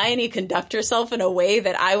see Hermione conduct herself in a way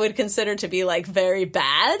that I would consider to be, like, very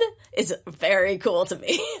bad is very cool to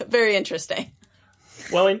me. Very interesting.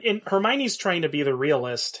 Well, and Hermione's trying to be the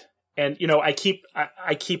realist. And, I keep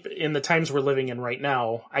in the times we're living in right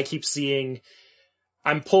now, I keep seeing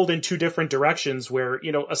I'm pulled in two different directions where,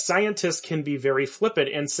 a scientist can be very flippant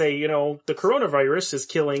and say, the coronavirus is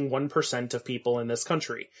killing 1% of people in this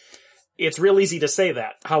country. It's real easy to say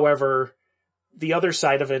that. However, the other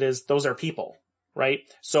side of it is those are people, right?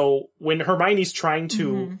 So when Hermione's trying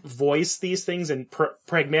to voice these things, and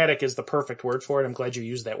pragmatic is the perfect word for it. I'm glad you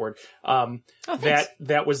used that word.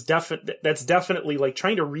 That's definitely like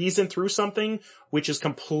trying to reason through something which is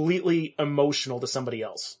completely emotional to somebody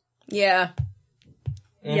else. Yeah.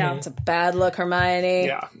 Yeah. It's a bad look, Hermione.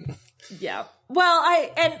 Yeah. Yeah. Well,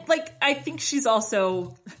 I think she's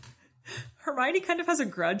also, Hermione kind of has a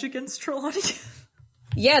grudge against Trelawney.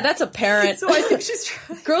 Yeah, that's apparent. So I think she's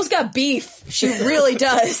Girl's got beef. She really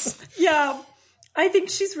does. Yeah. I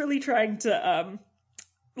think she's really trying to,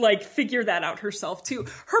 figure that out herself, too.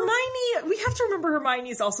 Hermione, we have to remember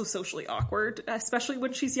Hermione is also socially awkward, especially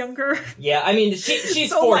when she's younger. Yeah, I mean,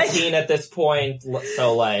 she's 14 at this point,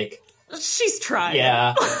 so, like... She's trying.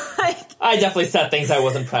 Yeah. I definitely said things I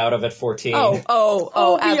wasn't proud of at 14.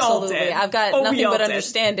 Oh, absolutely. I've got nothing but did.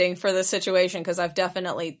 understanding for the situation, because I've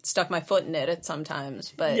definitely stuck my foot in it at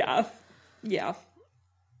sometimes. But yeah.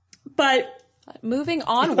 But moving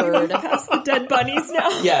onward, past the dead bunnies now.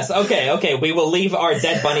 Yes. Okay. We will leave our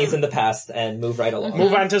dead bunnies in the past and move right along.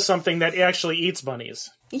 Move on to something that actually eats bunnies.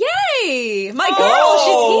 Yay! My girl,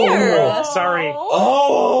 she's here. Sorry.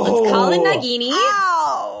 Oh, let's call it Nagini.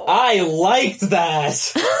 Ow! I liked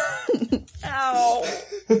that. Ow!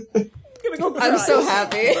 I'm gonna go cry. I'm so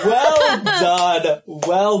happy.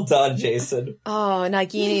 Well done, Jason. Oh,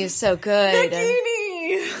 Nagini is so good.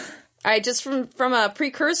 Nagini! All right, just from a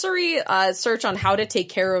precursory search on how to take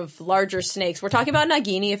care of larger snakes, we're talking about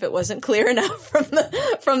Nagini, if it wasn't clear enough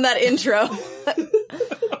from that intro.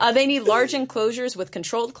 They need large enclosures with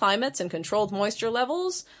controlled climates and controlled moisture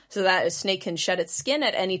levels so that a snake can shed its skin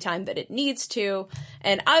at any time that it needs to.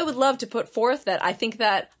 And I would love to put forth that I think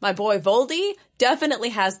that my boy Voldy definitely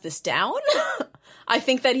has this down. I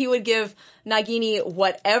think that he would give Nagini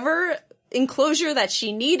whatever enclosure that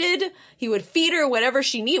she needed. He would feed her whatever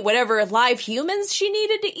she needed, whatever live humans she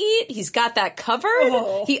needed to eat. He's got that covered.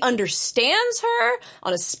 Oh. He understands her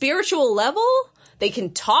on a spiritual level. They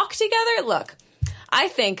can talk together. Look, I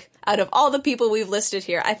think out of all the people we've listed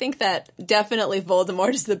here, I think that definitely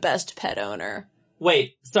Voldemort is the best pet owner.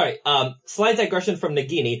 Wait, sorry, slight digression from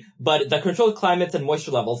Nagini, but the controlled climates and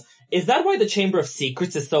moisture levels, is that why the Chamber of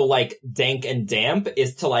Secrets is so, like, dank and damp?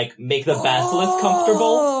 Is to, like, make the basilisk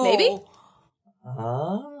comfortable? Maybe?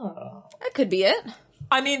 Oh. That could be it.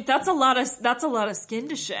 I mean, that's a lot of skin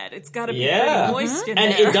to shed. It's got to be pretty moist in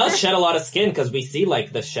and there. it does shed a lot of skin because we see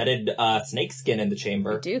like the shedded snake skin in the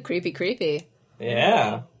chamber. We do. Creepy.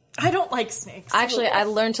 Yeah. I don't like snakes. Actually, I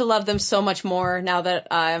learned to love them so much more now that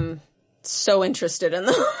I'm so interested in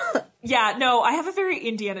them. Yeah, no, I have a very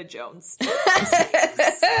Indiana Jones.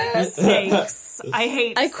 Snakes. I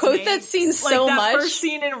hate I quote snakes. that scene so that much. First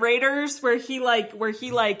scene in Raiders where he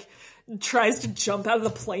tries to jump out of the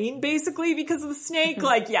plane basically because of the snake.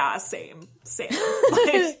 Like, yeah, same.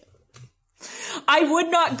 Like, I would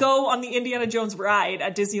not go on the Indiana Jones ride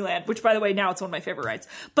at Disneyland, which by the way, now it's one of my favorite rides,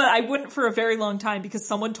 but I wouldn't for a very long time because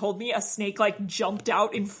someone told me a snake like jumped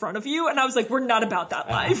out in front of you and I was like, we're not about that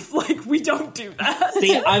life. Like, we don't do that.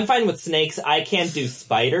 See, I'm fine with snakes. I can't do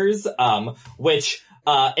spiders, which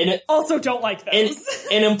also don't like those.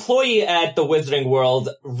 An employee at the Wizarding World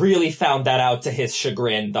really found that out to his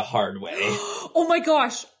chagrin the hard way. Oh my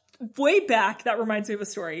gosh. Way back, that reminds me of a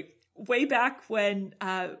story. Way back when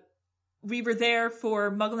we were there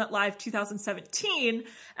for MuggleNet Live 2017,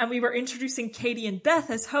 and we were introducing Katie and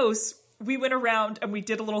Beth as hosts. We went around and we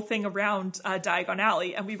did a little thing around Diagon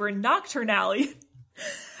Alley, and we were in Nocturne Alley.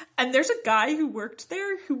 And there's a guy who worked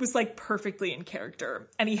there who was like perfectly in character.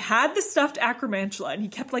 And he had the stuffed Acromantula and he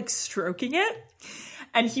kept like stroking it.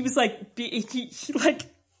 And he was like, he like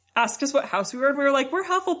asked us what house we were. And we were like, we're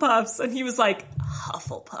Hufflepuffs. And he was like,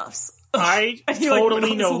 Hufflepuffs. I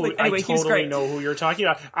totally know who. Anyway, I totally know who you're talking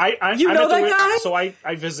about. I'm know that guy? So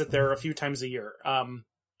I visit there a few times a year.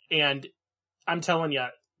 And I'm telling you,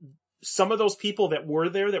 some of those people that were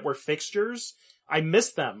there that were fixtures, I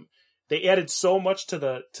miss them. They added so much to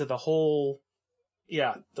the whole,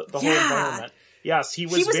 the whole environment. Yes, he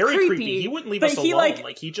was very creepy. He wouldn't leave us alone.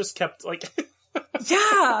 Like he just kept like.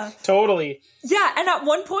 Yeah. Totally. Yeah, and at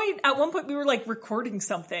one point we were like recording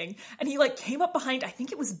something and he like came up behind, I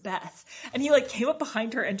think it was Beth, and he like came up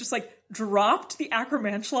behind her and just like dropped the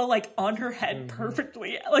Acromantula like on her head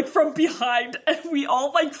perfectly, like from behind, and we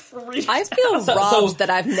all like freaked I feel out. robbed that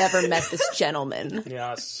I've never met this gentleman.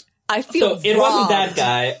 Yes. I feel it robbed. wasn't that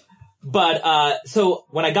guy. But, so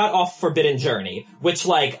when I got off Forbidden Journey, which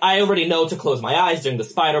like, I already know to close my eyes during the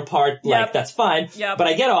spider part, like, that's fine. Yep. But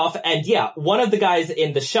I get off and one of the guys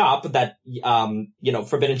in the shop that,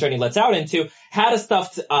 Forbidden Journey lets out into had a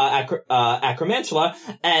stuffed, Acromantula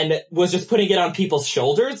and was just putting it on people's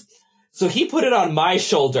shoulders. So he put it on my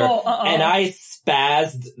shoulder and I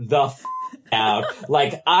spazzed the out.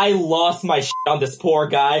 Like, I lost my shit on this poor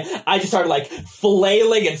guy. I just started like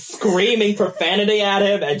flailing and screaming profanity at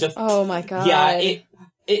him and just. Oh my god. Yeah,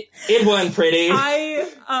 it wasn't pretty.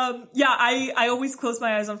 I always close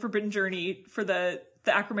my eyes on Forbidden Journey for the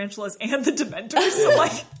Acromantulas and the Dementors. So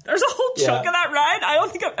like, there's a whole chunk of that ride I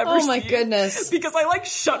don't think I've ever seen. Oh my goodness. Because I like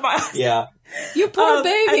shut my eyes. Yeah. You poor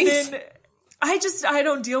babies. And then I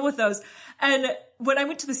don't deal with those. And when I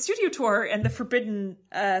went to the studio tour and the Forbidden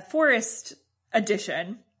Forest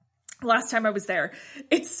edition, last time I was there,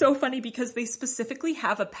 it's so funny because they specifically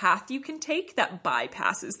have a path you can take that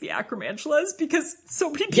bypasses the Acromantulas because so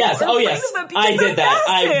many people are afraid of them because I did that.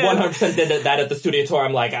 massive. I 100% did that at the studio tour.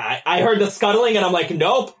 I'm like, I heard the scuttling and I'm like,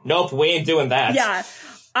 nope, we ain't doing that. Yeah.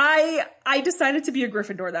 I decided to be a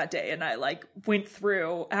Gryffindor that day and I like went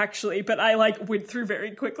through actually, but I like went through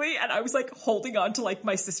very quickly and I was like holding on to like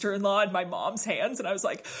my sister-in-law and my mom's hands and I was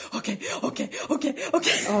like, okay.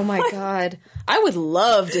 Oh my god. I would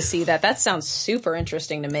love to see that. That sounds super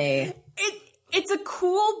interesting to me. It's a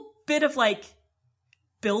cool bit of like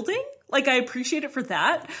building. Like I appreciate it for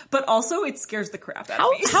that, but also it scares the crap out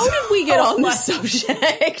of me. How did we get on this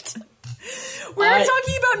subject? We're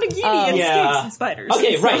talking about Nagini and snakes and spiders.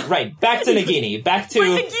 Okay, right. Back to Nagini. Back to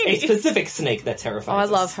a specific snake that terrifies us.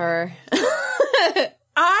 I love her.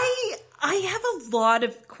 I have a lot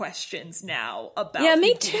of questions now about Yeah,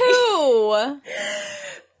 me Nagini. too.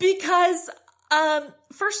 Because,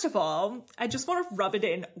 first of all, I just want to rub it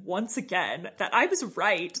in once again that I was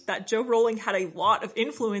right that Joe Rowling had a lot of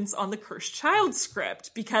influence on the Cursed Child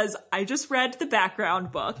script because I just read the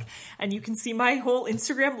background book and you can see my whole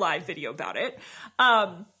Instagram live video about it.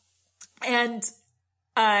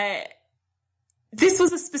 This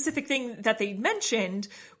was a specific thing that they mentioned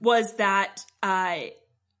was that,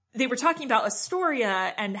 they were talking about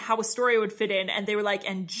Astoria and how Astoria would fit in and they were like,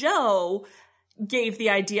 and Joe gave the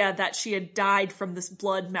idea that she had died from this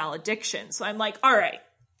blood malediction. So I'm like, all right,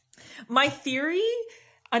 my theory,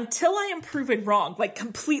 until I am proven wrong, like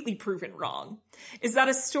completely proven wrong, is that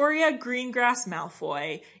Astoria Greengrass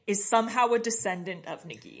Malfoy is somehow a descendant of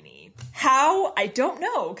Nagini. How? I don't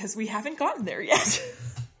know, because we haven't gotten there yet.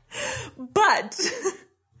 But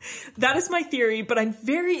That is my theory, but I'm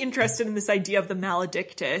very interested in this idea of the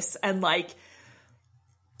Maledictus and like,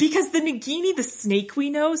 because the Nagini, the snake we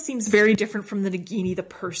know, seems very different from the Nagini, the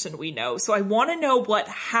person we know. So I want to know what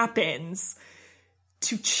happens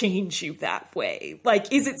to change you that way.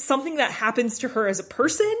 Like, is it something that happens to her as a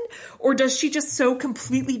person? Or does she just so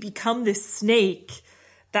completely become this snake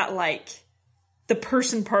that like the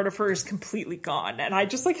person part of her is completely gone? And I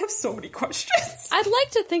just like have so many questions. I'd like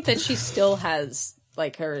to think that she still has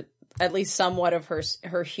like her, at least somewhat of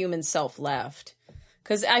her human self left.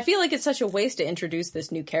 Because I feel like it's such a waste to introduce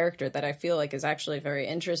this new character that I feel like is actually very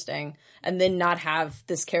interesting, and then not have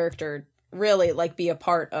this character really like be a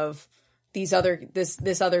part of this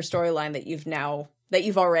other storyline that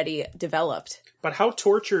you've already developed. But how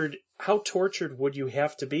tortured would you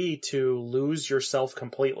have to be to lose yourself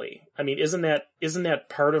completely? I mean, isn't that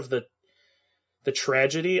part of the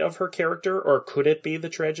tragedy of her character, or could it be the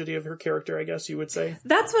tragedy of her character, I guess you would say?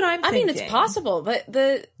 That's what I'm thinking. I mean, it's possible, but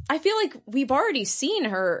I feel like we've already seen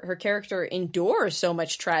her character endure so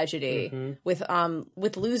much tragedy with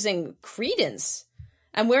losing Credence.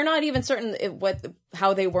 And we're not even certain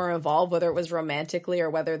how they were involved, whether it was romantically or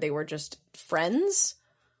whether they were just friends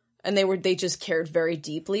and they just cared very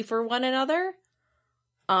deeply for one another.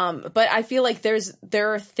 But I feel like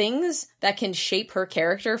there are things that can shape her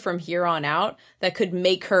character from here on out that could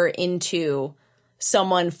make her into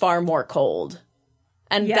someone far more cold.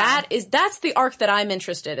 And that's the arc that I'm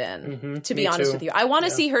interested in, to be honest with you. I want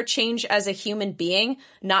to see her change as a human being,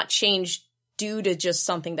 not change due to just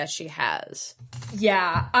something that she has.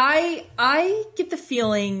 Yeah, I get the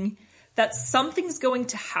feeling that something's going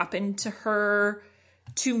to happen to her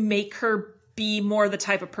to make her be more the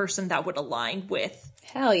type of person that would align with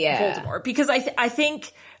Voldemort. Because I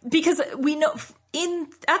think because we know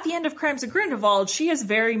at the end of Crimes of Grindelwald, she is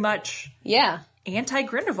very much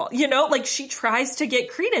anti-Grindelwald. You know, like she tries to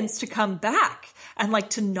get Credence to come back and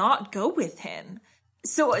like to not go with him.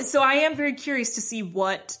 So I am very curious to see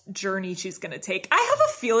what journey she's going to take. I have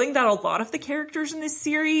a feeling that a lot of the characters in this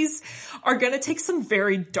series are going to take some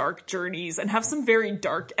very dark journeys and have some very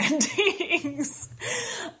dark endings.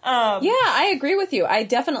 I agree with you. I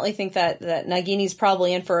definitely think that Nagini's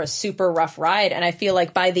probably in for a super rough ride. And I feel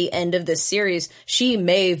like by the end of this series, she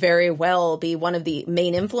may very well be one of the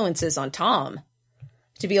main influences on Tom.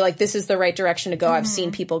 To be like, this is the right direction to go. I've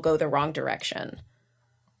seen people go the wrong direction.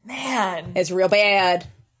 Man, it's real bad.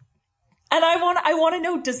 And I want to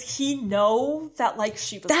know, does he know that like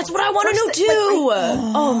she was? That's what I want to know too.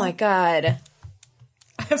 Like, oh my god,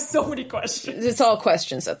 I have so many questions. It's all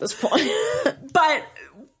questions at this point. But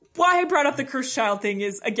why I brought up the cursed child thing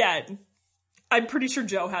is, again, I'm pretty sure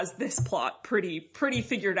Joe has this plot pretty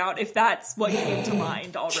figured out. If that's what came to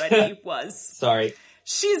mind already, was sorry.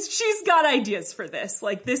 She's got ideas for this.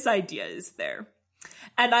 Like this idea is there.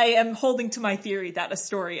 And I am holding to my theory that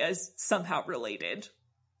Astoria is somehow related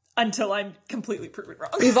until I'm completely proven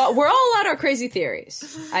wrong. We're all out our crazy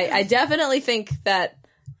theories. I definitely think that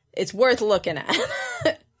it's worth looking at.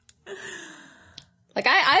 Like,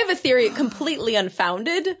 I have a theory completely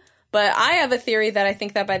unfounded, but I have a theory that I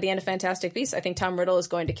think that by the end of Fantastic Beasts, I think Tom Riddle is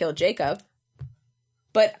going to kill Jacob.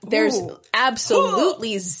 But there's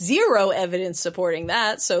absolutely zero evidence supporting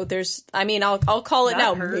that. So I'll call it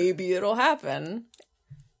now. Maybe it'll happen.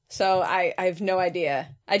 So I have no idea.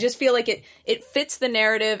 I just feel like it fits the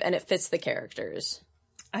narrative and it fits the characters.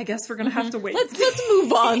 I guess we're going to have to wait. Let's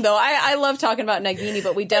move on, though. I love talking about Nagini,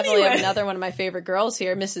 but we definitely have another one of my favorite girls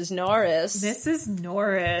here, Mrs. Norris. Mrs.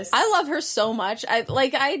 Norris. I love her so much.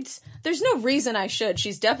 There's no reason I should.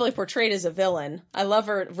 She's definitely portrayed as a villain. I love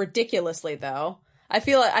her ridiculously, though. I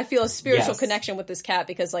feel a spiritual connection with this cat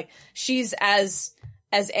because, like, she's as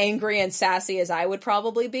angry and sassy as I would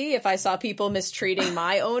probably be if I saw people mistreating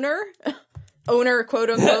my owner, quote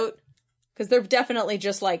unquote, because they're definitely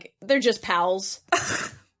just they're just pals.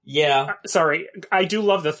 Yeah. Sorry, I do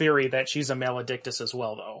love the theory that she's a Maledictus as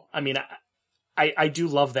well, though. I mean, I do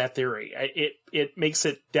love that theory. It makes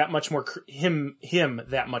it that much more him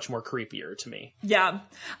that much more creepier to me. Yeah,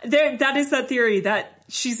 that is that theory that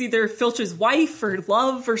she's either Filch's wife or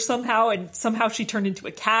love or somehow she turned into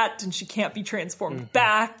a cat and she can't be transformed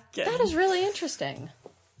back. And that is really interesting.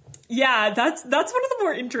 Yeah, that's one of the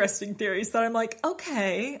more interesting theories that I'm like,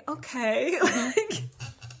 okay.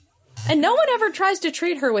 And no one ever tries to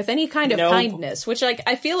treat her with any kind of kindness, which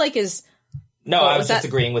I feel like is. No, I was just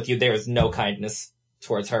agreeing with you. There is no kindness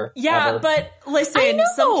towards her. Yeah, ever. But listen,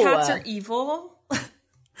 some cats are evil.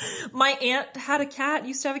 My aunt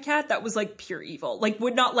used to have a cat that was like pure evil. Like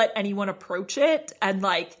would not let anyone approach it. And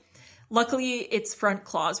like, luckily its front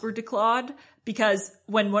claws were declawed, because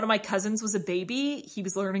when one of my cousins was a baby, he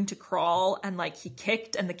was learning to crawl and like he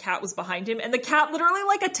kicked and the cat was behind him and the cat literally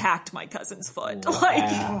like attacked my cousin's foot.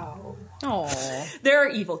 Wow. Like, there are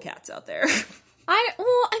evil cats out there.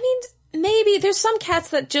 Maybe there's some cats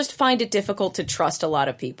that just find it difficult to trust a lot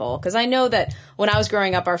of people. Because I know that when I was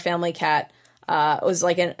growing up, our family cat was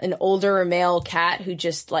like an older male cat who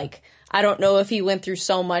just like, I don't know if he went through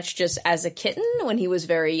so much just as a kitten when he was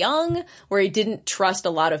very young, where he didn't trust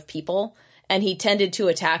a lot of people. And he tended to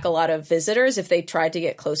attack a lot of visitors if they tried to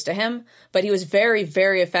get close to him. But he was very,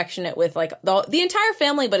 very affectionate with like the entire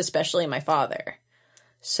family, but especially my father.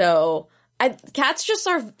 So cats just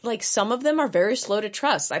are like, some of them are very slow to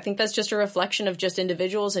trust. I think that's just a reflection of just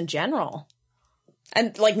individuals in general.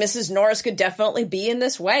 And like Mrs. Norris could definitely be in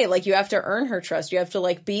this way. Like you have to earn her trust. You have to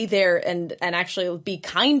like be there and actually be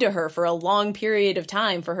kind to her for a long period of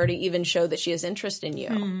time for her to even show that she has interest in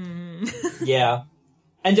you. Yeah.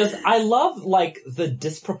 And just, I love like the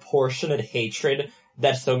disproportionate hatred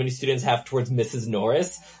that so many students have towards Mrs.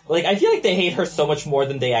 Norris. Like, I feel like they hate her so much more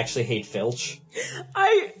than they actually hate Filch.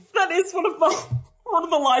 That is one of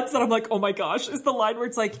the lines that I'm like, oh my gosh, is the line where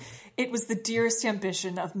it's like, it was the dearest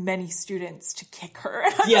ambition of many students to kick her.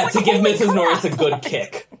 Yeah, like, to give Mrs. Norris a good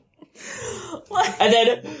kick. and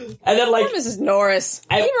then like Mrs. Norris,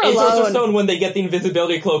 leave her in alone. Sorcerer's Stone, when they get the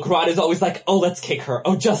invisibility cloak, Ron is always like, oh, let's kick her.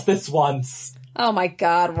 Oh, just this once. Oh my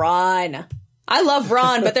God, Ron. I love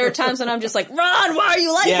Ron, but there are times when I'm just like, Ron, why are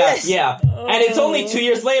you like this? Yeah. And it's only 2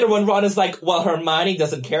 years later when Ron is like, well, Hermione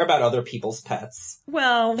doesn't care about other people's pets.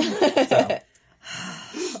 Well. So.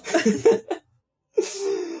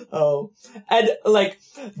 Oh. And, like,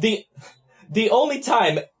 the only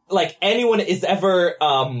time, like, anyone is ever,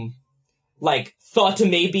 like, thought to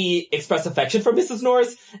maybe express affection for Mrs.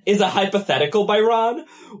 Norris is a hypothetical by Ron,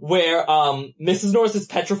 where, Mrs. Norris is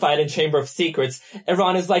petrified in Chamber of Secrets, and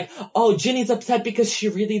Ron is like, oh, Ginny's upset because she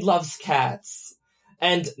really loves cats.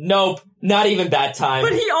 And nope, not even that time.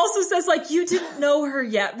 But he also says, like, you didn't know her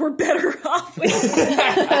yet. We're better off.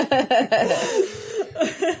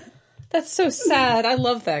 That's so sad. I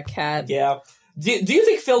love that cat. Yeah. Do you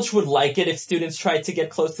think Filch would like it if students tried to get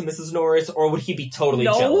close to Mrs. Norris, or would he be totally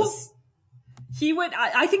jealous? He would.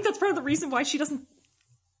 I think that's part of the reason why she doesn't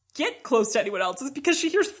get close to anyone else, is because she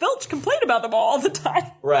hears Filch complain about them all the time.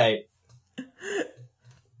 Right.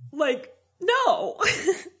 Like, no.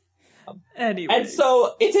 Anyway. And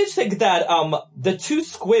so, it's interesting that, the two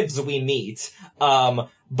squibs we meet,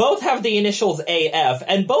 both have the initials AF,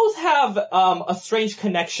 and both have, a strange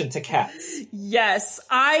connection to cats. Yes.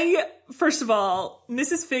 First of all,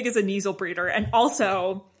 Mrs. Fig is a Kneasel breeder, and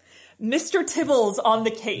also, Mr. Tibbles on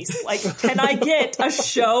the case. Like, can I get a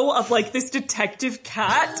show of, like, this detective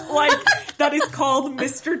cat, like, that is called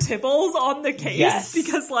Mr. Tibbles on the case? Yes.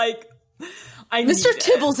 Because, like, Mr.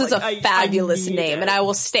 Tibbles is a fabulous name, and I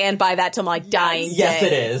will stand by that till my dying day. Yes,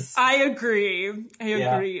 it is. I agree.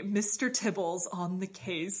 Mr. Tibbles on the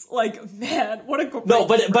case. Like, man, what a great No,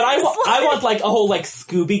 but I want like a whole like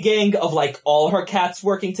Scooby gang of like all her cats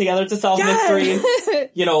working together to solve mysteries.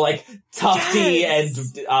 You know, like Tufty and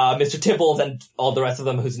Mr. Tibbles and all the rest of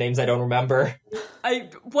them whose names I don't remember.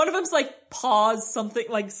 One of them's like Paws something,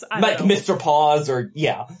 like I don't know. Mr. Paws or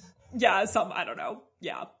yeah, I don't know.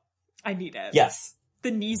 Yeah. I need it. Yes. The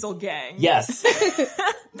Kneasel gang. Yes.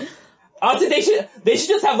 Honestly, they should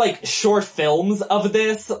just have like short films of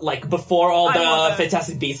this, like before all the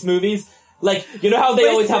Fantastic Beasts movies. Like, you know how they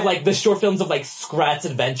always have like the short films of like Scrat's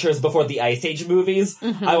adventures before the Ice Age movies?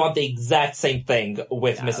 Mm-hmm. I want the exact same thing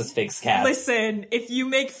with Mrs. Fig's cat. Listen, if you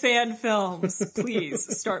make fan films,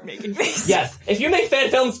 please start making these. Yes, if you make fan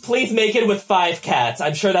films, please make it with 5 cats.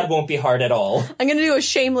 I'm sure that won't be hard at all. I'm gonna do a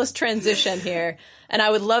shameless transition here. And I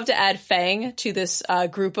would love to add Fang to this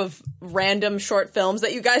group of random short films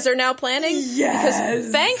that you guys are now planning. Yes!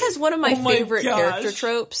 Because Fang has one of my favorite character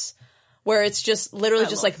tropes, where it's just literally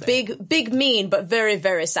just like Fang. big mean, but very,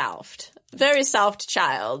 very soft. Very soft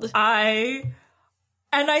child.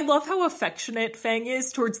 And I love how affectionate Fang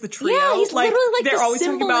is towards the trio. Yeah, he's like, literally like they're the always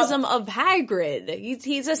symbolism of Hagrid.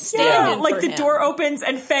 He's a stand-in for like the him. door opens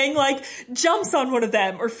and Fang like jumps on one of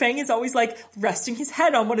them, or Fang is always like resting his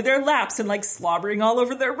head on one of their laps and like slobbering all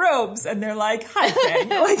over their robes, and they're like, "Hi, Fang."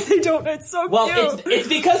 Like they don't. It's so cute. Well, it's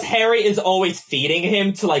because Harry is always feeding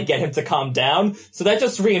him to like get him to calm down, so that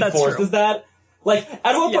just reinforces that. Like,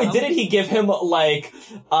 at one point, didn't he give him, like,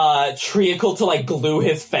 treacle to, like, glue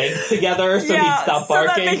his fangs together so he'd stop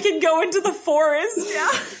barking? So that they can go into the forest,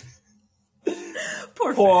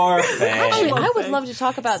 Poor Fang. Actually, I would love to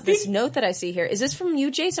talk about this note that I see here. Is this from you,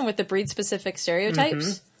 Jason, with the breed-specific stereotypes?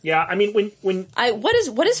 Mm-hmm. Yeah, I mean, when...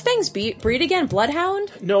 What is Fang's breed again?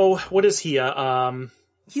 Bloodhound? No, what is he,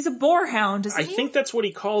 He's a boarhound, isn't he? I think that's what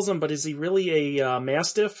he calls him, but is he really a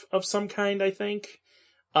mastiff of some kind, I think?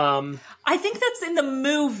 I think that's in the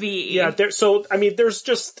movie. Yeah, there's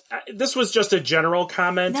just... This was just a general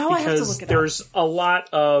comment now because there's a lot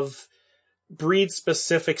of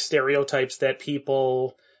breed-specific stereotypes that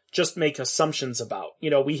people just make assumptions about.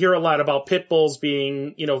 We hear a lot about pit bulls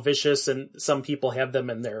being, vicious, and some people have them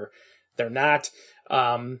and they're not,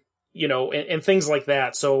 and things like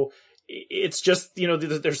that. So it's just,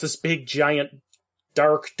 there's this big, giant,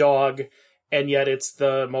 dark dog, and yet it's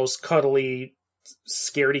the most cuddly,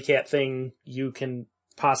 scaredy cat thing you can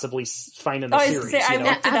possibly find in the series. I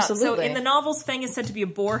looked it up. So in the novels, Fang is said to be a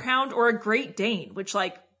boarhound or a Great Dane, which,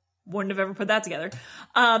 wouldn't have ever put that together.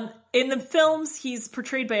 In the films, he's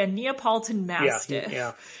portrayed by a Neapolitan Mastiff.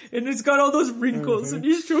 Yeah. And he's got all those wrinkles, and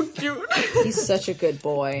he's so cute. He's such a good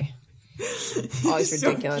boy. Oh, he's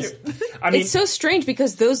ridiculous. So it's so strange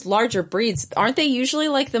because those larger breeds, aren't they usually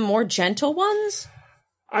the more gentle ones?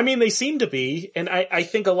 I mean, they seem to be, and I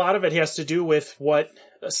think a lot of it has to do with what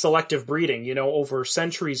selective breeding, over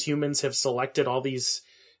centuries, humans have selected all these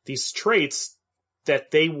traits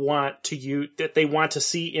that they want to use, that they want to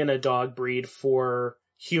see in a dog breed for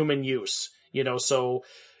human use, so,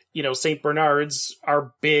 St. Bernards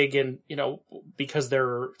are big and, because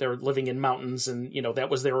they're living in mountains and, that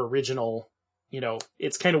was their original,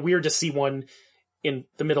 it's kind of weird to see one in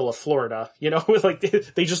the middle of Florida,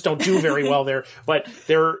 they just don't do very well there, but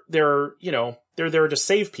they're there to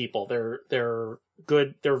save people. They're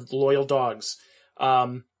good. They're loyal dogs.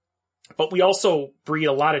 But we also breed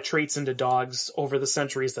a lot of traits into dogs over the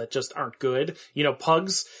centuries that just aren't good.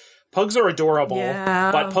 Pugs are adorable,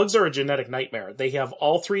 but pugs are a genetic nightmare. They have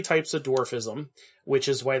all three types of dwarfism, which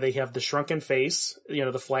is why they have the shrunken face,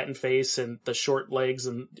 the flattened face and the short legs,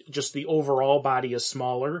 and just the overall body is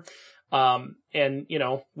smaller. And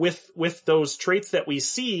with those traits that we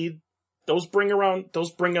see, those bring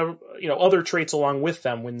other traits along with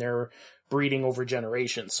them when they're breeding over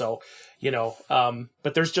generations. So,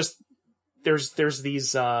 but there's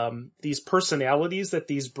these personalities that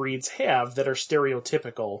these breeds have that are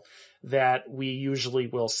stereotypical that we usually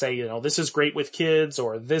will say, this is great with kids,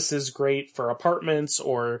 or this is great for apartments,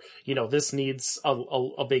 or, this needs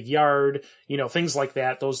a big yard, things like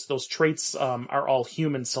that. Those traits, are all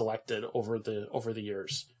human selected over the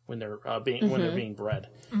years when they're being bred.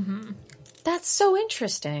 Mm-hmm. That's so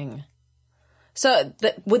interesting. So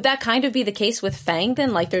would that kind of be the case with Fang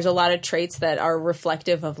then? There's a lot of traits that are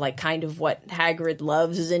reflective of kind of what Hagrid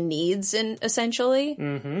loves and needs, essentially.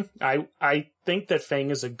 Mm-hmm. I think that Fang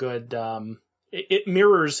is a good. It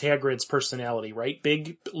mirrors Hagrid's personality, right?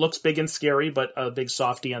 Looks big and scary, but a big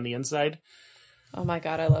softy on the inside. Oh my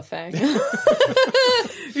god, I love Fang.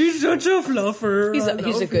 He's such a fluffer.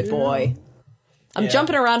 He's a good boy. I'm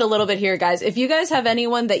jumping around a little bit here, guys. If you guys have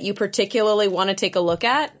anyone that you particularly want to take a look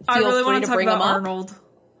at, feel free to bring them up. Arnold.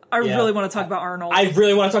 I really want to talk about Arnold. I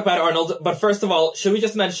really want to talk about Arnold, but first of all, should we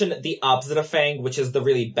just mention the opposite of Fang, which is the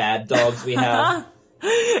really bad dogs we have?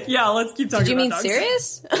 Yeah, let's keep talking about dogs. Did you mean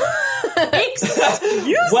serious? Excuse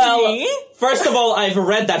me? Well, first of all, I've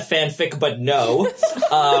read that fanfic, but no.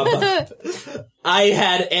 I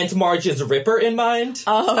had Aunt Marge's Ripper in mind.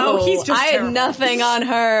 Oh, he's just terrible. I had nothing on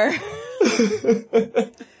her.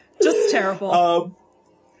 Just terrible.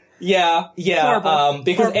 Yeah. Horrible.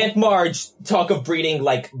 Because Horrible. Aunt Marge, talk of breeding,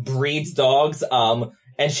 breeds dogs,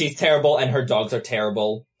 and she's terrible, and her dogs are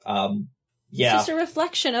terrible. Yeah. It's just a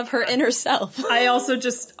reflection of her inner self. I also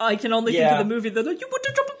I can only think of the movie that, you want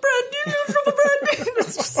to drop a bread, you want to drop a bread.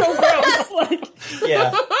 It's just so gross.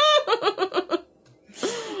 Yeah.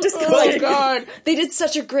 Oh god. They did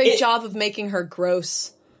such a great job of making her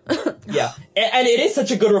gross. Yeah. And it is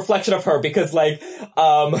such a good reflection of her because,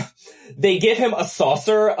 they give him a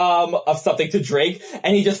saucer, of something to drink,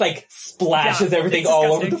 and he just, splashes everything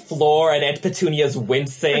all over the floor, and Aunt Petunia's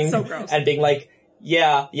wincing. It's so gross. And being like,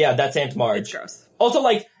 yeah, that's Aunt Marge. It's gross. Also,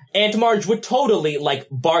 Aunt Marge would totally,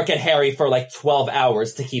 bark at Harry for, 12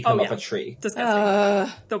 hours to keep him up a tree.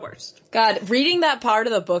 Disgusting. The worst. God, reading that part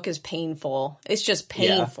of the book is painful. It's just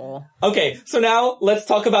painful. Yeah. Okay, so now let's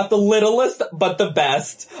talk about the littlest but the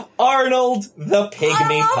best. Arnold the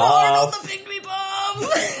Pygmy Puff. Arnold the Pygmy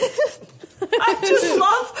Puff! I just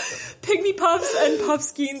love Pygmy Puffs and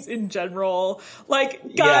Puffskeins in general.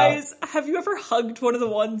 Guys, have you ever hugged one of the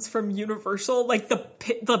ones from Universal?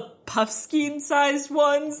 The Puffskein-sized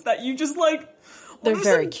ones that you just, they're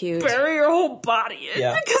very cute. Bury your whole body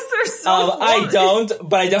in because they're so fun. I don't,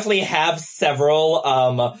 but I definitely have several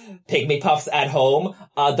Pygmy Puffs at home.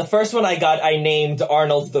 The first one I got, I named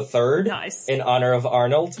Arnold the Third. Nice. In honor of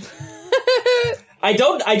Arnold. I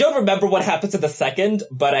don't remember what happens in the second,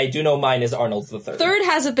 but I do know mine is Arnold's the third. Third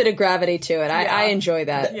has a bit of gravity to it. I enjoy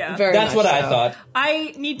that very That's much what so. I thought.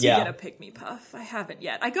 I need to get a Pick Me Puff. I haven't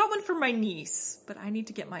yet. I got one for my niece, but I need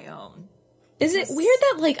to get my own. Is it weird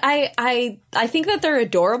that, like, I think that they're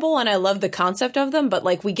adorable and I love the concept of them, but,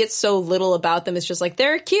 like, we get so little about them. It's just like,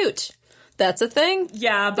 they're cute. That's a thing.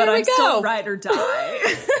 Yeah, but I'm still ride or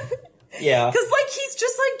die. Yeah. Because, like, he's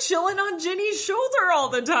just, like, chilling on Ginny's shoulder all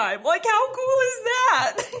the time. Like, how cool is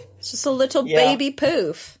that? It's just a little baby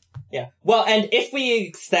poof. Yeah. Well, and if we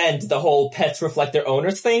extend the whole pets reflect their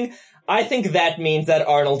owners thing, I think that means that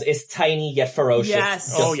Arnold is tiny yet ferocious,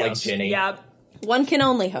 just like Ginny. Yeah. One can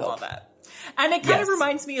only hope. Love that. And it kind of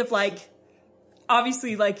reminds me of, like,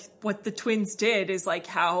 obviously, like, what the twins did is, like,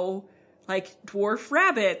 how... like dwarf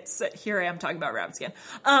rabbits, here I am talking about rabbits again,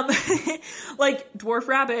 like dwarf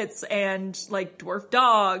rabbits and like dwarf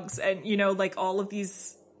dogs and, you know, like all of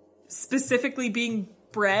these specifically being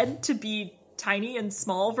bred to be tiny and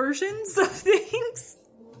small versions of things.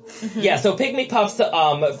 Yeah, so Pygmy Puffs,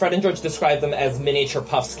 Fred and George described them as miniature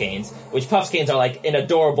Puffskeins, which Puffskeins are like an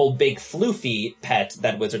adorable big floofy pet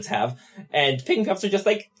that wizards have, and Pygmy Puffs are just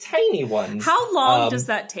like tiny ones. How long does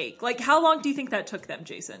that take? Like, how long do you think that took them,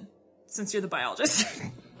 Jason? Since you're the biologist.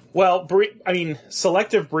 Well,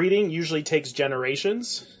 selective breeding usually takes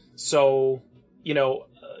generations. So, you know,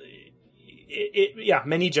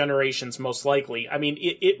 many generations most likely. I mean,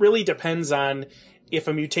 it really depends on if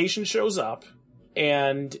a mutation shows up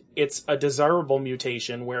and it's a desirable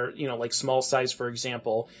mutation where, you know, like small size, for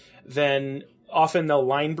example, then often they'll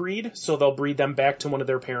line breed. So they'll breed them back to one of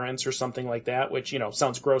their parents or something like that, which, you know,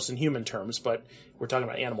 sounds gross in human terms, but we're talking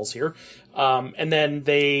about animals here. And then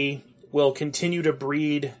they will continue to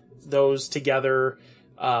breed those together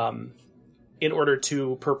in order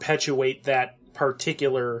to perpetuate that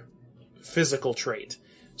particular physical trait.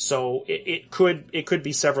 So it could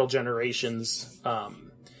be several generations.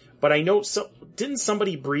 But I know didn't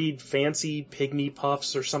somebody breed fancy Pygmy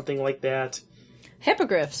Puffs or something like that?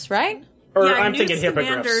 Hippogriffs, right? Or yeah, I'm Newt thinking hippogriffs.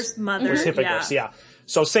 Scamander's mother. There's hippogriffs, yeah.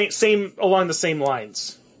 So same along the same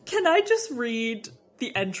lines. Can I just read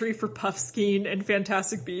the entry for Puffskein in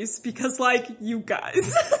Fantastic Beasts? Because, like, you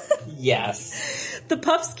guys. Yes. The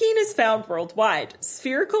Puffskein is found worldwide.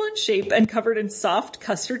 Spherical in shape and covered in soft,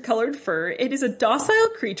 custard-colored fur, it is a docile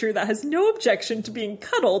creature that has no objection to being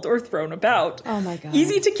cuddled or thrown about. Oh my god.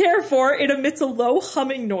 Easy to care for, it emits a low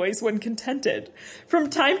humming noise when contented. From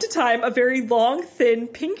time to time, a very long, thin,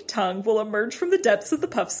 pink tongue will emerge from the depths of the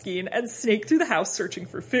Puffskein and snake through the house searching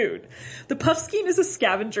for food. The Puffskein is a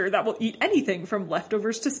scavenger that will eat anything from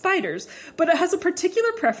leftovers to spiders, but it has a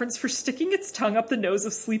particular preference for sticking its tongue up the nose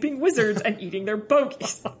of sleeping wizards and eating their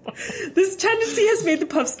bogies. This tendency has made the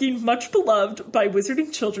Puffskein much beloved by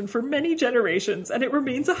wizarding children for many generations, and it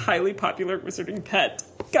remains a highly popular wizarding pet.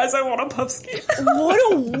 Guys, I want a Puffskein.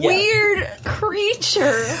 What a weird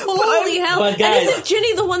creature. Holy hell. But guys, and isn't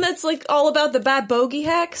Ginny the one that's like all about the bad bogey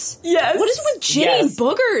hacks? Yes. What is it with Ginny and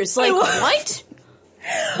boogers? Like, what?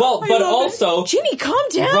 Well, but also... Ginny, calm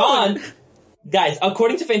down. Ron... Guys,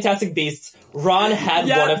 according to Fantastic Beasts, Ron had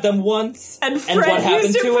one of them once, and what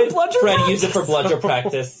happened to it? Fred used it for bludger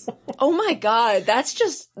practice. Oh my god,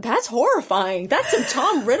 that's horrifying. That's some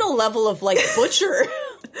Tom Riddle level of, like, butcher.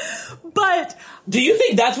 But... Do you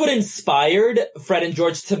think that's what inspired Fred and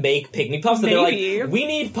George to make Pygmy Puffs? And they're like, we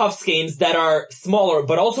need Puffskeins that are smaller,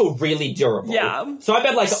 but also really durable. Yeah. So I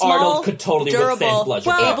bet, like, Small, Arnold could totally withstand bludger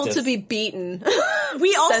practice. Able to be beaten.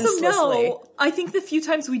 We also know, I think the few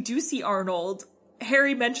times we do see Arnold,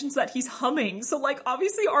 Harry mentions that he's humming. So, like,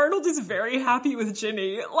 obviously Arnold is very happy with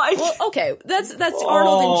Ginny. Like, well, okay, that's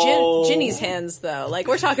Arnold and Ginny's hands, though. Like,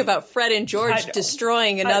 we're talking about Fred and George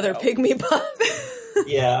destroying another Pygmy Puff.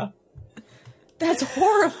 Yeah. That's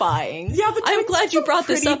horrifying. Yeah, I'm glad you brought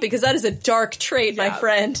this up because that is a dark trait, my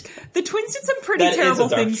friend. The twins did some pretty terrible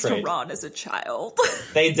things to Ron as a child.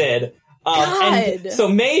 They did. And so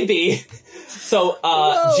maybe... So,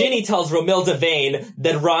 Ginny tells Romilda Vane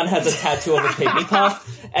that Ron has a tattoo of a Pygmy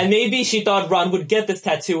Puff, and maybe she thought Ron would get this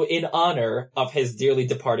tattoo in honor of his dearly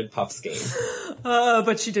departed Puffskein.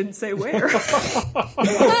 But she didn't say where.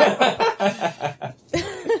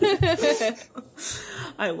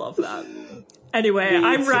 I love that. Anyway,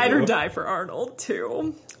 I'm ride or die for Arnold,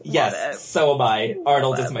 too. Yes, so am I.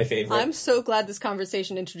 Arnold is my favorite. I'm so glad this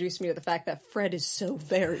conversation introduced me to the fact that Fred is so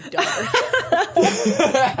very dark.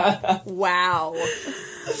 Wow.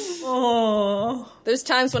 Oh. There's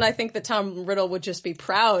times when I think that Tom Riddle would just be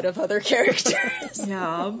proud of other characters.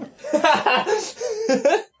 Yeah.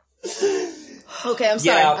 Okay, I'm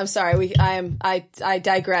sorry. Yeah. I'm sorry. I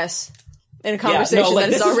digress in a conversation that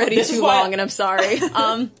is already too long, and I'm sorry.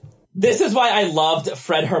 This is why I loved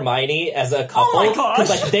Fred Hermione as a couple. Oh my gosh.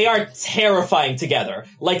 Because, like, they are terrifying together.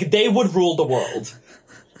 Like, they would rule the world.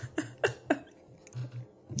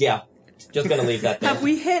 Yeah. Just gonna leave that there. Have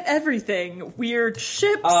we hit everything? Weird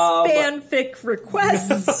ships, fanfic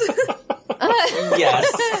requests. Yes.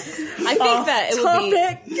 I think that it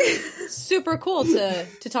would be super cool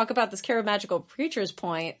to talk about this Care of Magical Creatures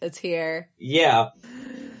point that's here. Yeah.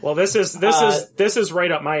 Well, this is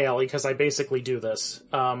right up my alley because I basically do this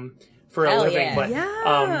for a living. Yeah. But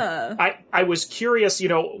Yeah. I was curious. You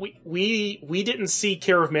know, we didn't see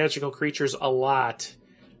Care of Magical Creatures a lot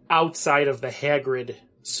outside of the Hagrid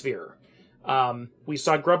sphere. We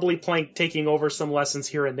saw Grubbly Plank taking over some lessons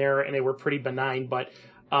here and there, and they were pretty benign. But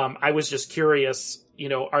I was just curious. You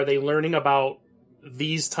know, are they learning about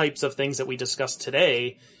these types of things that we discussed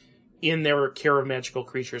today in their Care of Magical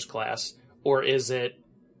Creatures class, or is it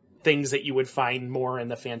things that you would find more in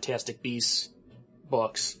the Fantastic Beasts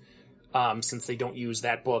books, since they don't use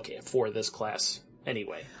that book for this class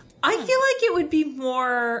anyway? I feel like it would be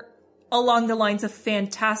more along the lines of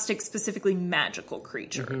fantastic, specifically magical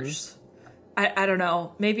creatures. I don't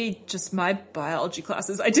know. Maybe just my biology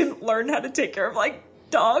classes. I didn't learn how to take care of, like,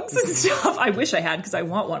 dogs and stuff. I wish I had, because I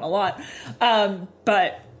want one a lot.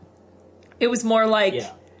 But it was more like...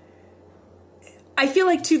 Yeah. I feel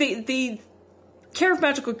like, too, the Care of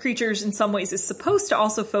Magical Creatures in some ways is supposed to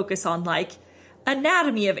also focus on, like,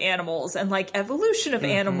 anatomy of animals and, like, evolution of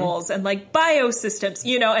animals and, like, biosystems,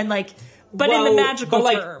 you know, and, like, but in the magical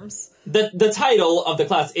terms. The title of the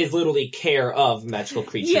class is literally Care of Magical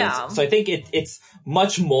Creatures. Yeah. So I think it's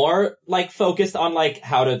much more, like, focused on, like,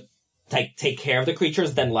 how to take care of the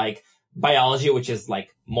creatures than, like, biology, which is,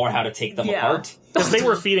 like, more how to take them apart. Because they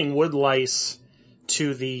were feeding wood lice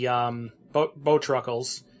to the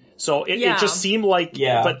Bowtruckles. So it just seemed like,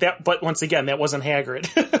 but once again, that wasn't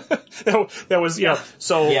Hagrid. that was, you know,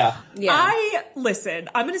 so. Yeah. Listen,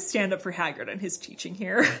 I'm going to stand up for Hagrid and his teaching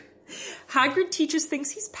here. Hagrid teaches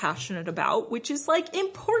things he's passionate about, which is, like,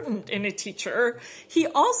 important in a teacher. He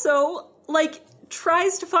also, like,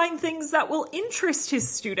 tries to find things that will interest his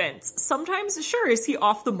students. Sometimes, sure, is he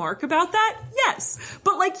off the mark about that? Yes.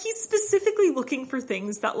 But, like, he's specifically looking for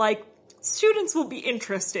things that, like, students will be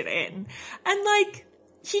interested in. And, like,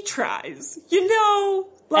 he tries, you know?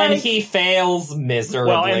 Like, and he fails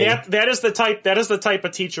miserably. Well, and that is the type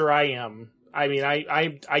of teacher I am. I mean,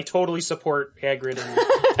 I totally support Hagrid and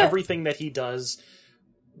everything that he does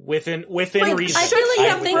within reason.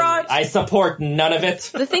 I support none of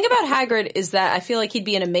it. The thing about Hagrid is that I feel like he'd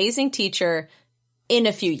be an amazing teacher in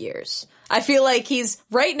a few years. I feel like he's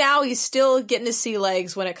still getting his sea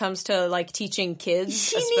legs when it comes to, like, teaching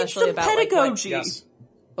kids, he especially needs some about pedagogy. Like,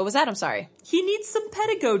 what was that? I'm sorry. He needs some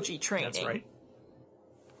pedagogy training. That's right.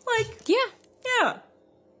 Like, yeah.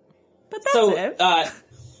 But that's it.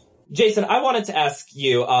 Jason, I wanted to ask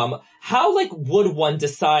you, how, like, would one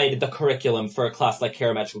decide the curriculum for a class like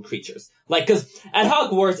Care of Magical Creatures? Like, cause at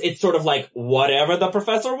Hogwarts, it's sort of like, whatever the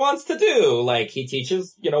professor wants to do. Like, he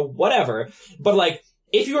teaches, you know, whatever. But, like,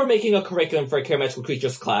 if you were making a curriculum for a Care of Magical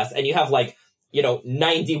Creatures class, and you have, like, you know,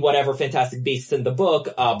 90 whatever Fantastic Beasts in the book,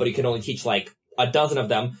 but you can only teach, like, a dozen of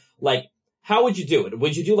them, like, how would you do it?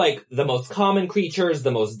 Would you do, like, the most common creatures,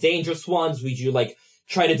 the most dangerous ones? Would you, like,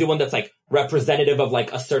 try to do one that's, like, representative of,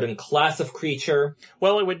 like, a certain class of creature?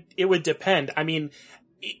 Well, it would depend. I mean,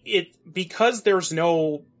 because there's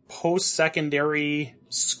no post-secondary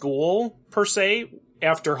school, per se,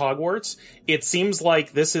 after Hogwarts, it seems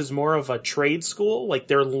like this is more of a trade school. Like,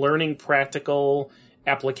 they're learning practical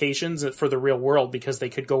applications for the real world because they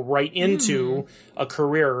could go right into a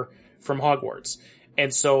career from Hogwarts.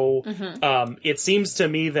 And so, it seems to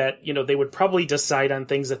me that, you know, they would probably decide on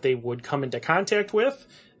things that they would come into contact with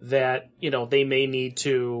that, you know, they may need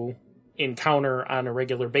to encounter on a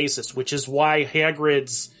regular basis, which is why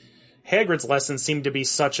Hagrid's lessons seem to be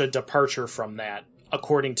such a departure from that,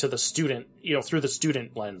 according to the student, you know, through the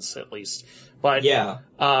student lens, at least. But, you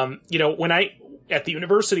know, at the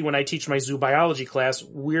university, when I teach my zoo biology class,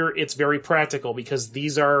 it's very practical because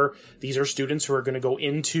these are students who are going to go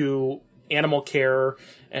into animal care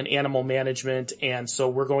and animal management. And so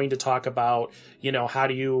we're going to talk about, you know, how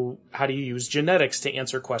do you use genetics to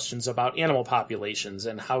answer questions about animal populations,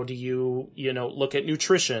 and how do you know, look at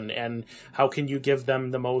nutrition, and how can you give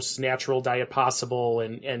them the most natural diet possible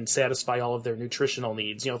and satisfy all of their nutritional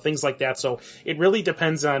needs, you know, things like that. So it really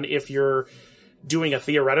depends on if you're doing a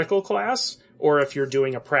theoretical class or if you're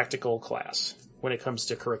doing a practical class when it comes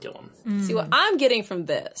to curriculum. See, what I'm getting from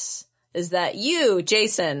this is that you,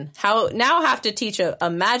 Jason, now have to teach a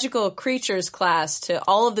magical creatures class to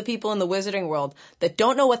all of the people in the wizarding world that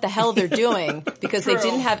don't know what the hell they're doing because they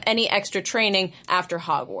didn't have any extra training after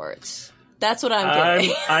Hogwarts. That's what I'm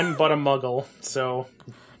getting. I'm but a muggle, so...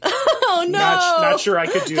 Oh no! Not sure I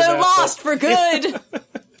could do that. They're lost for good.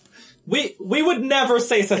 We would never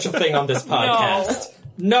say such a thing on this podcast.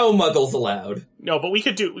 No muggles allowed. No, but we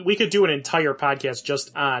could do an entire podcast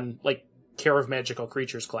just on like Care of Magical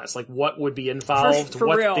Creatures class. Like what would be involved, for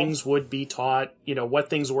what real. things would be taught, what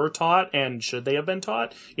things were taught and should they have been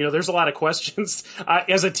taught? There's a lot of questions.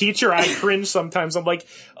 As a teacher, I cringe sometimes. I'm like,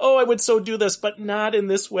 oh, I would so do this, but not in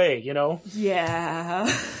this way,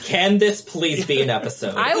 Yeah. Can this please be an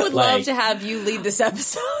episode? I would love to have you lead this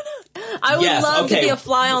episode. I would love to be a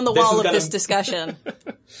fly on the This wall is of this discussion.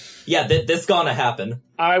 Yeah, this gonna happen.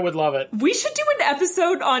 I would love it. We should do an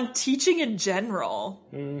episode on teaching in general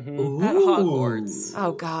at Hogwarts.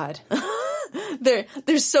 Oh God,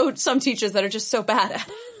 there's some teachers that are just so bad at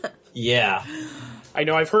it. Yeah, I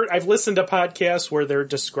know. I've listened to podcasts where they're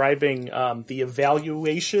describing the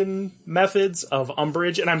evaluation methods of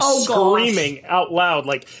Umbridge, and I'm screaming out loud,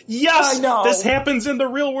 like, "Yes, this happens in the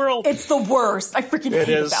real world." It's the worst. I freaking hate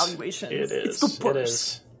evaluations. It is. It's the worst. It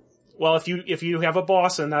is. Well, if you have a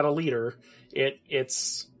boss and not a leader,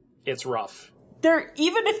 it's rough.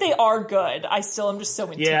 Even if they are good, I still am just so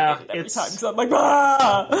intimidated every time. So I'm like,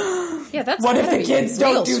 Yeah, that's what if the kids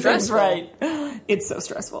don't do stressful. things right? It's so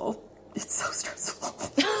stressful. It's so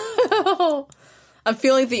stressful. I'm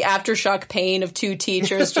feeling the aftershock pain of two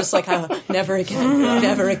teachers, just like, never again,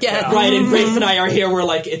 never again. Right, and Grace and I are here, we're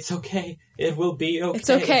like, it's okay. It will be okay. It's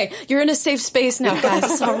okay. You're in a safe space now, guys.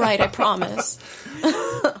 It's all right, I promise.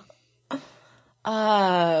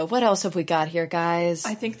 What else have we got here, guys?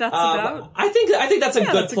 I think that's about... I think that's a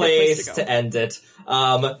good place to end it.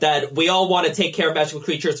 That we all want to take care of magical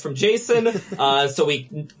creatures from Jason, so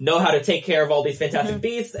we know how to take care of all these fantastic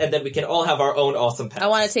beasts, and then we can all have our own awesome pets. I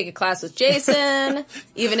want to take a class with Jason.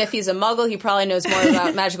 Even if he's a muggle, he probably knows more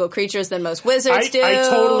about magical creatures than most wizards do.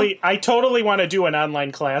 I totally want to do an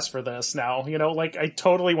online class for this now. I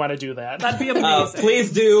totally want to do that. That'd be amazing.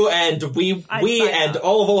 Please do, and we and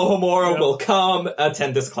all of Alohomora will come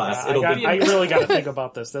attend this class. I really got to think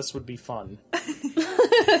about this. This would be fun.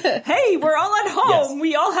 Hey, we're all at home. Yes.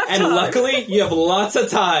 We all have time. And luckily, you have lots of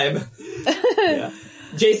time. Yeah.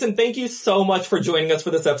 Jason, thank you so much for joining us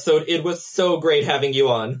for this episode. It was so great having you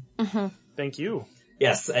on. Mm-hmm. Thank you.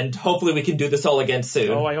 Yes, and hopefully we can do this all again soon.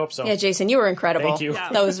 Oh, I hope so. Yeah, Jason, you were incredible. Thank you. Yeah.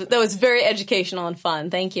 That was very educational and fun.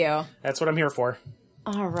 Thank you. That's what I'm here for.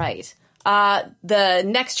 All right. The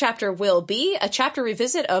next chapter will be a chapter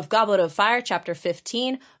revisit of Goblet of Fire, chapter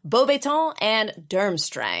 15, Beauxbatons and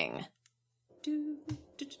Durmstrang.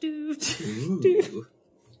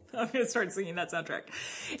 I'm going to start singing that soundtrack.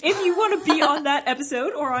 If you want to be on that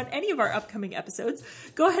episode or on any of our upcoming episodes,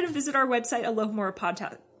 go ahead and visit our website,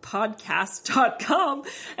 alohomorapodcast.com,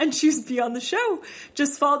 and choose Be on the Show.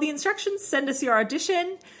 Just follow the instructions, send us your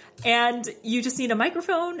audition, and you just need a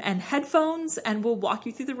microphone and headphones, and we'll walk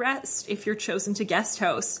you through the rest if you're chosen to guest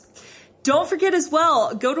host. Don't forget as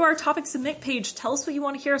well, go to our Topic Submit page. Tell us what you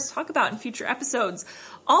want to hear us talk about in future episodes.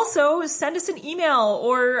 Also, send us an email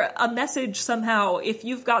or a message somehow if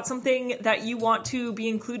you've got something that you want to be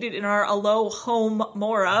included in our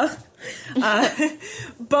Alohomora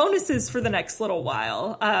bonuses for the next little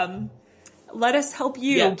while. Let us help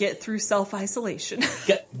you get through self-isolation.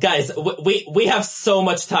 Guys, we have so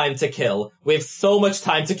much time to kill. We have so much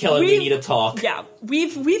time to kill and we need to talk. Yeah,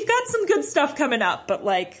 we've got some good stuff coming up, but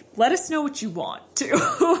let us know what you want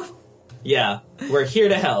to. Yeah, we're here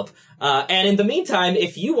to help. And in the meantime,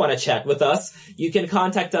 if you want to chat with us, you can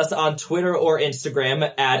contact us on Twitter or Instagram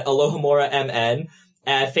at AlohomoraMN,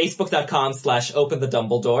 at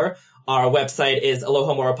Facebook.com/OpenTheDumbledore. Our website is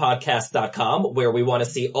alohomorapodcast.com, where we want to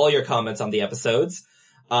see all your comments on the episodes.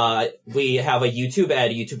 We have a YouTube at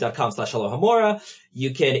youtube.com/Alohomora.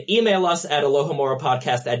 You can email us at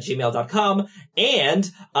alohomorapodcast@gmail.com. And,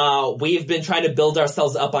 we've been trying to build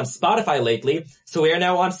ourselves up on Spotify lately. So we are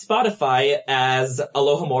now on Spotify as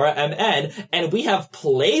Alohomora MN, and we have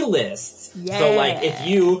playlists. Yeah. So if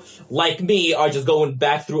you, like me, are just going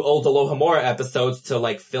back through old Alohomora episodes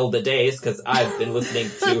to fill the days, cause I've been listening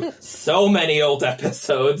to so many old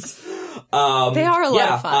episodes. They are a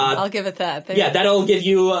lot of fun. I'll give it that. That'll give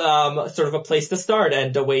you sort of a place to start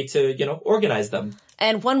and a way to, organize them.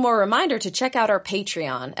 And one more reminder to check out our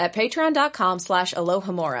Patreon at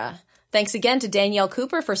patreon.com/Alohomora. Thanks again to Danielle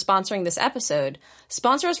Cooper for sponsoring this episode.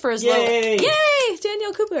 Sponsor us for as low... Yay!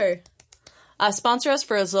 Danielle Cooper! Sponsor us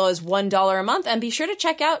for as low as $1 a month, and be sure to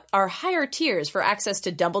check out our higher tiers for access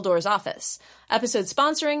to Dumbledore's office, episode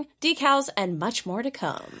sponsoring, decals, and much more to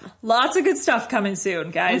come. Lots of good stuff coming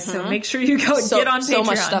soon, guys. So make sure you go get on Patreon. So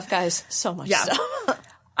much stuff, guys. So much stuff.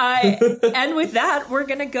 And with that, we're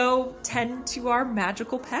going to go tend to our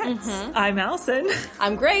magical pets. I'm Allison.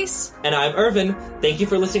 I'm Grace. And I'm Irvin. Thank you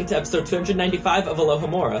for listening to episode 295 of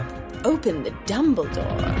Alohomora. Open the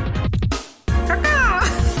Dumbledore.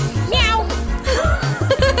 Meow.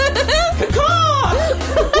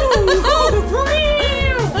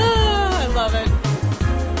 I love it.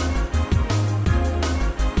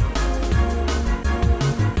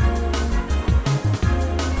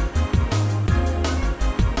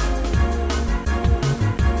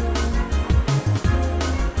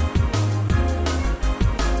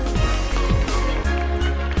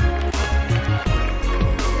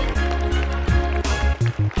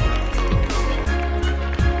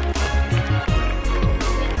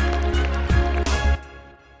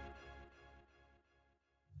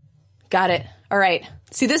 Got it. All right.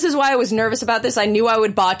 See, this is why I was nervous about this. I knew I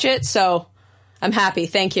would botch it, so I'm happy.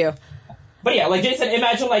 Thank you. But yeah, like Jason,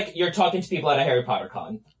 imagine like you're talking to people at a Harry Potter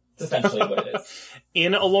con. It's essentially what it is.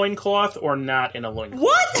 In a loincloth or not in a loincloth?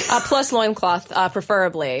 What? Plus loincloth,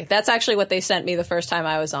 preferably. That's actually what they sent me the first time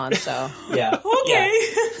I was on, so. Yeah. Okay.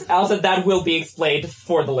 Yeah. Allison, that will be explained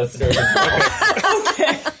for the listeners.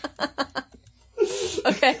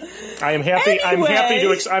 Okay. I am happy. Anyway.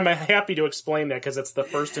 I'm happy to explain that because it's the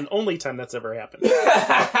first and only time that's ever happened.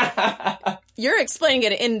 You're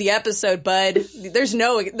explaining it in the episode, bud. There's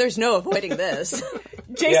no avoiding this.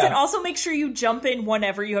 Jason, also make sure you jump in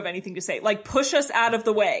whenever you have anything to say. Like, push us out of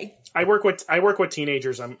the way. I work with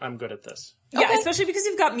teenagers. I'm good at this. Yeah, Okay. especially because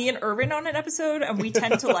you've got me and Irvin on an episode, and we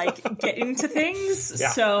tend to like get into things. Yeah.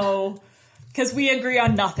 So. Because we agree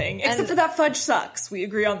on nothing. Except for that fudge sucks. We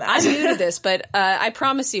agree on that. I'm new to this, but I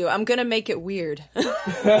promise you, I'm going to make it weird.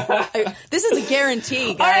 This is a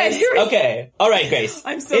guarantee, guys. Okay. All right, Grace.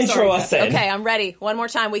 I'm so Intro sorry. us in. Okay, I'm ready. One more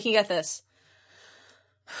time. We can get this.